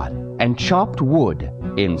backyard and chopped wood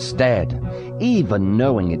instead, even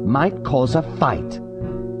knowing it might cause a fight.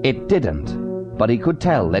 It didn't, but he could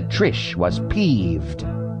tell that Trish was peeved.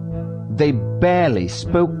 They barely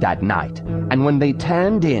spoke that night, and when they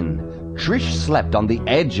turned in, Trish slept on the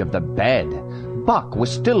edge of the bed. Buck was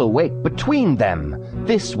still awake between them.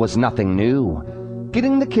 This was nothing new.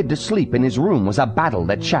 Getting the kid to sleep in his room was a battle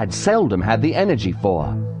that Chad seldom had the energy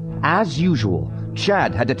for. As usual,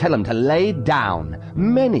 Chad had to tell him to lay down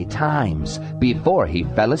many times before he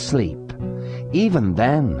fell asleep. Even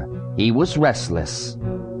then, he was restless.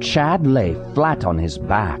 Chad lay flat on his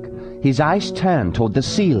back, his eyes turned toward the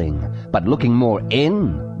ceiling, but looking more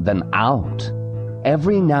in than out.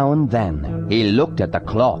 Every now and then, he looked at the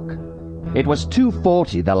clock. It was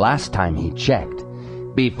 2:40 the last time he checked,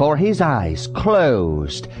 before his eyes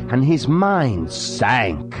closed and his mind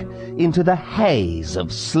sank into the haze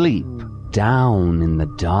of sleep. Down in the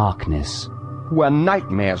darkness, where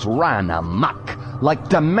nightmares ran amok like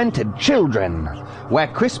demented children, where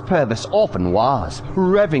Chris Purvis often was,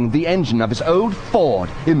 revving the engine of his old Ford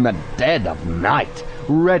in the dead of night,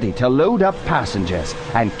 ready to load up passengers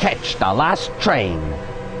and catch the last train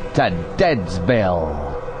to Deadsville,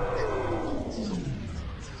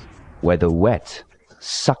 where the wet,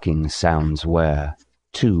 sucking sounds were,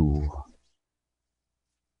 too.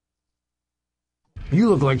 You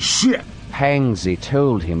look like shit, Pangsy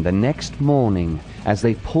told him the next morning as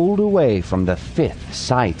they pulled away from the 5th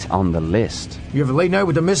site on the list. You have a late night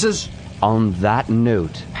with the missus? On that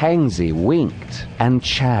note, Pangsy winked and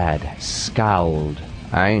Chad scowled.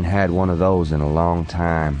 I ain't had one of those in a long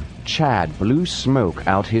time. Chad blew smoke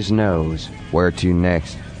out his nose. Where to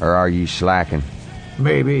next? Or are you slacking?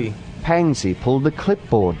 Maybe. Pansy pulled the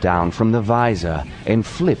clipboard down from the visor and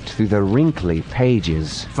flipped through the wrinkly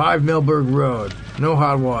pages. 5 Millburg Road. No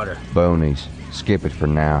hot water. Bonies. Skip it for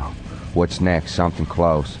now. What's next? Something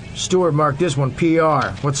close. Stewart marked this one PR.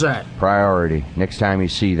 What's that? Priority. Next time you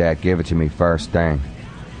see that, give it to me first thing.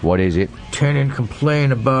 What is it? Tenant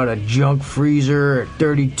complained about a junk freezer at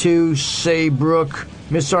 32 Saybrook.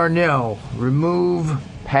 Miss Arnell, remove...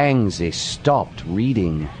 Pansy stopped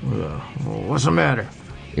reading. What's the matter?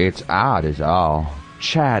 It's odd is all.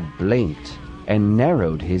 Chad blinked and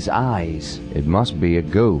narrowed his eyes. It must be a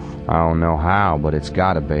goof. I don't know how, but it's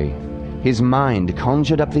gotta be. His mind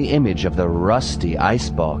conjured up the image of the rusty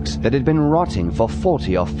icebox that had been rotting for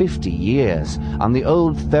 40 or 50 years on the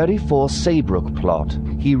old 34 Saybrook plot.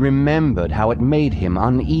 He remembered how it made him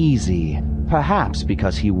uneasy, perhaps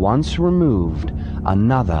because he once removed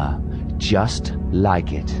another just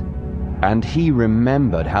like it. And he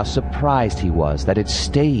remembered how surprised he was that it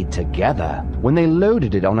stayed together when they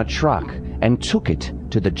loaded it on a truck and took it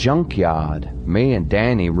to the junkyard. Me and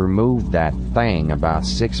Danny removed that thing about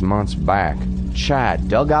 6 months back. Chad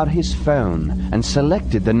dug out his phone and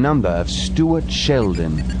selected the number of Stuart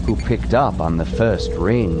Sheldon, who picked up on the first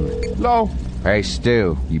ring. Hello? Hey,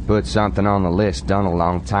 Stu, you put something on the list done a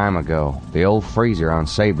long time ago. The old freezer on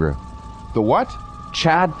Saybrook. The what?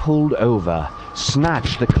 Chad pulled over,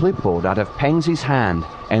 snatched the clipboard out of Pansy's hand,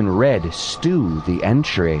 and read Stu the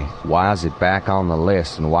entry. Why is it back on the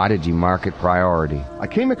list, and why did you mark it priority? I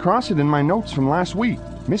came across it in my notes from last week.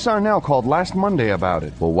 Miss Arnell called last Monday about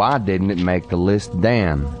it. Well, why didn't it make the list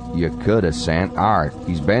then? You could have sent Art.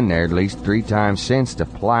 He's been there at least 3 times since to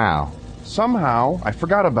plow. Somehow, I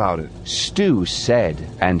forgot about it. Stu said,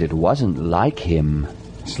 and it wasn't like him.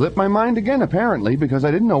 Slipped my mind again, apparently, because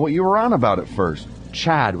I didn't know what you were on about at first.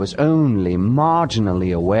 Chad was only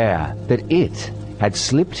marginally aware that it had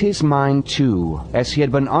slipped his mind too, as he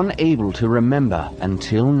had been unable to remember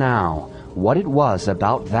until now what it was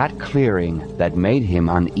about that clearing that made him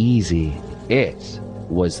uneasy. It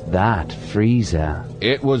was that freezer.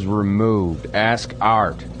 It was removed. Ask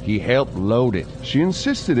Art. He helped load it. She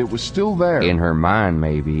insisted it was still there. In her mind,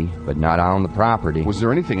 maybe, but not on the property. Was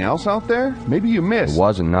there anything else out there? Maybe you missed. There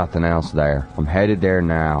wasn't nothing else there. I'm headed there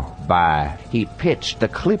now. Bye. He pitched the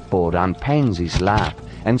clipboard on Pansy's lap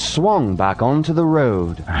and swung back onto the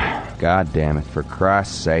road. God damn it, for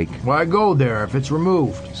Christ's sake. Why go there if it's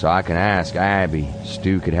removed? So I can ask Abby.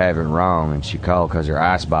 Stu could have it wrong, and she called 'cause her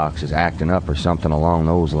icebox is acting up or something along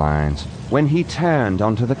those lines. When he turned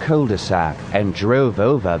onto the cul-de-sac and drove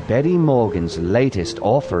over Betty Morgan's latest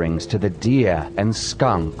offerings to the deer and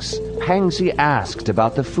skunks, Pansy asked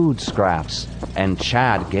about the food scraps, and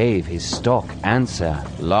Chad gave his stock answer.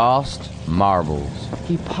 Lost marbles.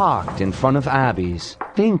 He parked in front of Abby's.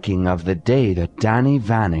 Thinking of the day that Danny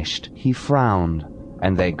vanished, he frowned,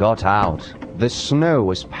 and they got out. The snow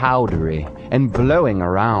was powdery and blowing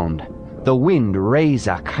around. The wind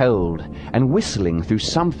razor cold and whistling through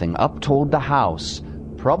something up toward the house,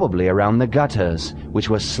 probably around the gutters, which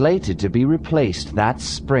were slated to be replaced that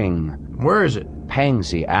spring. Where is it?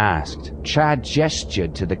 Pansy asked. Chad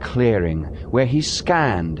gestured to the clearing, where he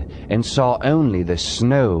scanned and saw only the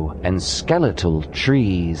snow and skeletal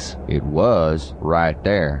trees. It was right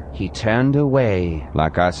there. He turned away.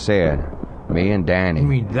 Like I said, me and Danny. You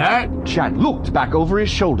mean that? Chad looked back over his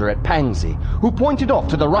shoulder at Pansy, who pointed off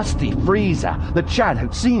to the rusty freezer that Chad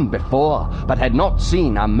had seen before, but had not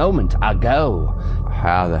seen a moment ago.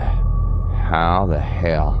 How the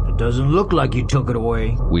hell? It doesn't look like you took it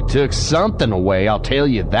away. We took something away, I'll tell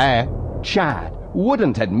you that. Chad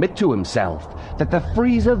wouldn't admit to himself that the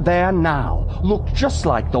freezer there now looked just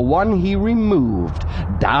like the one he removed,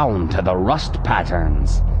 down to the rust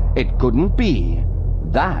patterns. It couldn't be.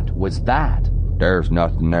 That was that. There's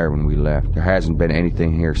nothing there when we left. There hasn't been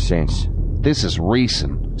anything here since. This is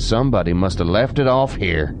recent. Somebody must have left it off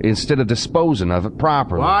here instead of disposing of it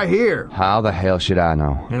properly. Why here? How the hell should I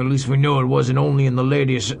know? At least we know it wasn't only in the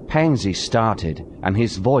latest... Pansy started, and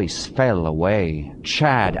his voice fell away.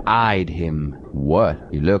 Chad eyed him.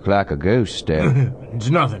 What? You look like a ghost, Steph. It's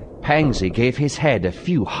nothing. Pansy gave his head a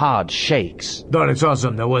few hard shakes. Thought I saw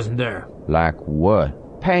something that wasn't there. Like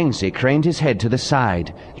what? Pansy craned his head to the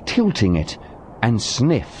side, tilting it, and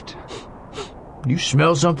sniffed. You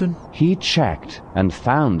smell something? He checked and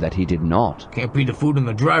found that he did not. Can't be the food in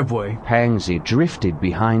the driveway. Pansy drifted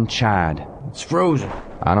behind Chad. It's frozen.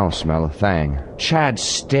 I don't smell a thing. Chad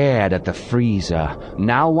stared at the freezer,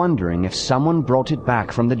 now wondering if someone brought it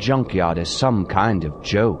back from the junkyard as some kind of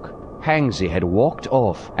joke. Pansy had walked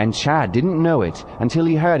off, and Chad didn't know it until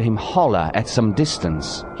he heard him holler at some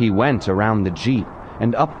distance. He went around the Jeep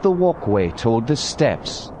and up the walkway toward the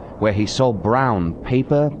steps, where he saw brown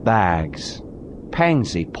paper bags.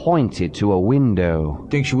 Pansy pointed to a window.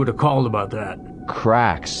 Think she would have called about that.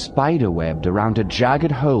 Cracks spiderwebbed around a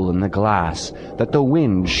jagged hole in the glass that the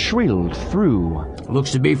wind shrilled through.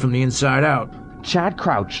 Looks to be from the inside out. Chad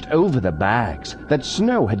crouched over the bags that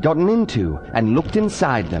snow had gotten into and looked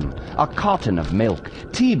inside them. A carton of milk,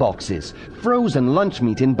 tea boxes, frozen lunch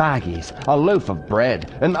meat in baggies, a loaf of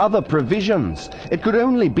bread, and other provisions. It could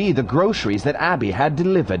only be the groceries that Abby had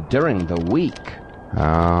delivered during the week.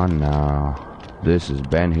 Oh, no. This has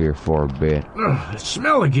been here for a bit. Ugh,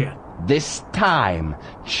 smell again. This time,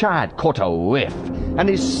 Chad caught a whiff, and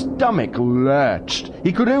his stomach lurched.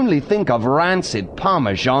 He could only think of rancid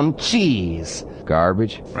Parmesan cheese.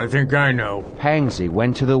 Garbage? I think I know. Pansy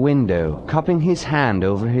went to the window, cupping his hand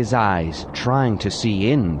over his eyes, trying to see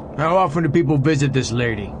in. How often do people visit this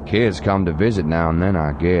lady? Kids come to visit now and then,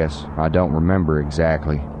 I guess. I don't remember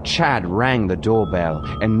exactly. Chad rang the doorbell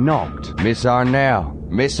and knocked. Miss Arnell!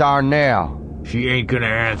 Miss Arnell! She ain't gonna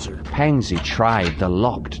answer. Pansy tried the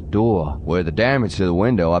locked door. With the damage to the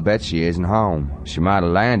window, I bet she isn't home. She might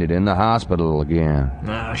have landed in the hospital again.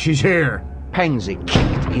 Nah, she's here. Pansy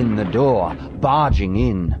kicked in the door, barging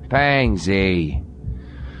in. Pansy!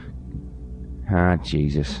 Ah,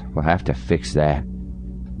 Jesus. We'll have to fix that.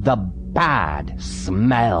 The bad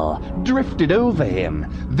smell drifted over him,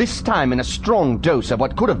 this time in a strong dose of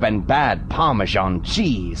what could have been bad Parmesan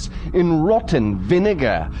cheese, in rotten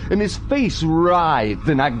vinegar, and his face writhed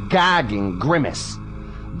in a gagging grimace.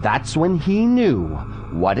 That's when he knew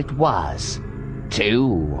what it was,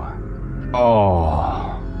 too.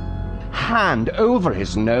 Oh. Hand over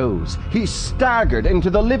his nose, he staggered into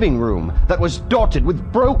the living room that was dotted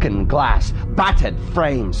with broken glass, battered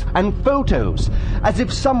frames, and photos, as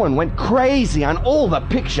if someone went crazy on all the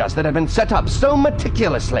pictures that had been set up so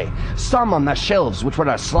meticulously, some on the shelves which were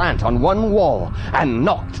aslant on one wall, and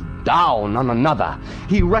knocked down on another.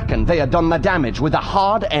 He reckoned they had done the damage with the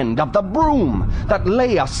hard end of the broom that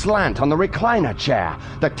lay aslant on the recliner chair.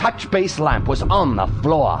 The touch-base lamp was on the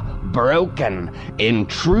floor, broken.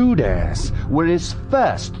 Intruders were his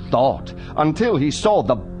first thought, until he saw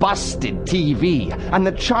the busted TV and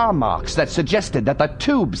the char marks that suggested that the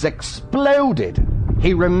tubes exploded.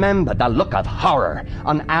 He remembered the look of horror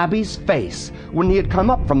on Abby's face when he had come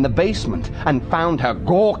up from the basement and found her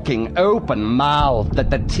gawking open-mouthed at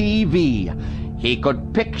the TV. He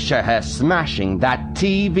could picture her smashing that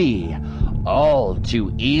TV all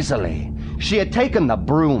too easily. She had taken the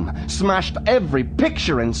broom, smashed every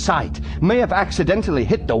picture in sight, may have accidentally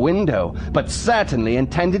hit the window, but certainly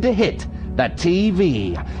intended to hit the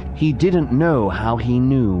TV. He didn't know how he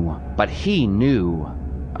knew, but he knew.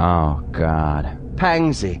 Oh, God.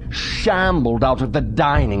 Pansy shambled out of the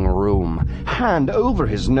dining room, hand over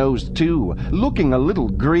his nose too, looking a little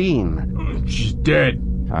green. She's dead.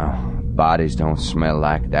 Oh, bodies don't smell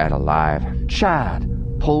like that alive. Chad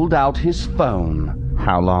pulled out his phone.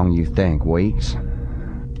 How long you think, weeks?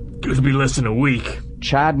 Could be less than a week.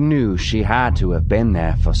 Chad knew she had to have been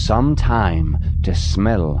there for some time to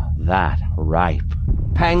smell that ripe.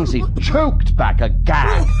 Pansy choked back a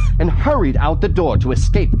gag and hurried out the door to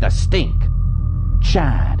escape the stink.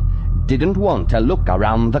 Chad didn't want to look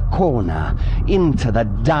around the corner into the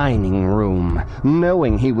dining room,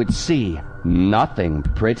 knowing he would see nothing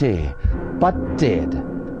pretty, but did.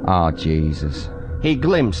 Oh, Jesus. He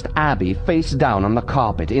glimpsed Abby face down on the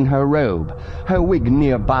carpet in her robe, her wig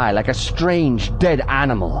nearby like a strange dead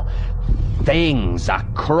animal. Things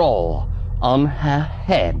a-crawl on her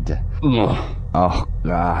head. Ugh. Oh,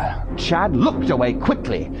 God. Chad looked away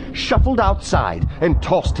quickly, shuffled outside, and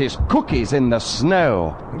tossed his cookies in the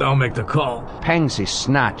snow. I'll make the call. Pansy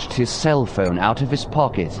snatched his cell phone out of his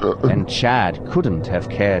pocket, and Chad couldn't have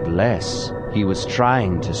cared less. He was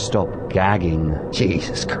trying to stop gagging.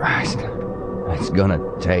 Jesus Christ. It's gonna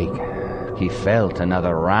take. He felt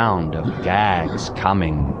another round of gags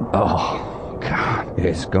coming. Oh, God.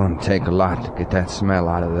 It's gonna take a lot to get that smell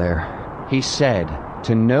out of there, he said,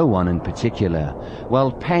 to no one in particular,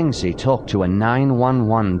 while Pansy talked to a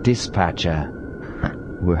 911 dispatcher.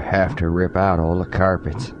 We'll have to rip out all the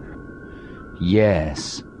carpets.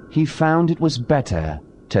 Yes, he found it was better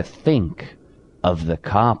to think of the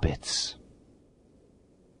carpets.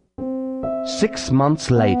 6 months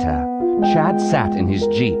later, Chad sat in his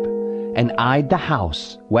Jeep and eyed the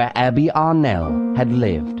house where Abby Arnell had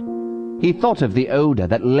lived. He thought of the odor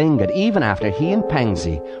that lingered even after he and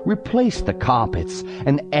Pansy replaced the carpets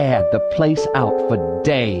and aired the place out for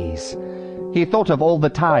days. He thought of all the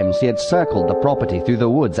times he had circled the property through the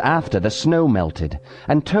woods after the snow melted,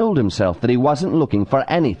 and told himself that he wasn't looking for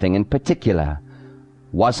anything in particular.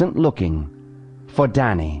 Wasn't looking for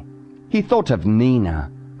Danny. He thought of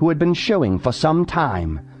Nina, who had been showing for some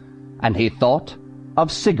time, and he thought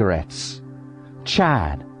of cigarettes.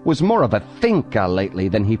 Chad was more of a thinker lately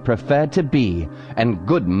than he preferred to be, and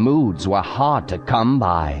good moods were hard to come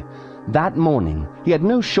by. That morning, he had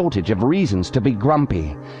no shortage of reasons to be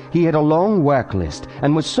grumpy. He had a long work list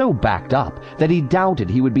and was so backed up that he doubted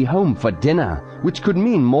he would be home for dinner, which could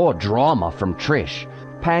mean more drama from Trish.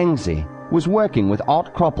 Pangsy was working with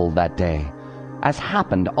Art Kroppel that day, as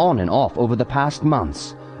happened on and off over the past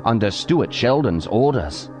months, under Stuart Sheldon's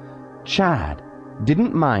orders. Chad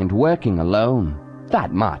didn't mind working alone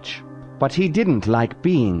that much, but he didn't like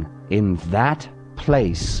being in that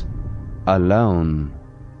place alone.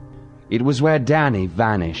 It was where Danny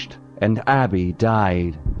vanished and Abby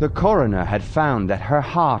died. The coroner had found that her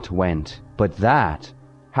heart went, but that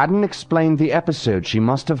hadn't explained the episode she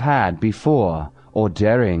must have had before or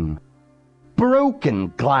during.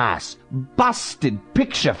 Broken glass, busted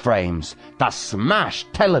picture frames, the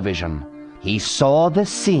smashed television. He saw the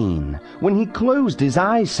scene when he closed his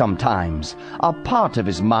eyes sometimes, a part of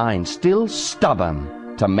his mind still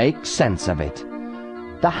stubborn to make sense of it.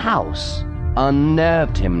 The house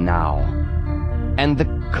unnerved him now. And the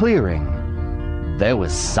clearing, there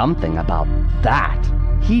was something about that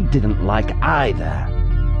he didn't like either.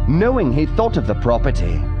 Knowing he thought of the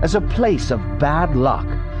property as a place of bad luck,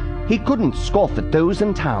 he couldn't scoff at those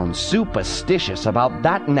in town superstitious about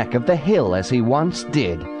that neck of the hill as he once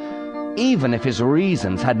did, even if his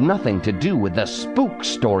reasons had nothing to do with the spook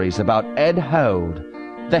stories about Ed Hode.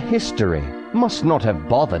 The history must not have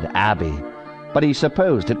bothered Abby, but he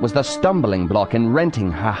supposed it was the stumbling block in renting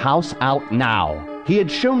her house out now. He had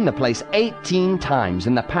shown the place 18 times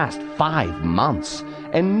in the past 5 months,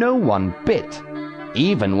 and no one bit,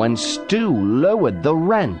 even when Stu lowered the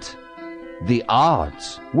rent. The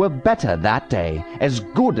odds were better that day, as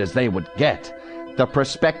good as they would get. The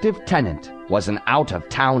prospective tenant was an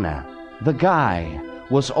out-of-towner. The guy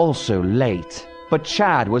was also late, but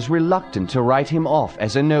Chad was reluctant to write him off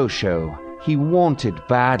as a no-show. He wanted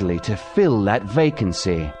badly to fill that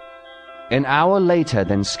vacancy. An hour later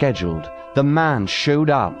than scheduled, the man showed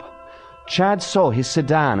up. Chad saw his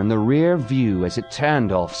sedan in the rear view as it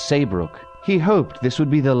turned off Saybrook. He hoped this would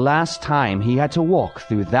be the last time he had to walk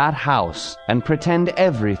through that house and pretend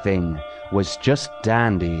everything was just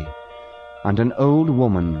dandy. And an old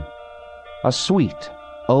woman, a sweet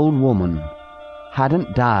old woman,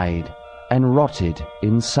 hadn't died and rotted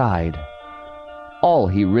inside. All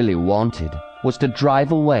he really wanted was to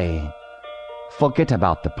drive away, forget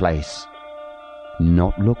about the place,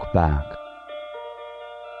 not look back.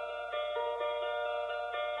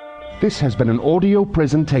 This has been an audio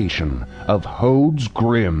presentation of Hode's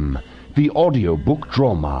Grim, the audiobook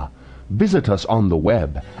drama. Visit us on the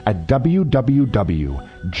web at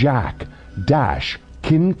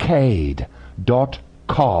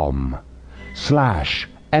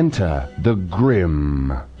www.jack-kincaid.com/enter the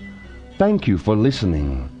grim. Thank you for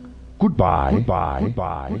listening. Goodbye. Goodbye.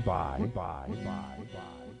 Goodbye. Goodbye. Goodbye.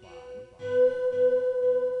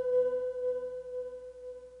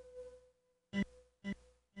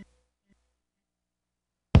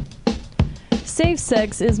 Safe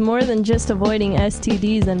sex is more than just avoiding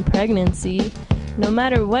STDs and pregnancy. No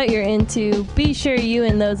matter what you're into, be sure you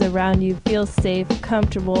and those around you feel safe,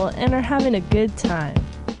 comfortable, and are having a good time.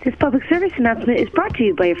 This public service announcement is brought to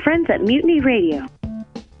you by your friends at Mutiny Radio.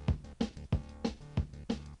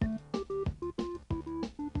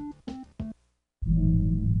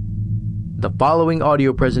 The following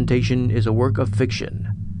audio presentation is a work of fiction.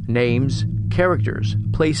 Names, characters,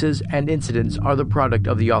 places, and incidents are the product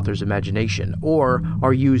of the author's imagination or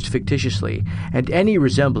are used fictitiously, and any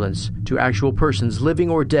resemblance to actual persons living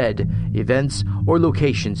or dead, events, or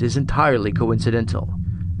locations is entirely coincidental.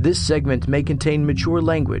 This segment may contain mature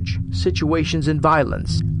language, situations, and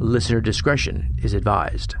violence. Listener discretion is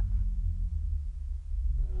advised.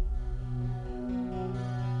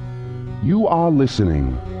 You are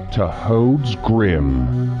listening to Hode's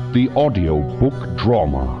Grim, the audiobook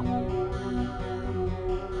drama.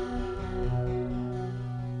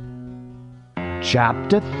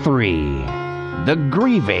 Chapter 3. The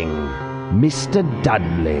Grieving Mr.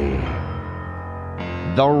 Dudley.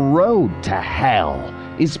 The road to hell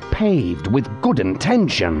is paved with good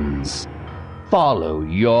intentions. Follow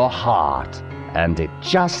your heart, and it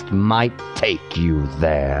just might take you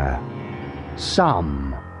there.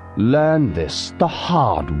 Some learn this the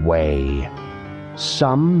hard way.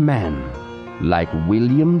 Some men, like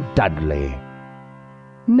William Dudley,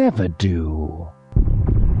 never do.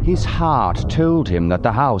 His heart told him that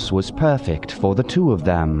the house was perfect for the two of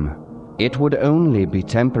them. It would only be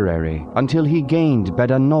temporary until he gained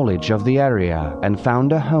better knowledge of the area and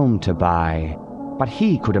found a home to buy. But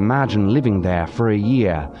he could imagine living there for a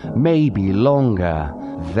year, maybe longer,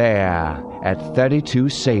 there at 32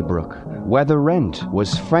 Saybrook, where the rent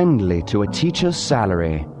was friendly to a teacher's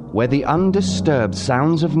salary, where the undisturbed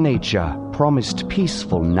sounds of nature promised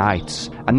peaceful nights, and